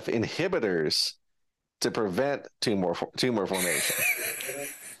VEGF inhibitors to prevent tumor formation.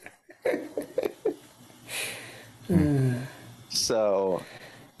 So,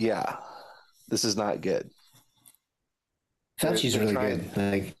 yeah, this is not good. Fauci's really good.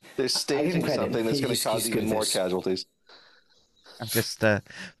 Like, they're staging something that's going to cause even more casualties. I'm just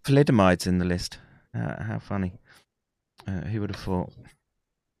thalidomide's in the list. How funny! Who would have thought?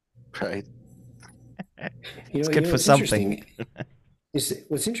 Right. It's good for something.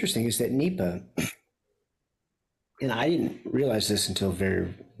 What's interesting is that Nipah and I didn't realize this until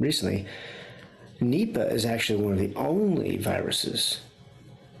very recently, Nipah is actually one of the only viruses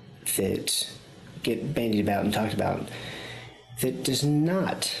that get bandied about and talked about that does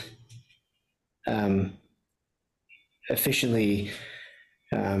not efficiently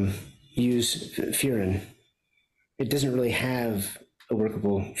use furin. It doesn't really have a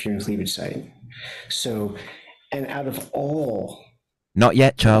workable furin cleavage site. So, and out of all Not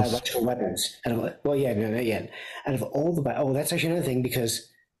yet, Charles. biological weapons, not yet. Out of all the that's actually another thing, because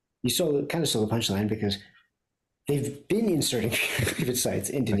you kind of stole the punchline, because they've been inserting cleavage sites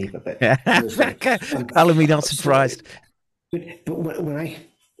into Nipah, but Color me not surprised. But when I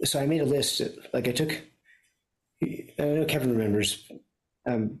made a list, like I took, I know Kevin remembers,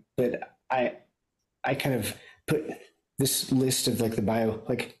 but I kind of put this list of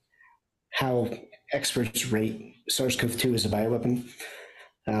like how experts rate SARS-CoV-2 as a bioweapon.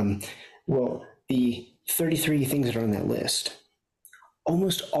 Well, the 33 things that are on that list,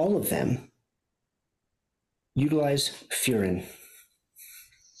 almost all of them utilize furin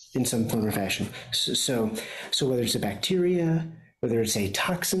in some form or fashion. So whether it's a bacteria, whether it's a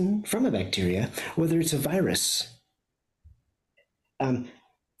toxin from a bacteria, whether it's a virus,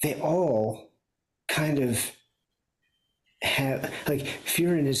 they all kind of have, like,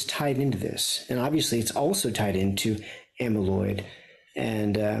 furin is tied into this. And obviously it's also tied into amyloid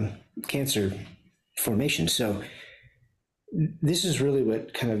and cancer formation. So this is really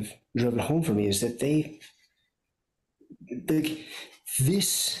what kind of drove it home for me, is that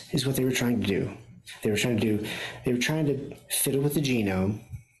this is what they were trying to do. They were trying to fiddle with the genome,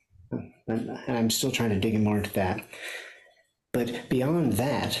 and I'm still trying to dig in more into that. But beyond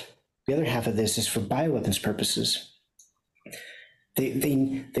that, the other half of this is for bioweapons purposes.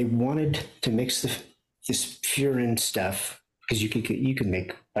 They wanted to mix this furin stuff, because you could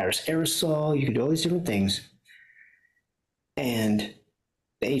make virus aerosol, you could do all these different things, and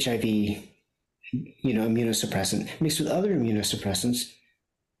the HIV, immunosuppressant mixed with other immunosuppressants.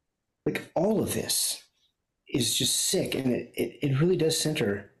 Like, all of this is just sick, and it really does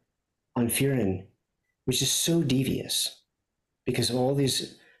center on furin, which is so devious because of all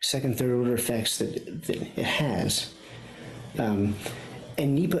these second, third order effects that it has. And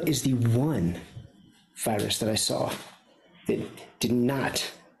Nipah is the one virus that I saw that did not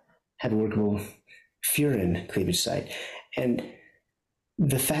have a workable furin cleavage site. And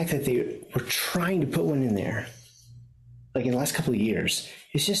the fact that they were trying to put one in there, like in the last couple of years,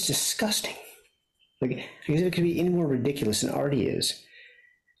 is just disgusting. Like, because it could be any more ridiculous than it already is.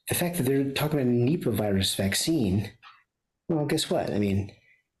 The fact that they're talking about a Nipah virus vaccine, well, guess what? I mean,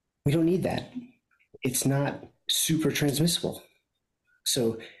 we don't need that. It's not super transmissible.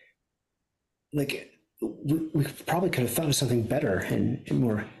 So, like, we probably could have thought of something better and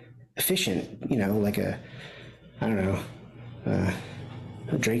more efficient, like a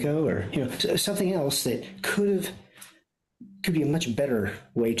Draco, or something else that could be a much better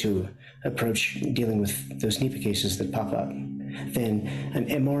way to approach dealing with those Nipah cases that pop up than an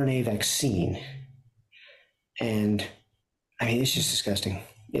mRNA vaccine. And I mean, it's just disgusting.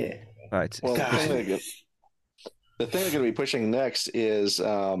 Yeah. Right. Well, the thing they're going to be pushing next is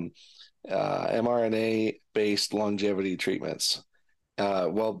mRNA-based longevity treatments.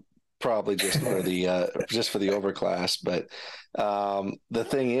 Probably just for the overclass, but the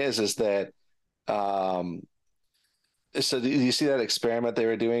thing is that so do you see that experiment they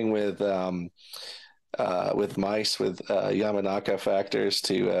were doing with mice with Yamanaka factors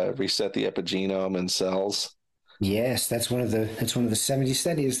to reset the epigenome in cells? Yes, that's one of the 70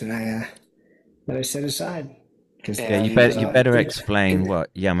 studies that I set aside. Yeah, you better explain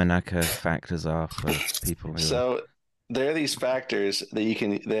what Yamanaka factors are for people. So there are these factors that you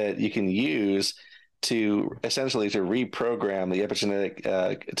can use to essentially to reprogram the epigenetic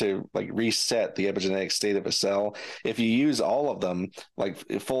to like reset the epigenetic state of a cell. If you use all of them like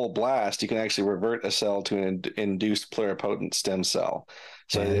full blast, you can actually revert a cell to an induced pluripotent stem cell.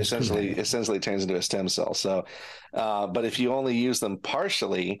 So it essentially turns into a stem cell. So, but if you only use them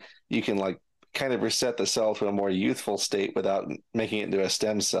partially, you can like kind of reset the cell to a more youthful state without making it into a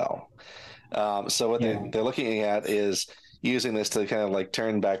stem cell. So what they're looking at is using this to kind of like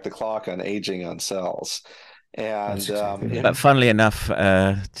turn back the clock on aging on cells. And but funnily enough,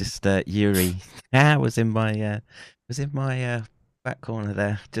 Yuri was in my back corner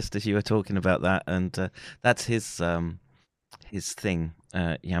there, just as you were talking about that, and that's his thing,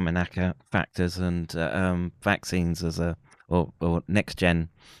 Yamanaka factors and vaccines as or next gen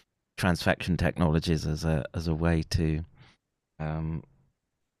transfection technologies as a way to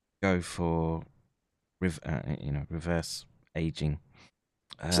go for reverse aging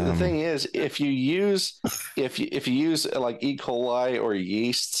So the thing is, if you use like E. coli or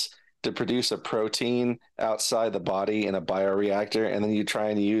yeasts to produce a protein outside the body in a bioreactor, and then you try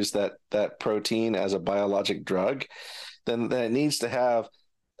and use that protein as a biologic drug, then it needs to have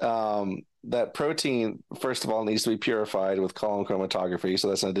that protein. First of all, needs to be purified with column chromatography, so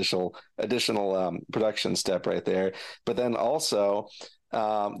that's an additional production step right there. But then also,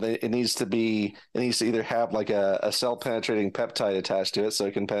 it needs to either have like a cell penetrating peptide attached to it, so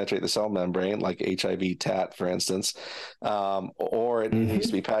it can penetrate the cell membrane, like HIV TAT, for instance, or it needs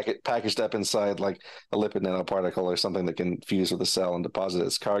to be packaged up inside like a lipid nanoparticle or something that can fuse with the cell and deposit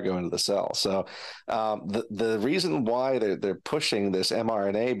its cargo into the cell. So the reason why they're pushing this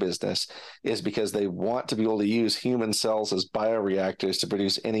mRNA business is because they want to be able to use human cells as bioreactors to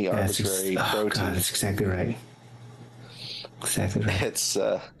produce any arbitrary protein. God, that's exactly right. Exactly right. It's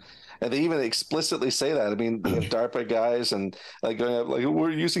and they even explicitly say that. I mean, they have DARPA guys and like going up like, we're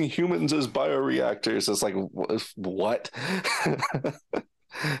using humans as bioreactors. It's like, what?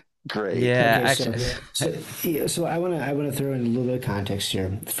 Great. Yeah, Okay, actually, so I want to throw in a little bit of context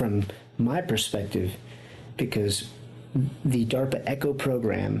here from my perspective, because the DARPA ECHO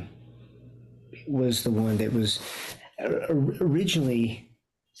program was the one that was originally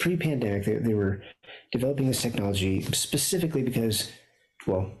pre-pandemic. They were developing this technology specifically because,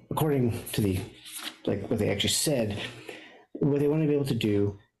 well, according to what they actually said, what they wanted to be able to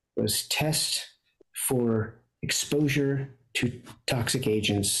do was test for exposure to toxic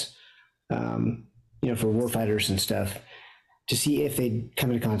agents, for warfighters and stuff, to see if they'd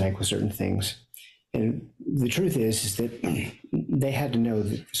come into contact with certain things. And the truth is that they had to know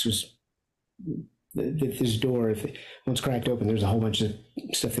that this door, if it once cracked open, there's a whole bunch of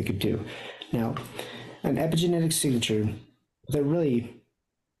stuff they could do. Now, an epigenetic signature, what that really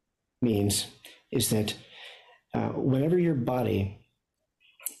means is that whenever your body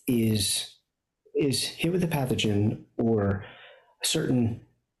is hit with a pathogen or a certain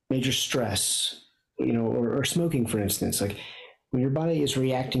major stress, or smoking, for instance, like when your body is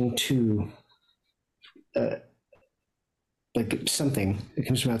reacting to like something that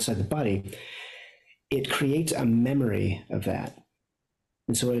comes from outside the body, it creates a memory of that.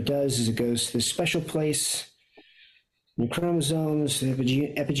 And so what it does is it goes to this special place in your chromosomes, the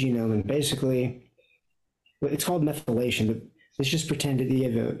epigenome, and basically, it's called methylation, but let's just pretend that you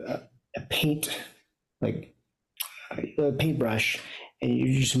have a paintbrush, and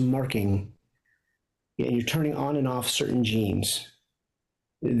you're just marking, and you're turning on and off certain genes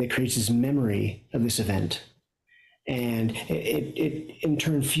that creates this memory of this event. And it in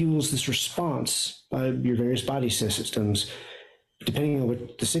turn fuels this response by your various body systems, depending on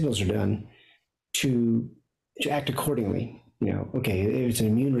what the signals are done, to act accordingly. Okay, if it's an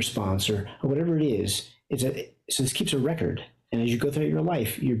immune response or whatever it is, so this keeps a record. And as you go through your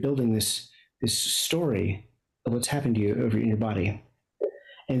life, you're building this story of what's happened to you in your body.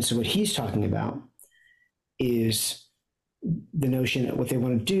 And so what he's talking about is the notion that what they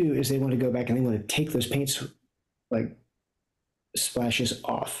want to do is they want to go back and they want to take those paints like splashes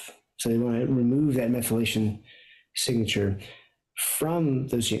off. So they want to remove that methylation signature from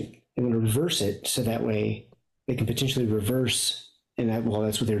those genes. They want to reverse it so that way they can potentially reverse, and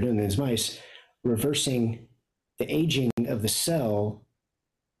that's what they're doing in these mice, reversing the aging of the cell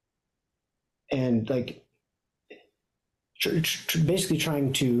and like basically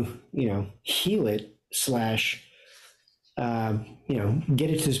trying to, heal it / get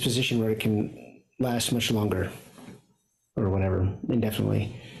it to this position where it can last much longer or whatever,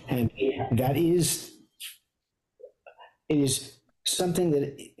 indefinitely. And it is something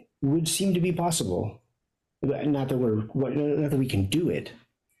that would seem to be possible. Not that we can do it,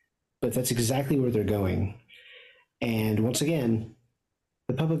 but that's exactly where they're going. And once again,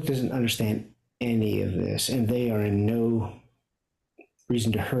 the public doesn't understand any of this, and they are in no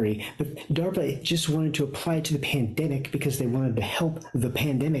reason to hurry. But DARPA just wanted to apply it to the pandemic because they wanted to help the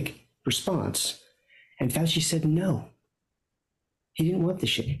pandemic response. And Fauci said no. He didn't want this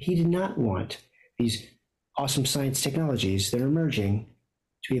shit. He did not want these awesome science technologies that are emerging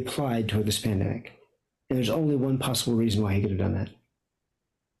to be applied toward this pandemic. And there's only one possible reason why he could have done that,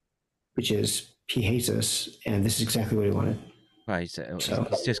 which is he hates us, and this is exactly what he wanted. Right, he's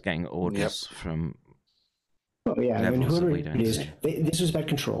just getting orders from. Oh yeah, I mean, whoever we it is, this was about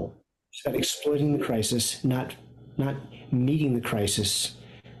control. It's about exploiting the crisis, not meeting the crisis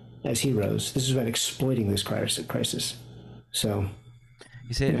as heroes. This is about exploiting this crisis. So,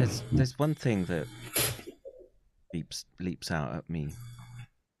 you see, there's one thing that leaps out at me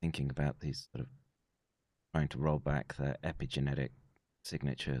thinking about these sort of trying to roll back the epigenetic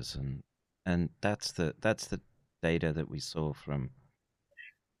signatures, and that's the data that we saw from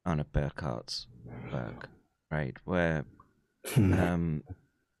Anna Burkhart's work, right? Where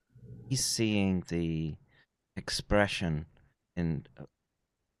he's seeing the expression in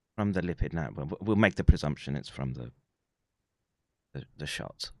from the lipid now. We'll make the presumption it's from the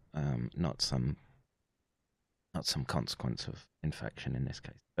shot, not some consequence of infection in this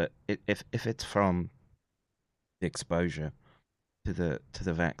case. But if it's from the exposure to the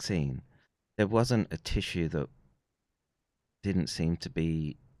vaccine, there wasn't a tissue that didn't seem to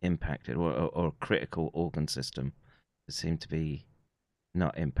be impacted, or a critical organ system that seemed to be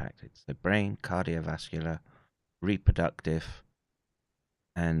not impacted. So brain, cardiovascular, reproductive,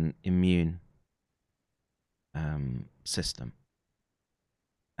 and immune system.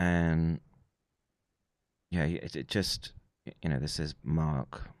 And yeah, it just, this is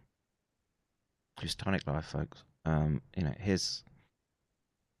Mark, who's Tonic Life, folks. His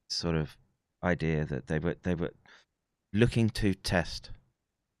sort of idea that they were looking to test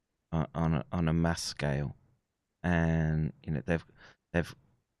on a mass scale, and they've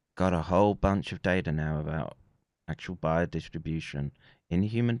got a whole bunch of data now about actual biodistribution in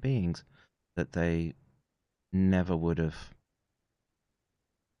human beings that they never would have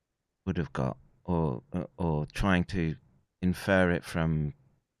got, or trying to infer it from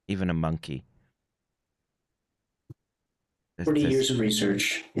even a monkey. 40 years of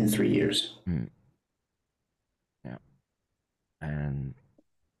research in 3 years. Yeah, and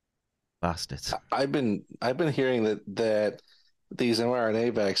bastards. I've been hearing that these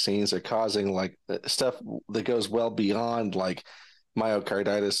mRNA vaccines are causing like stuff that goes well beyond like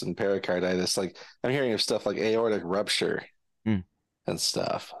myocarditis and pericarditis. Like I'm hearing of stuff like aortic rupture and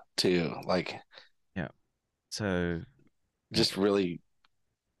stuff too. Like, yeah. So just really.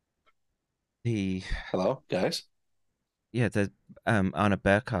 Hello, guys. Yeah, the Anna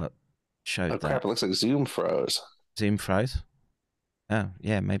Burkhardt showed that. Oh crap! It looks like Zoom froze. Zoom froze? Oh,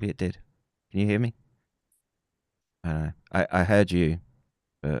 yeah, maybe it did. Can you hear me? I heard you,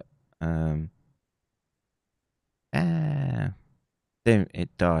 but then it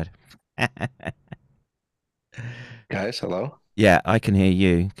died. Guys, hello? Yeah, I can hear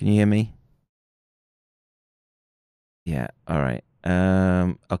you. Can you hear me? Yeah, all right.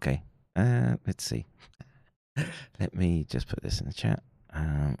 Okay. Let's see. Let me just put this in the chat.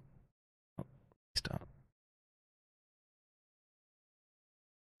 Start.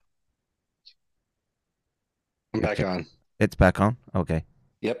 I'm back on. It's back on? Okay.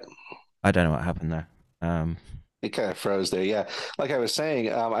 Yep. I don't know what happened there. It kind of froze there. Yeah. Like I was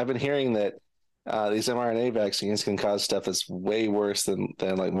saying, I've been hearing that these mRNA vaccines can cause stuff that's way worse than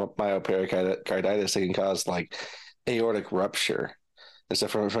like myopericarditis. They can cause like aortic rupture. And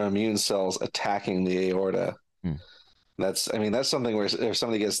stuff from immune cells attacking the aorta. That's something where if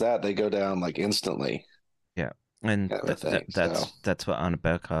somebody gets that, they go down like instantly. Yeah. And that's what Anna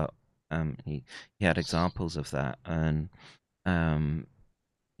Burkhardt, he had examples of that. And,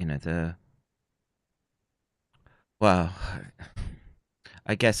 well,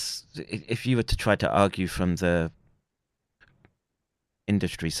 I guess if you were to try to argue from the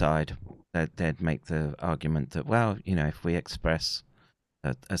industry side, they'd make the argument that, well, if we express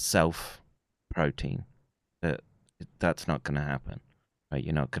a self protein, that's not going to happen, right?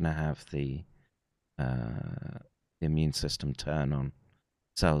 You're not going to have the immune system turn on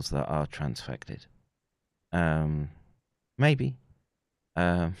cells that are transfected. Maybe.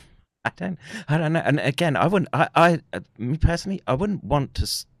 I don't know. And again, I wouldn't. Me personally, I wouldn't want to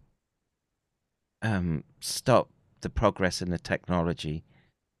stop the progress in the technology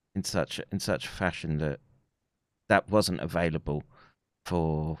in such fashion that wasn't available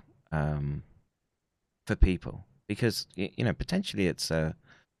for people, because potentially it's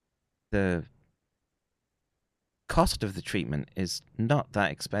the cost of the treatment is not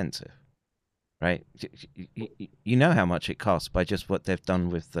that expensive, right? You know how much it costs by just what they've done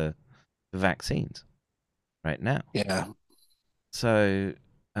with the vaccines right now. Yeah. So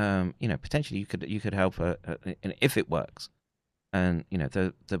potentially you could help if it works, and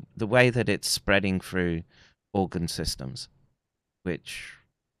the way that it's spreading through organ systems, which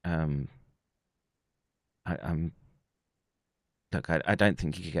I don't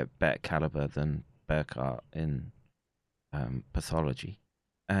think you could get better caliber than Burkhardt in pathology.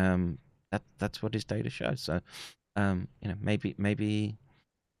 That's what his data shows. So maybe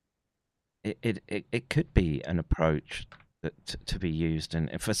it could be an approach that to be used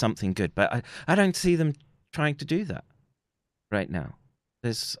and for something good, but I don't see them trying to do that right now.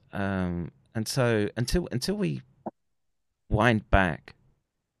 There's and so until we wind back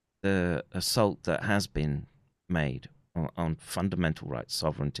the assault that has been made on fundamental rights,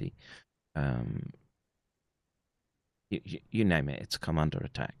 sovereignty, you name it, it's come under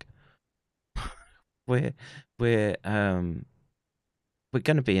attack. we're we're um we're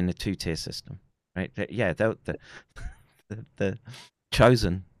going to be in a 2-tier system, right? Yeah, the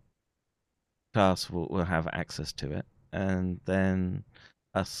chosen class will have access to it, and then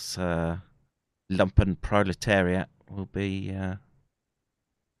us lumpen proletariat will be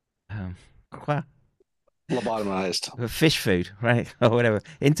well, Lobotomized. fish food, right, or whatever,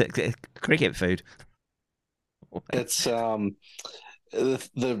 into cricket food. It's the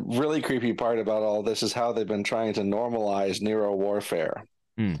really creepy part about all this is how they've been trying to normalize neuro warfare.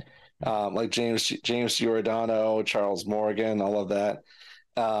 Like James Giordano, Charles Morgan, all of that.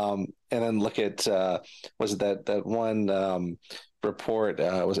 And then look at was it that one report?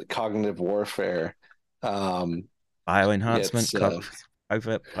 Was it cognitive warfare? Bioenhancement,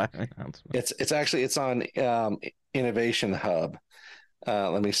 overt bioenhancement. It's on Innovation Hub.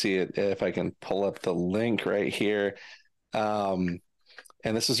 Let me see if I can pull up the link right here. And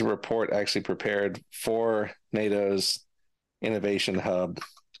this is a report actually prepared for NATO's Innovation Hub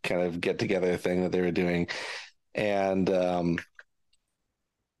kind of get together thing that they were doing, and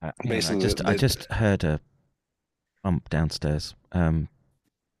basically, I just heard a bump downstairs. Carry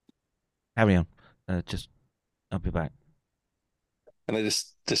on. I'll be back. And they're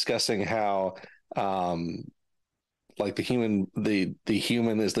just discussing how, like the human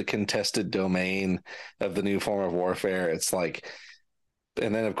is the contested domain of the new form of warfare. It's like,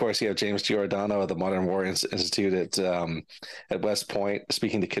 and then of course you have James Giordano at the Modern War Institute at West Point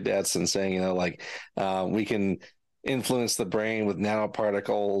speaking to cadets and saying, we can influence the brain with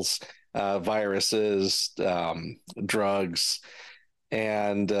nanoparticles, viruses, drugs,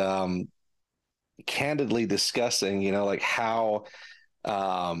 and candidly discussing, like how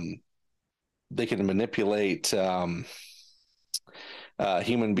they can manipulate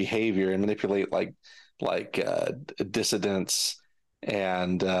human behavior and manipulate like dissidents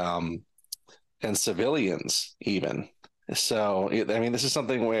and civilians even. So I mean, this is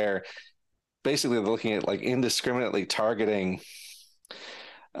something where basically they're looking at like indiscriminately targeting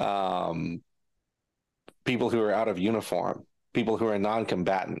people who are out of uniform, people who are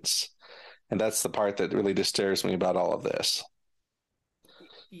non-combatants. And that's the part that really disturbs me about all of this.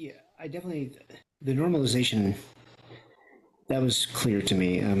 Yeah, I definitely, the normalization, that was clear to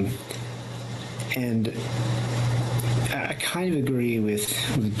me. And I kind of agree with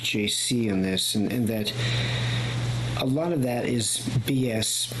JC on this, and that a lot of that is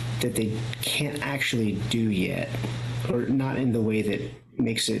BS that they can't actually do yet, or not in the way that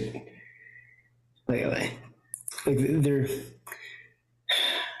makes it like they're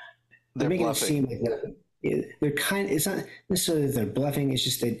making bluffing. it seem like they're kind. It's not necessarily that they're bluffing. It's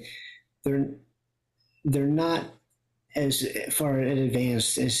just that they're not as far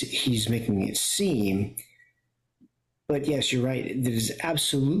advanced as he's making it seem. But yes, you're right. There's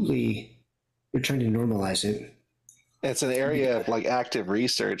absolutely, they're trying to normalize it. It's an area of like active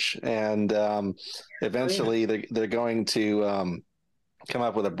research, and eventually they're going to come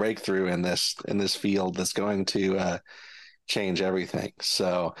up with a breakthrough in this field that's going to change everything.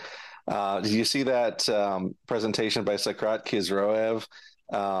 So, did you see that presentation by Sakrat Kizroev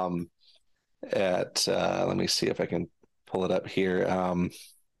at? Let me see if I can pull it up here.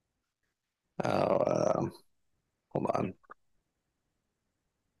 Hold on.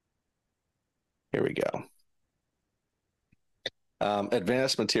 Here we go.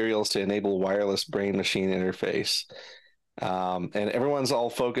 Advanced materials to enable wireless brain-machine interface. And everyone's all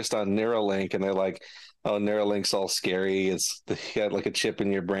focused on Neuralink, and they're like, oh, Neuralink's all scary. It's got like a chip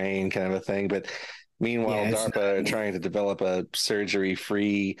in your brain kind of a thing. But meanwhile, DARPA are trying to develop a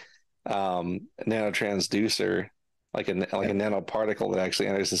surgery-free nanotransducer, like a nanoparticle that actually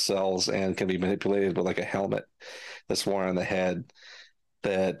enters the cells and can be manipulated with like a helmet that's worn on the head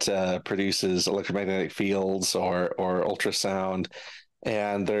that produces electromagnetic fields or ultrasound.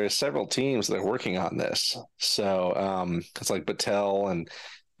 And there are several teams that are working on this. So it's like Battelle and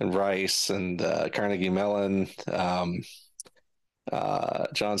Rice and Carnegie Mellon,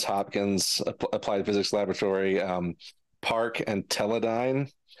 Johns Hopkins Applied Physics Laboratory, Park and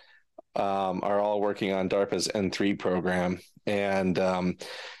Teledyne are all working on DARPA's N3 program. And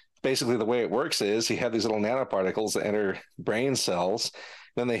basically the way it works is you have these little nanoparticles that enter brain cells,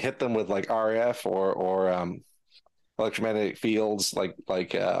 then they hit them with like RF or electromagnetic fields, like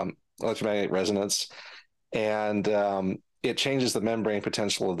electromagnetic resonance, and it changes the membrane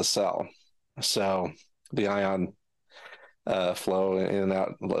potential of the cell. So the ion flow in and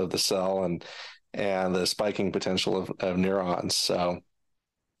out of the cell, and the spiking potential of neurons. So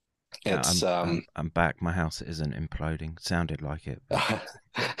it's I'm back. My house isn't imploding. Sounded like it.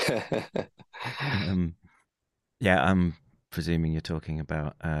 Yeah, I'm presuming you're talking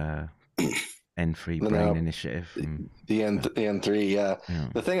about N3 Brain Initiative. The N3, yeah.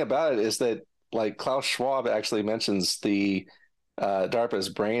 The thing about it is that like Klaus Schwab actually mentions the DARPA's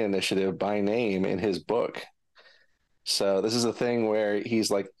Brain Initiative by name in his book. So this is a thing where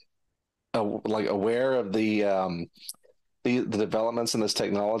he's like aware of the developments in this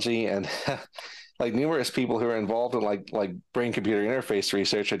technology, and like numerous people who are involved in like brain computer interface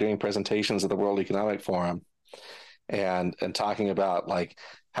research are doing presentations at the World Economic Forum and talking about like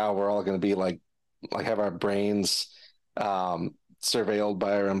how we're all going to be like have our brains surveilled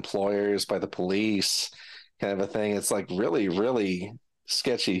by our employers, by the police, kind of a thing. It's like really, really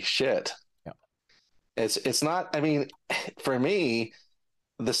sketchy shit. Yeah. It's not, I mean, for me,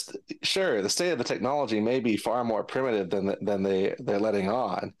 the state of the technology may be far more primitive than they're letting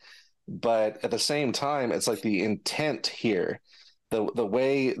on, but at the same time, it's like the intent here, the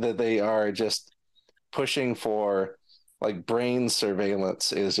way that they are just pushing for like brain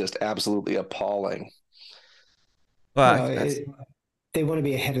surveillance is just absolutely appalling. Well, they want to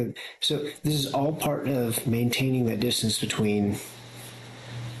be ahead of. So this is all part of maintaining that distance between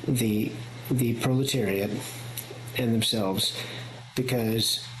the proletariat and themselves,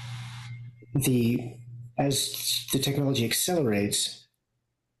 because as the technology accelerates,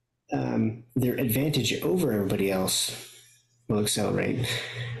 their advantage over everybody else will accelerate,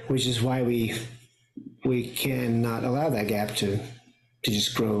 which is why we cannot allow that gap to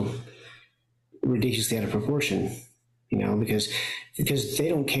just grow ridiculously out of proportion, because they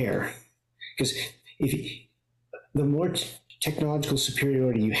don't care. Because the more technological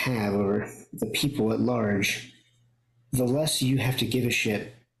superiority you have over the people at large, the less you have to give a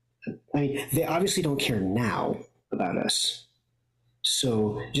shit. I mean, they obviously don't care now about us.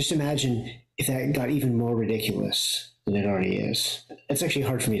 So just imagine if that got even more ridiculous than it already is. It's actually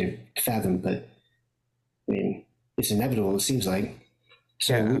hard for me to fathom, but I mean, it's inevitable, it seems like.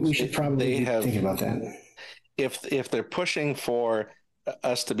 So yeah, we should probably think about that. If they're pushing for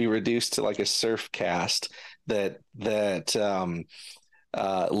us to be reduced to like a surf cast that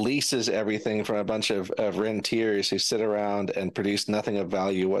leases everything from a bunch of rentiers who sit around and produce nothing of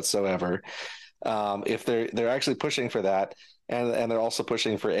value whatsoever, if they're actually pushing for that, and they're also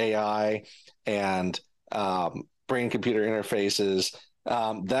pushing for AI and brain computer interfaces,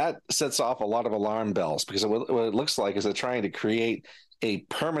 that sets off a lot of alarm bells, because what it looks like is they're trying to create a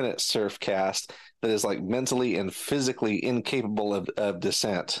permanent surf caste that is like mentally and physically incapable of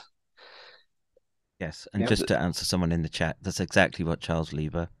dissent. Yes, and just to answer someone in the chat, that's exactly what Charles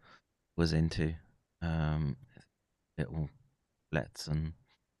Lieber was into. Little lets and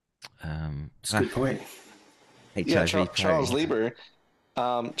that's a good point. HIV Charles Lieber.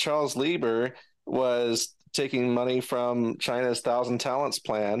 Charles Lieber was taking money from China's 1,000 Talents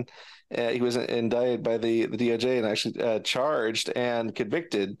plan. He was indicted by the DOJ and actually charged and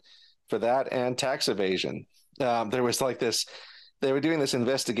convicted for that and tax evasion. There was like this. They were doing this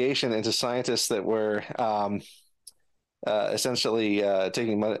investigation into scientists that were essentially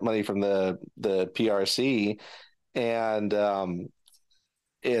taking money from the PRC, and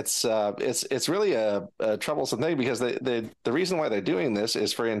it's really a troublesome thing, because the reason why they're doing this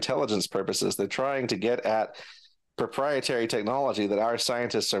is for intelligence purposes. They're trying to get at proprietary technology that our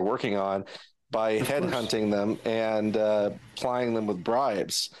scientists are working on by headhunting them and plying them with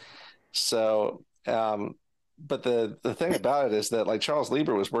bribes. So. But the thing about it is that like Charles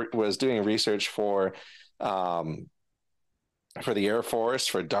Lieber was doing research for the Air Force,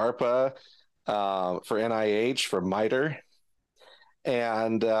 for DARPA, for NIH, for MITRE,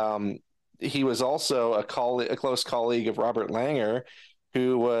 and he was also a close colleague of Robert Langer,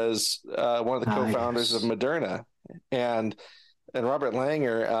 who was one of the co-founders of Moderna, and Robert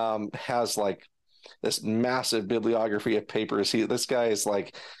Langer has like this massive bibliography of papers. This guy is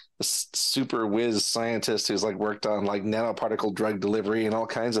like super whiz scientist who's like worked on like nanoparticle drug delivery and all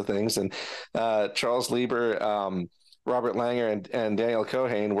kinds of things. And Charles Lieber, Robert Langer, and Daniel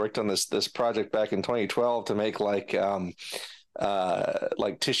Cohane worked on this project back in 2012 to make like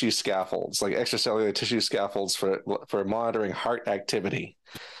tissue scaffolds, like extracellular tissue scaffolds for monitoring heart activity,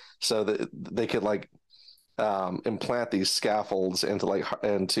 so that they could like implant these scaffolds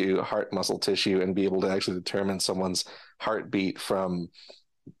into heart muscle tissue and be able to actually determine someone's heartbeat from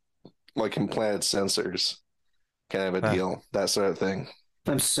like implanted sensors, kind of a deal, that sort of thing.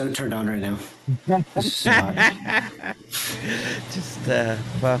 I'm so turned on right now. Well,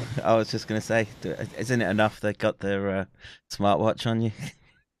 I was just going to say, isn't it enough they got their smartwatch on you?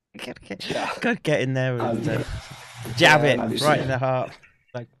 Got to get in there and jab it right in the heart,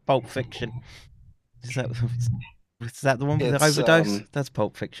 like Pulp Fiction. Is that the one with the overdose? That's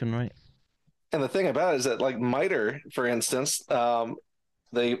Pulp Fiction, right? And the thing about it is that, like MITRE, for instance,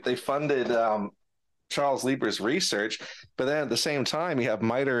 they funded Charles Lieber's research, but then at the same time, you have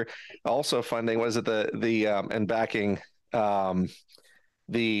MITRE also funding, what is it, and backing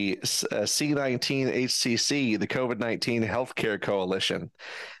the C19HCC, the COVID-19 Healthcare Coalition,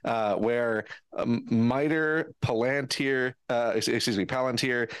 where MITRE, Palantir,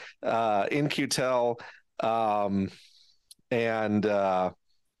 In-Q-Tel, and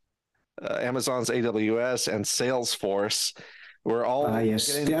Amazon's AWS and Salesforce were all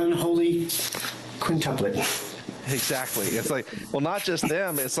yes, the unholy quintuplet. Exactly. It's like, well, not just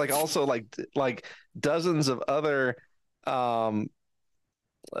them. It's like also like dozens of other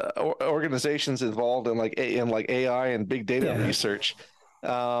organizations involved in like AI and big data research,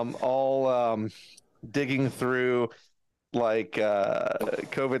 all digging through like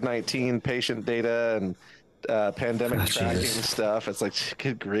COVID-19 patient data and pandemic tracking stuff. It's like,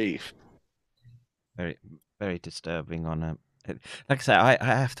 good grief. Very, very disturbing. Like I say, I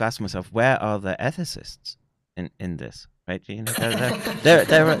have to ask myself, where are the ethicists in this? Right? You know,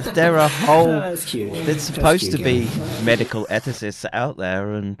 there are whole. That's cute. There's supposed to be medical ethicists out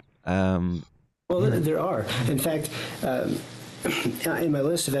there, and well, there are. In fact, in my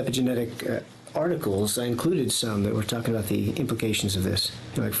list of epigenetic articles, I included some that were talking about the implications of this,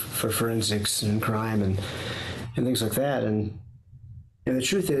 like for forensics and crime and things like that. And the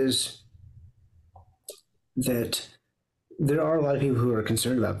truth is that there are a lot of people who are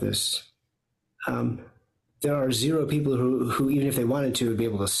concerned about this. There are zero people who, even if they wanted to, would be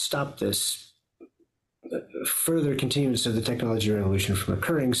able to stop this further continuance of the technology revolution from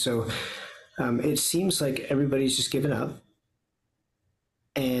occurring. So it seems like everybody's just given up.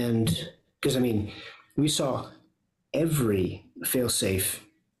 And because, I mean, we saw every failsafe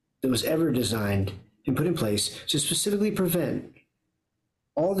that was ever designed and put in place to specifically prevent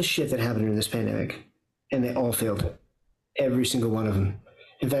all the shit that happened in this pandemic, and they all failed. Every single one of them.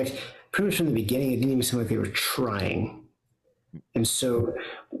 In fact, pretty much from the beginning, it didn't even seem like they were trying. And so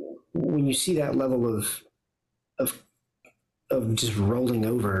when you see that level of just rolling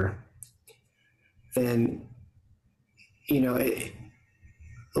over, then, you know,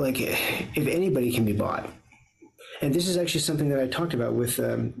 like if anybody can be bought, and this is actually something that I talked about with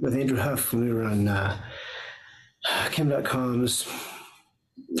Andrew Huff when we were on Chem.com's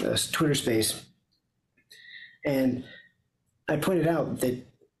Twitter space, and I pointed out that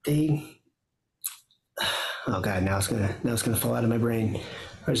they, oh God, now it's gonna fall out of my brain.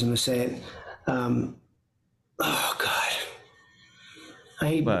 I was gonna say it. Oh God, I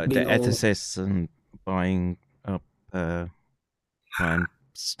hate the being old. ethicists and buying up, try and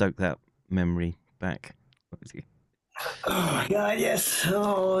stoke that memory back. Oh God, yes.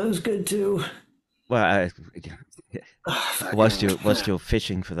 Oh, it was good too. Well, whilst you're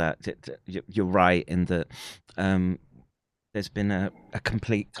fishing for that, you're right in that there's been a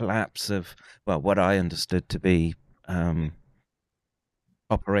complete collapse of, well, what I understood to be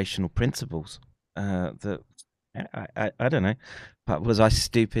operational principles. That I don't know, but was I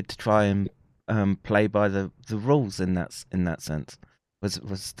stupid to try and play by the rules in that sense?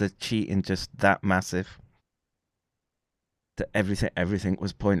 Was the cheating just that massive that everything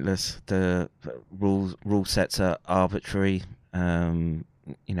was pointless? The rule sets are arbitrary. You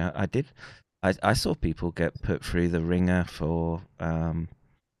know, I saw people get put through the ringer for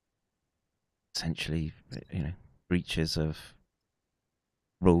essentially, you know, breaches of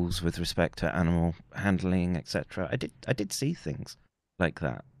rules with respect to animal handling, etc. I did see things like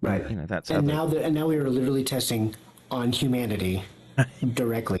that. Right. You know, that's and now we are literally testing on humanity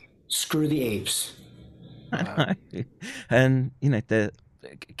directly. Screw the apes. And you know,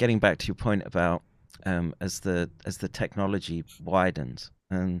 getting back to your point about as the technology widens,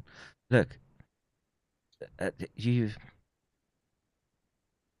 and look, I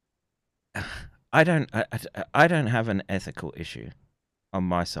don't have an ethical issue on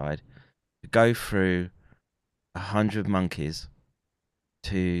my side to go through 100 monkeys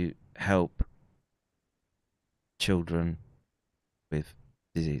to help children with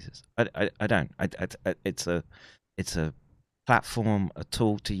diseases. I don't. It's a platform, a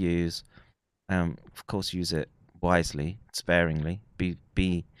tool to use. Of course, use it wisely, sparingly. Be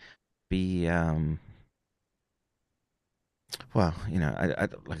well, you know, I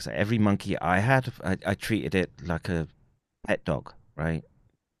like I say, every monkey I had, I treated it like a pet dog, right?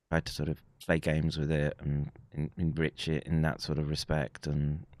 Tried to sort of play games with it and enrich it in that sort of respect,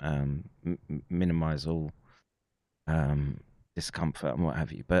 and minimize all discomfort and what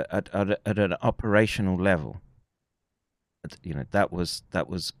have you. But at an operational level, you know, that was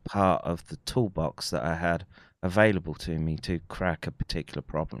part of the toolbox that I had available to me to crack a particular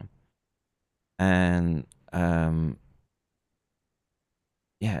problem. and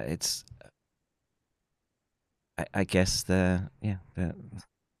yeah, it's. I guess we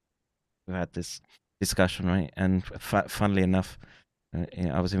had this discussion, right? And funnily enough,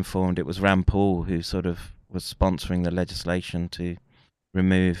 I was informed it was Rand Paul who sort of was sponsoring the legislation to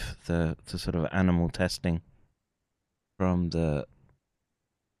remove the sort of animal testing from the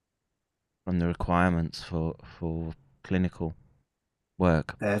requirements for clinical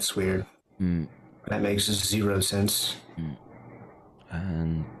work. That's weird. That makes zero sense.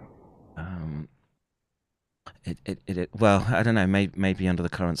 And it well, I don't know, maybe under the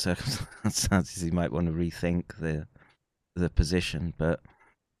current circumstances he might want to rethink the position, but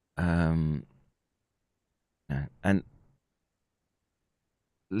and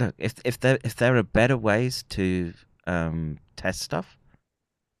look, if there are better ways to test stuff,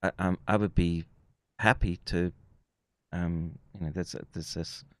 I would be happy to there's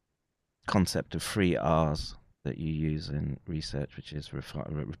this concept of 3 R's that you use in research, which is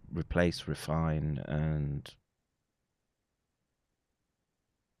replace, refine, and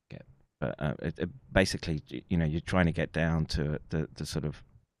get. But basically, you're trying to get down to the sort of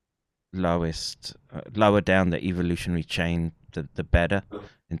lowest, lower down the evolutionary chain, the better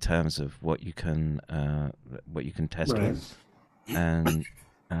in terms of what you can test Right. with, and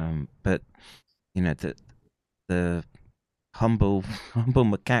but the humble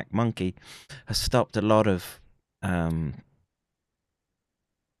macaque monkey has stopped a lot of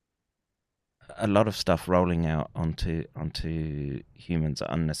stuff rolling out onto humans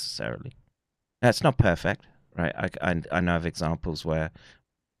unnecessarily. Now, it's not perfect, right? I know of examples where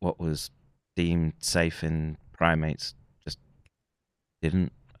what was deemed safe in primates just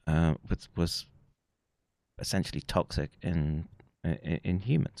didn't was essentially toxic in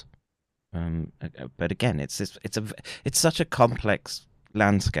humans. But again, it's such a complex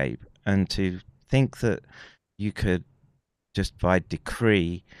landscape, and to think that you could just by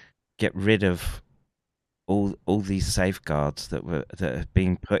decree get rid of all these safeguards that have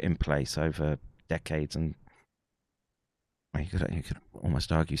been put in place over decades, and you could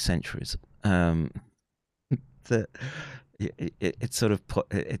almost argue centuries. That it sort of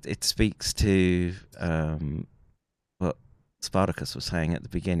it speaks to what Spartacus was saying at the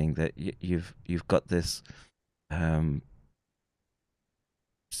beginning, that you've got this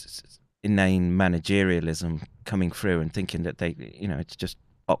inane managerialism coming through, and thinking that they, it's just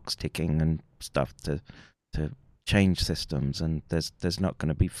box ticking and stuff to change systems, and there's not going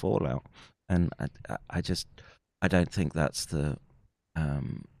to be fallout. And I don't think that's the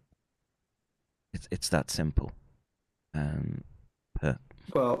it's that simple.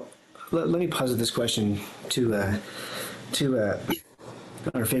 Well, let me posit this question to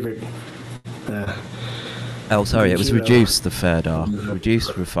our favorite. Oh, sorry, it was hero. reduce the third R.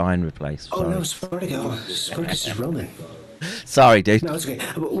 Reduce, refine, replace. Oh Sorry. no, Spartacus is Roman. Sorry, dude. No, it's okay.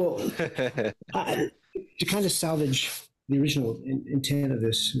 Well, to kind of salvage the original intent of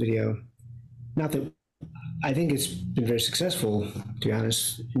this video, not that I think it's been very successful, to be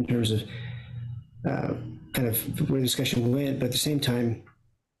honest, in terms of kind of where the discussion went, but at the same time,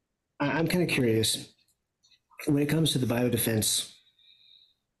 I'm kind of curious when it comes to the biodefense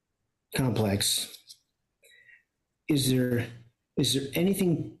complex. Is there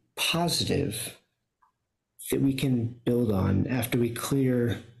anything positive that we can build on after we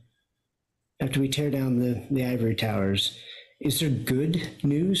tear down the ivory towers? Is there good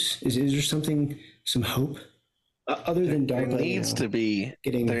news? Is there some hope other than DARPA? There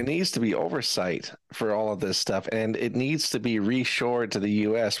needs to be oversight for all of this stuff, and it needs to be reshored to the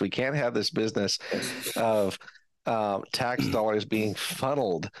U.S. We can't have this business of tax dollars being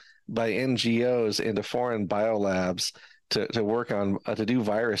funneled by NGOs into foreign biolabs to work on to do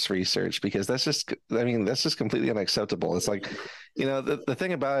virus research, because that's just completely unacceptable. It's like, the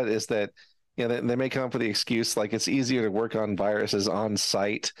thing about it is that they may come up with the excuse like it's easier to work on viruses on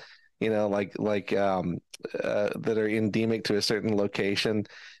site, that are endemic to a certain location,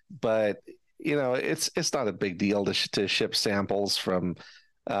 but it's not a big deal to ship samples from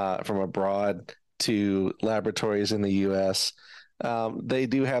abroad to laboratories in the U.S. They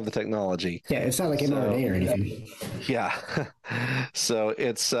do have the technology. Yeah, it's not like mRNA or anything. Yeah. So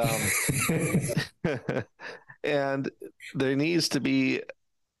it's and there needs to be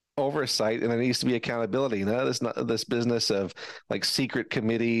oversight, and there needs to be accountability. This business of like secret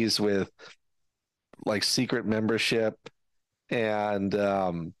committees with like secret membership and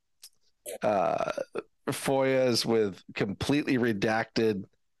FOIAs with completely redacted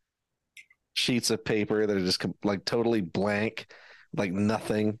sheets of paper that are just like totally blank, like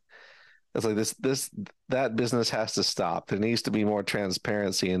nothing. It's like that business has to stop. There needs to be more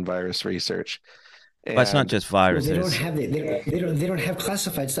transparency in virus research. But it's not And just Well, viruses. they don't have they don't have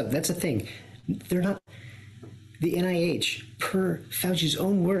classified stuff. That's the thing. They're not. The NIH, per Fauci's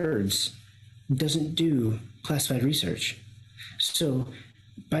own words, doesn't do classified research. So,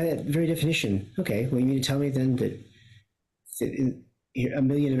 by that very definition, okay, well, you mean to tell me then that 1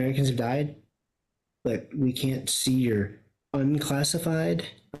 million Americans have died, but we can't see your unclassified,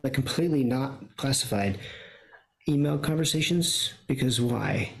 like completely not classified email conversations? Because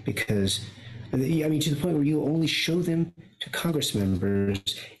why? Because, I mean, to the point where you only show them to Congress members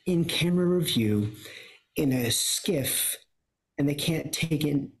in camera review in a skiff, and they can't take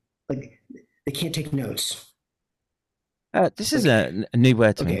notes. This is a new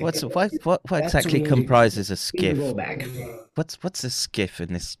word to me. Okay. What exactly comprises a skiff? Rollback. What's a skiff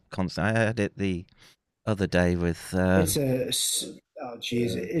in this concept? I heard it the other day with. It's a it's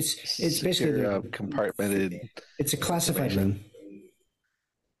basically compartmented. It's a classified room.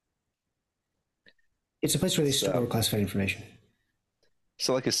 It's a place where they store classified information.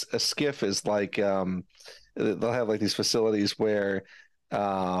 So like a skiff is like they'll have like these facilities where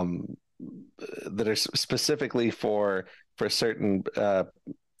that are specifically for certain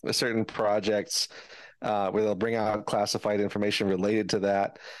projects where they'll bring out classified information related to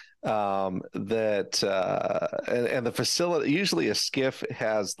that. And the facility, usually a skiff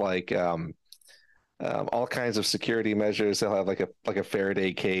has like all kinds of security measures. They'll have like a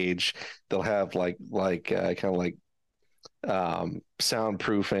Faraday cage. They'll have kind of like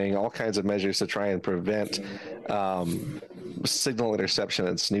soundproofing, all kinds of measures to try and prevent signal interception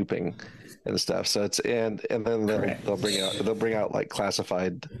and snooping and stuff. So it's and then they'll bring out like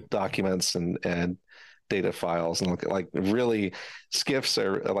classified documents and data files, and look at like really skiffs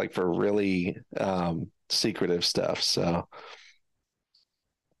are like for really secretive stuff. So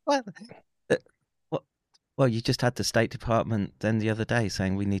well, you just had the State Department then the other day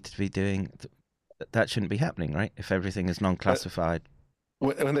saying we need to be doing that. Shouldn't be happening, right? If everything is non-classified.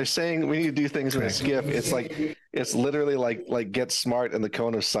 When they're saying we need to do things in a skiff, it's like it's literally like Get Smart and the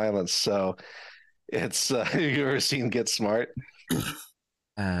Cone of Silence. So it's have you ever seen Get Smart?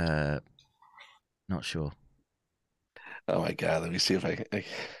 Not sure. Oh my god, let me see if I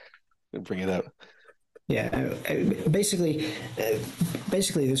can bring it up. Yeah, basically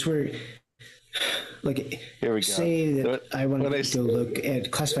that's where, like, here we go. Say that I wanted to go look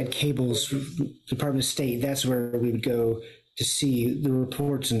at classified cables, Department of State. That's where we would go to see the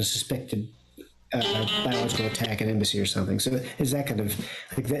reports on a suspected biological attack at embassy or something. So is that kind of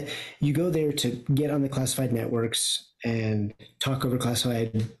like that? You go there to get on the classified networks and talk over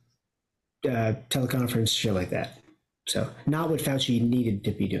classified teleconference, shit like that. So not what Fauci needed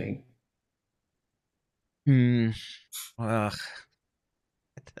to be doing. Well,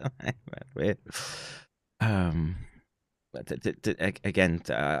 weird. Again,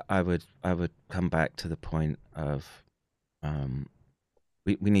 I would come back to the point of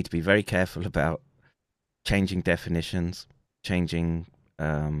we need to be very careful about changing definitions, being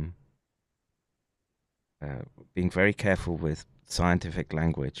very careful with scientific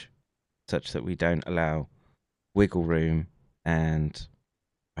language, such that we don't allow wiggle room and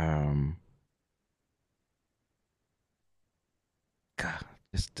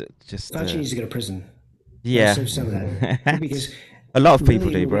just Fauci needs to go to prison. Yeah, some of that because a lot of people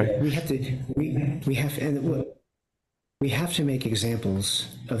do, bro. We have to make examples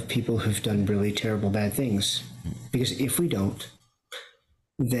of people who've done really terrible bad things, because if we don't,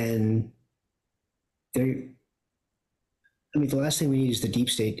 then the last thing we need is the deep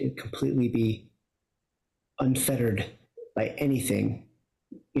state to completely be unfettered by anything,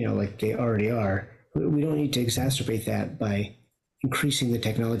 like they already are. We don't need to exacerbate that by increasing the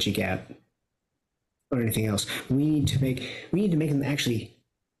technology gap or anything else. We need to make them actually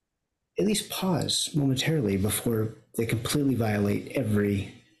at least pause momentarily before they completely violate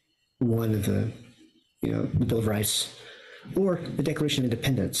every one of the Bill of Rights or the Declaration of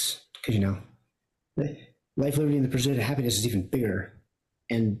Independence, because life, liberty, and the pursuit of happiness is even bigger,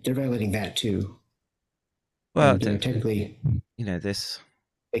 and they're violating that too. Well, and, technically,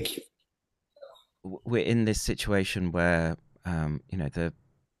 we're in this situation where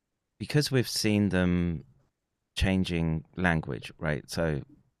because we've seen them changing language, right? So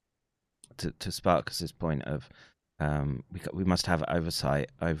to Spartacus's point of we must have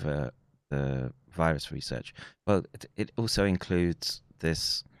oversight over the virus research. Well, it also includes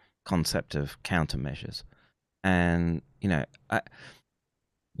this concept of countermeasures, and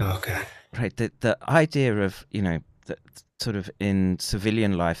right, the idea of that sort of in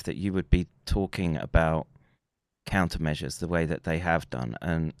civilian life that you would be talking about countermeasures the way that they have done.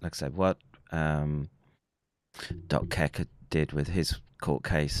 And like I said, what Doc Keck did with his court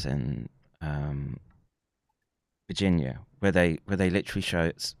case in Virginia, where they literally show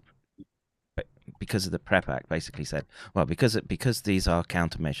it's because of the PrEP Act, basically said, well, because these are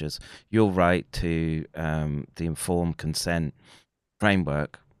countermeasures, your right to the informed consent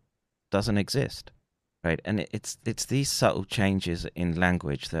framework doesn't exist, right? And it's these subtle changes in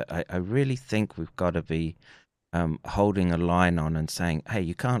language that I really think we've got to be holding a line on and saying, hey,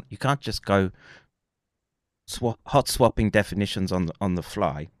 you can't just go hot swapping definitions on the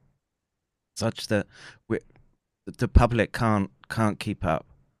fly, such that the public can't keep up,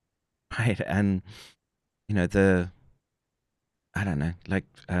 right? And you know, I don't know, like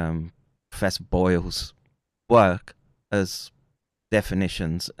Professor Boyle's work as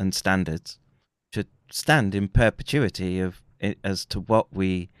definitions and standards should stand in perpetuity as to what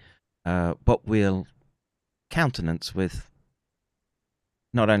we'll countenance with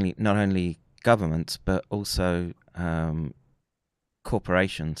not only governments but also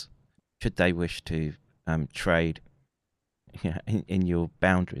corporations, should they wish to trade in your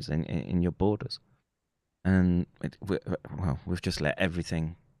boundaries, in your borders. And we've just let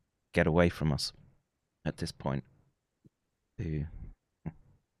everything get away from us at this point. The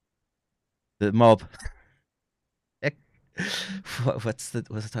mob. What's the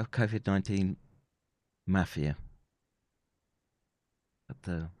COVID-19 Mafia?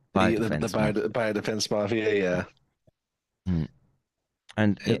 The Biodefense Mafia, yeah.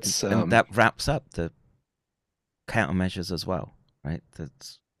 And it's and that wraps up the countermeasures as well, right?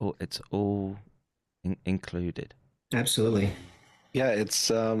 It's all included. Absolutely. Yeah, it's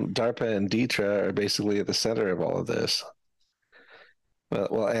DARPA and DTRA are basically at the center of all of this.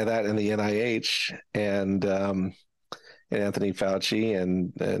 Well, and that in the NIH and Anthony Fauci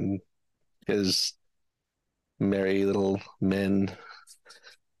and his merry little men.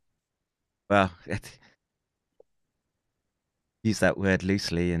 Well, use that word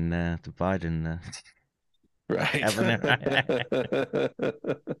loosely in the Biden right.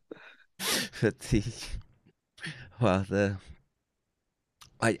 But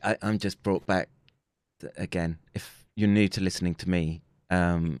I'm just brought back again. If you're new to listening to me,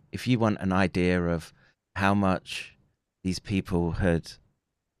 if you want an idea of how much these people had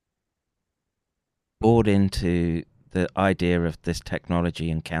bought into the idea of this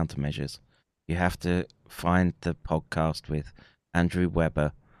technology and countermeasures, you have to find the podcast with Andrew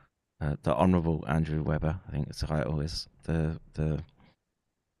Webber, the Honourable Andrew Webber, I think the title is, the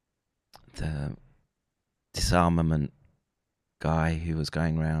disarmament guy who was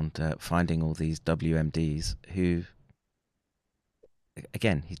going around finding all these WMDs who,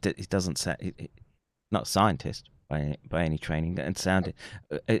 again, he doesn't say, not a scientist by any training, and sounded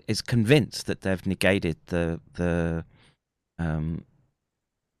is convinced that they've negated the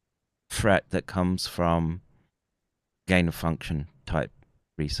threat that comes from gain of function type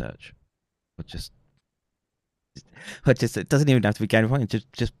research, or just it doesn't even have to be gain of function,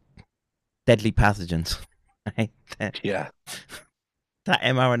 just deadly pathogens. Right? Yeah, that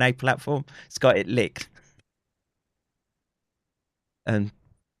mRNA platform, it's got it licked, and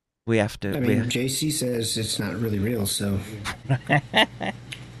we have to. I mean, JC says it's not really real, so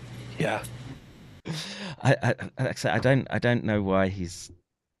yeah. I don't know why he's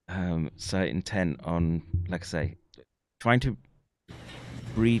so intent on, like I say, trying to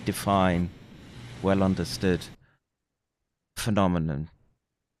redefine well understood phenomenon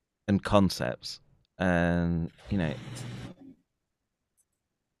and concepts, and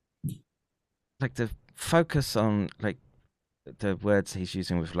like the focus on like the words he's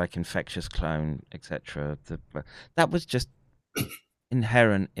using with like infectious clone, etc. That was just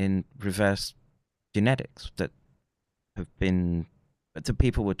inherent in reverse genetics that have been the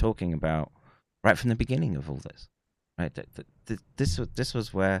people were talking about right from the beginning of all this, right? This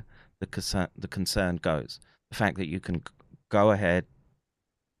was where the concern goes. The fact that you can go ahead,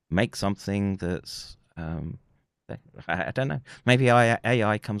 make something that's I don't know. Maybe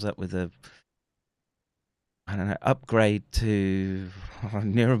AI comes up with a upgrade to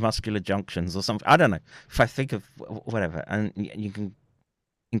neuromuscular junctions or something. I don't know. If I think of whatever, and you can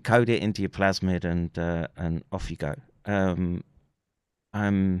encode it into your plasmid and off you go.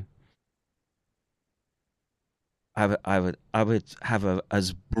 I would have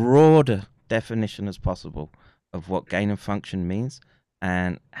as broad a definition as possible of what gain of function means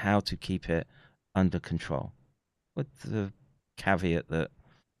and how to keep it under control, with the caveat that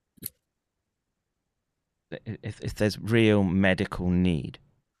if there's real medical need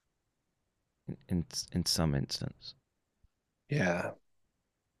in some instance. Yeah.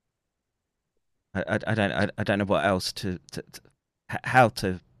 I don't know what else how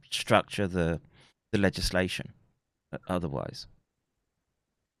to structure the legislation otherwise,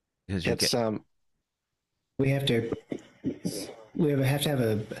 because you It's get We have to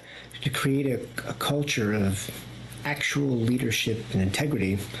to create a culture of actual leadership and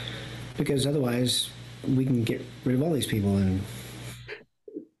integrity, because otherwise we can get rid of all these people, and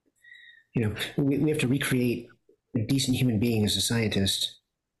we have to recreate a decent human being as a scientist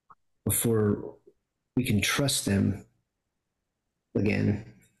before we can trust them again,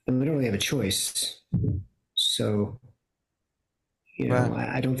 and we don't really have a choice. So well,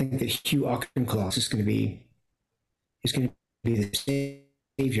 I don't think that Hugh Auchincloss is going to be the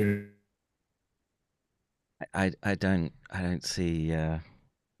savior. I don't see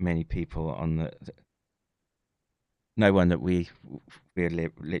many people on no one that we're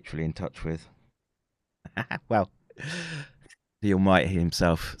literally in touch with. Well, the Almighty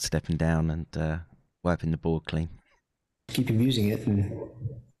himself stepping down and wiping the board clean. Keep him using it and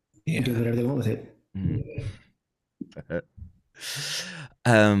do whatever they want with it.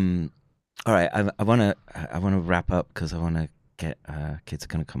 All right, I want to wrap up because I want to get kids are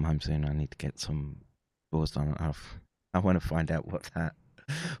going to come home soon. I need to get some chores done. I want to find out what that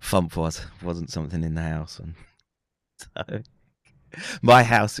thump was. It wasn't something in the house, and so my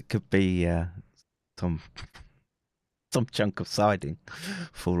house, it could be some chunk of siding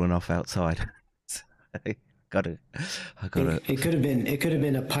falling off outside. So, I got it. It could have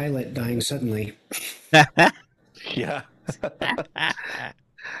been a pilot dying suddenly. Yeah.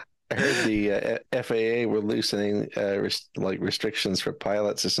 I heard the FAA were loosening restrictions for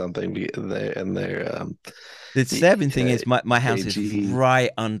pilots or something. The disturbing thing is my house is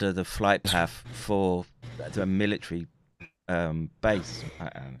right under the flight path for the military base,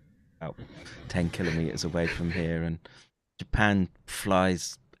 about 10 kilometers away from here, and Japan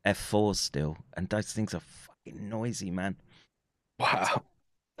flies F4s still, and those things are fucking noisy, man. Wow.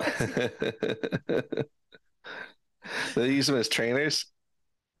 They use them as trainers.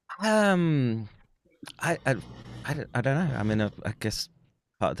 I don't know. I mean, I guess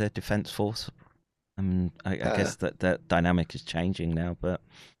part of their defense force. I guess that dynamic is changing now, but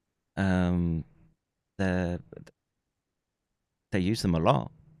they use them a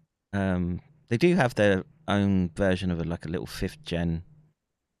lot. They do have their own version of a little 5th gen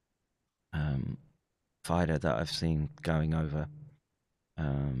fighter that I've seen going over.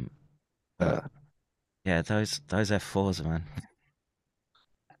 But yeah, those F4s, man.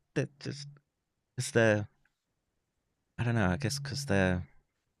 They're just I don't know. I guess because they're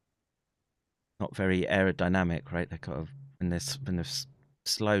not very aerodynamic, right? They when they're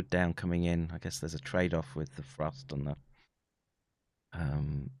slowed down coming in. I guess there's a trade-off with the thrust and the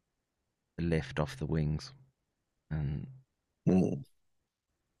lift off the wings. And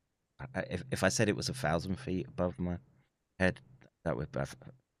if I said it was 1,000 feet above my head, that would be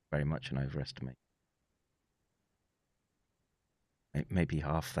very much an overestimate. Maybe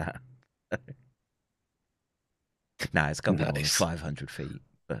half that. No, it's got to be more than 500 feet.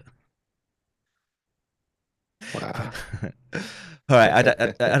 But wow. All right, I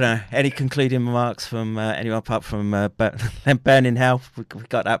don't know. Any concluding remarks from anyone apart from burning hell? We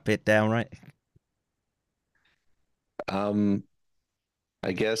got that bit down, right?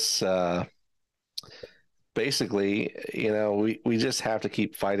 I guess basically, we just have to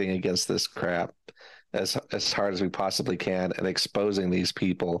keep fighting against this crap as hard as we possibly can, and exposing these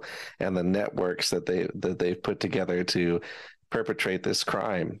people and the networks that they've put together to perpetrate this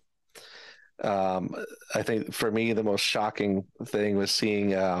crime. I think for me, the most shocking thing was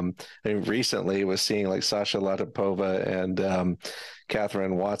seeing, recently was seeing like Sasha Latipova and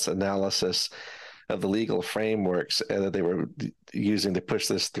Catherine Watt's analysis of the legal frameworks that they were using to push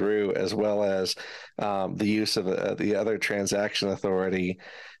this through, as well as the use of the other transaction authority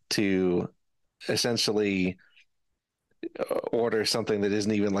to essentially order something that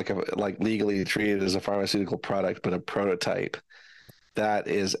isn't even like legally treated as a pharmaceutical product, but a prototype. That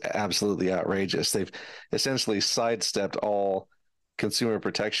is absolutely outrageous. They've essentially sidestepped all consumer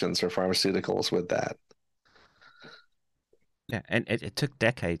protections for pharmaceuticals with that. Yeah, and it took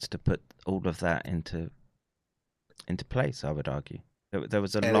decades to put all of that into place, I would argue. There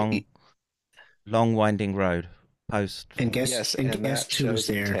was a long winding road post. And guess who was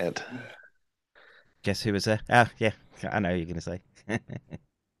there? Intent. Guess who was there? Oh, yeah, I know what you're going to say.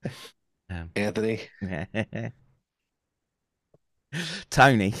 Anthony?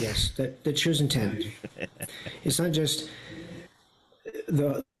 Tony. Yes, that shows intent. It's not just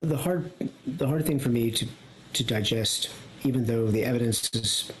the hard thing for me to digest, even though the evidence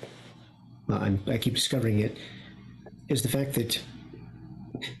is, I keep discovering it, is the fact that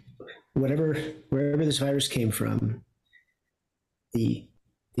wherever this virus came from, the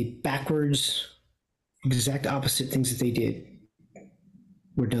backwards, exact opposite things that they did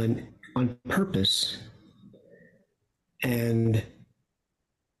were done on purpose, and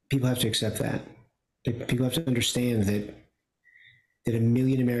people have to accept that. People have to understand that 1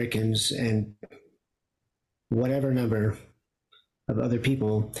 million Americans and whatever number of other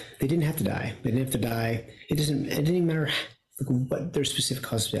people, they didn't have to die. They didn't have to die. It didn't even matter what their specific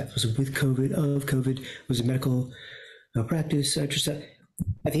cause of death was. It with COVID, of COVID, was it medical malpractice, stuff.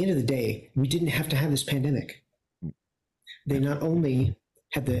 At the end of the day, we didn't have to have this pandemic. They not only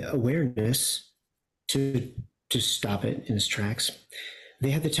had the awareness to stop it in its tracks, they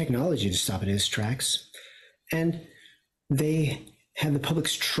had the technology to stop it in its tracks, and they had the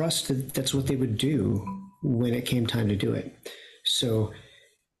public's trust that that's what they would do when it came time to do it. So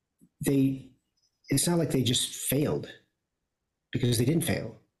it's not like they just failed, because they didn't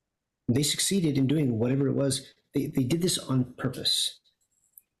fail. They succeeded in doing whatever it was. They did this on purpose.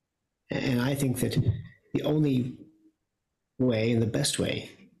 And I think that the only way and the best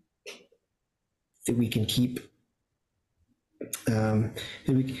way that we can keep that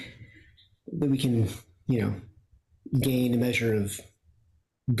we can, gain a measure of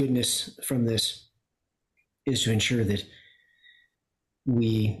goodness from this is to ensure that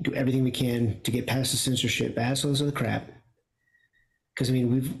we do everything we can to get past the censorship, past all this other crap. Because I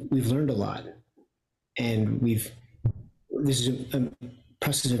mean, we've learned a lot, and this is a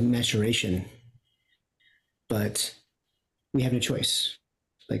process of maturation, but we have no choice.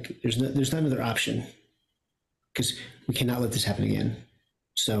 Like there's not another option, because we cannot let this happen again.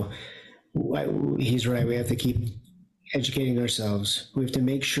 So he's right. We have to keep educating ourselves. We have to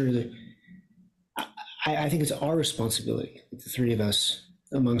make sure that I think it's our responsibility, the three of us,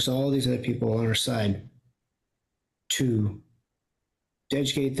 amongst all these other people on our side, to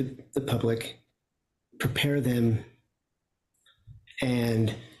educate the public, prepare them,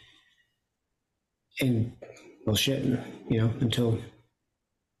 and well, shit, until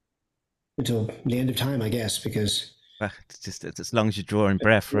the end of time, I guess, because it's just as long as you're drawing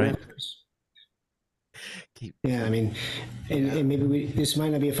breath, right? Yeah, I mean, and maybe this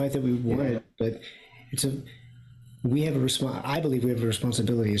might not be a fight that we wanted, but we have I believe we have a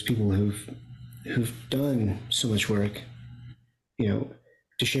responsibility as people who've done so much work,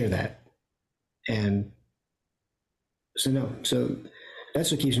 to share that. And so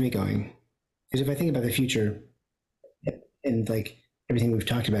that's what keeps me going. Because if I think about the future and like everything we've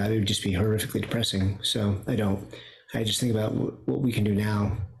talked about, it would just be horrifically depressing. So I don't. I just think about what we can do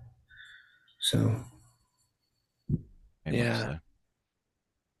now. So. Yeah.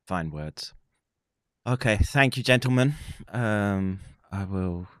 Fine words. Okay, thank you, gentlemen. I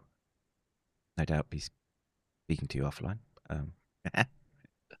will no doubt be speaking to you offline.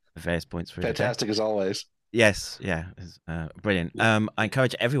 Various points for fantastic as always. Yes, yeah, brilliant. I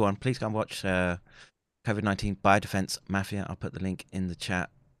encourage everyone, please go and watch COVID-19 Biodefense Mafia. I'll put the link in the chat.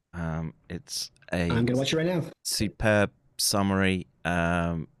 It's I'm gonna watch it right now. Superb summary.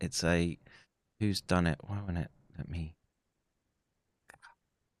 It's who's done it? Why won't it let me?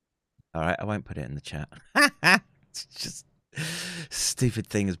 All right, I won't put it in the chat. It's just stupid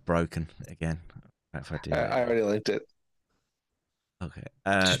thing is broken again. If I do, I already linked it. Okay.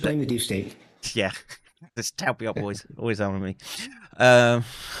 Just blame the deep state. Yeah, just tap me up, boys. Always on me. All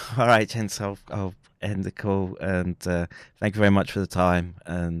right, gents. I'll end the call, and thank you very much for the time.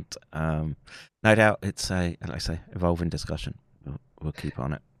 And no doubt it's like I say, evolving discussion. We'll keep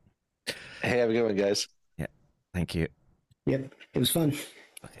on it. Hey, have a good one, guys. Yeah, thank you. Yep, it was fun.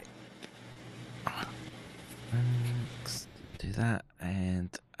 Okay. Let's do that,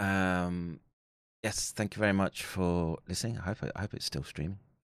 and yes, thank you very much for listening. I hope it's still streaming.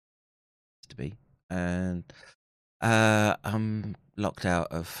 To be, and I'm locked out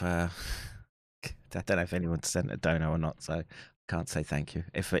of. I don't know if anyone sent a dono or not, so I can't say thank you.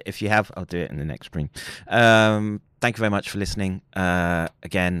 If you have, I'll do it in the next stream. Thank you very much for listening.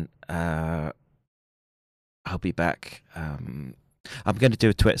 Again, I'll be back. I'm going to do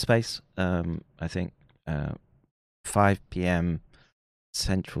a Twitter space. I think 5 p.m.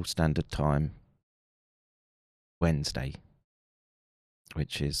 Central Standard Time, Wednesday,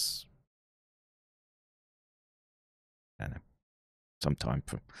 which is I don't know, sometime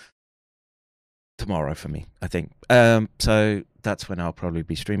from tomorrow for me, I think. So that's when I'll probably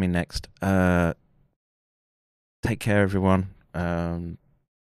be streaming next. Take care, everyone.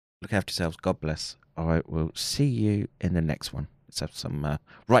 Look after yourselves. God bless. I will see you in the next one. Let's have some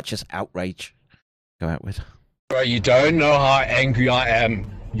righteous outrage go out with. Bro, you don't know how angry I am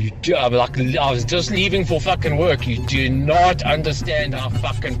I was just leaving for fucking work. You do not understand how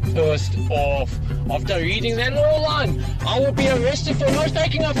fucking pissed off. After reading that little line, I will be arrested for not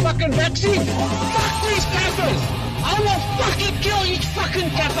taking a fucking vaccine. Fuck these cappers! I will fucking kill each fucking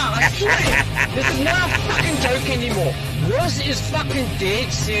capper, I swear! This is not a fucking joke anymore. This is fucking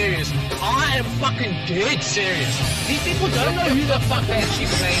dead serious. I am fucking dead serious. These people don't know who the fuck they're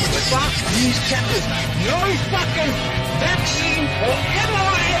actually playing with. Fuck these cappers. No fucking vaccine or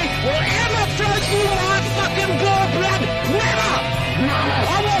MRA will ever flow through my fucking blood. Never!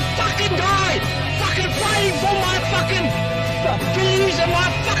 I will fucking die! Fucking fighting for my fucking beliefs and my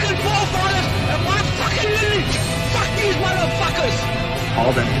fucking forefathers and my fucking lineage! Fuck these motherfuckers!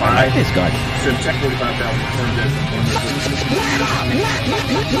 All that I like this guy. So check 45,000 turned in.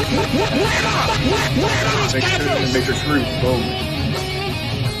 Make sure screw. Boom.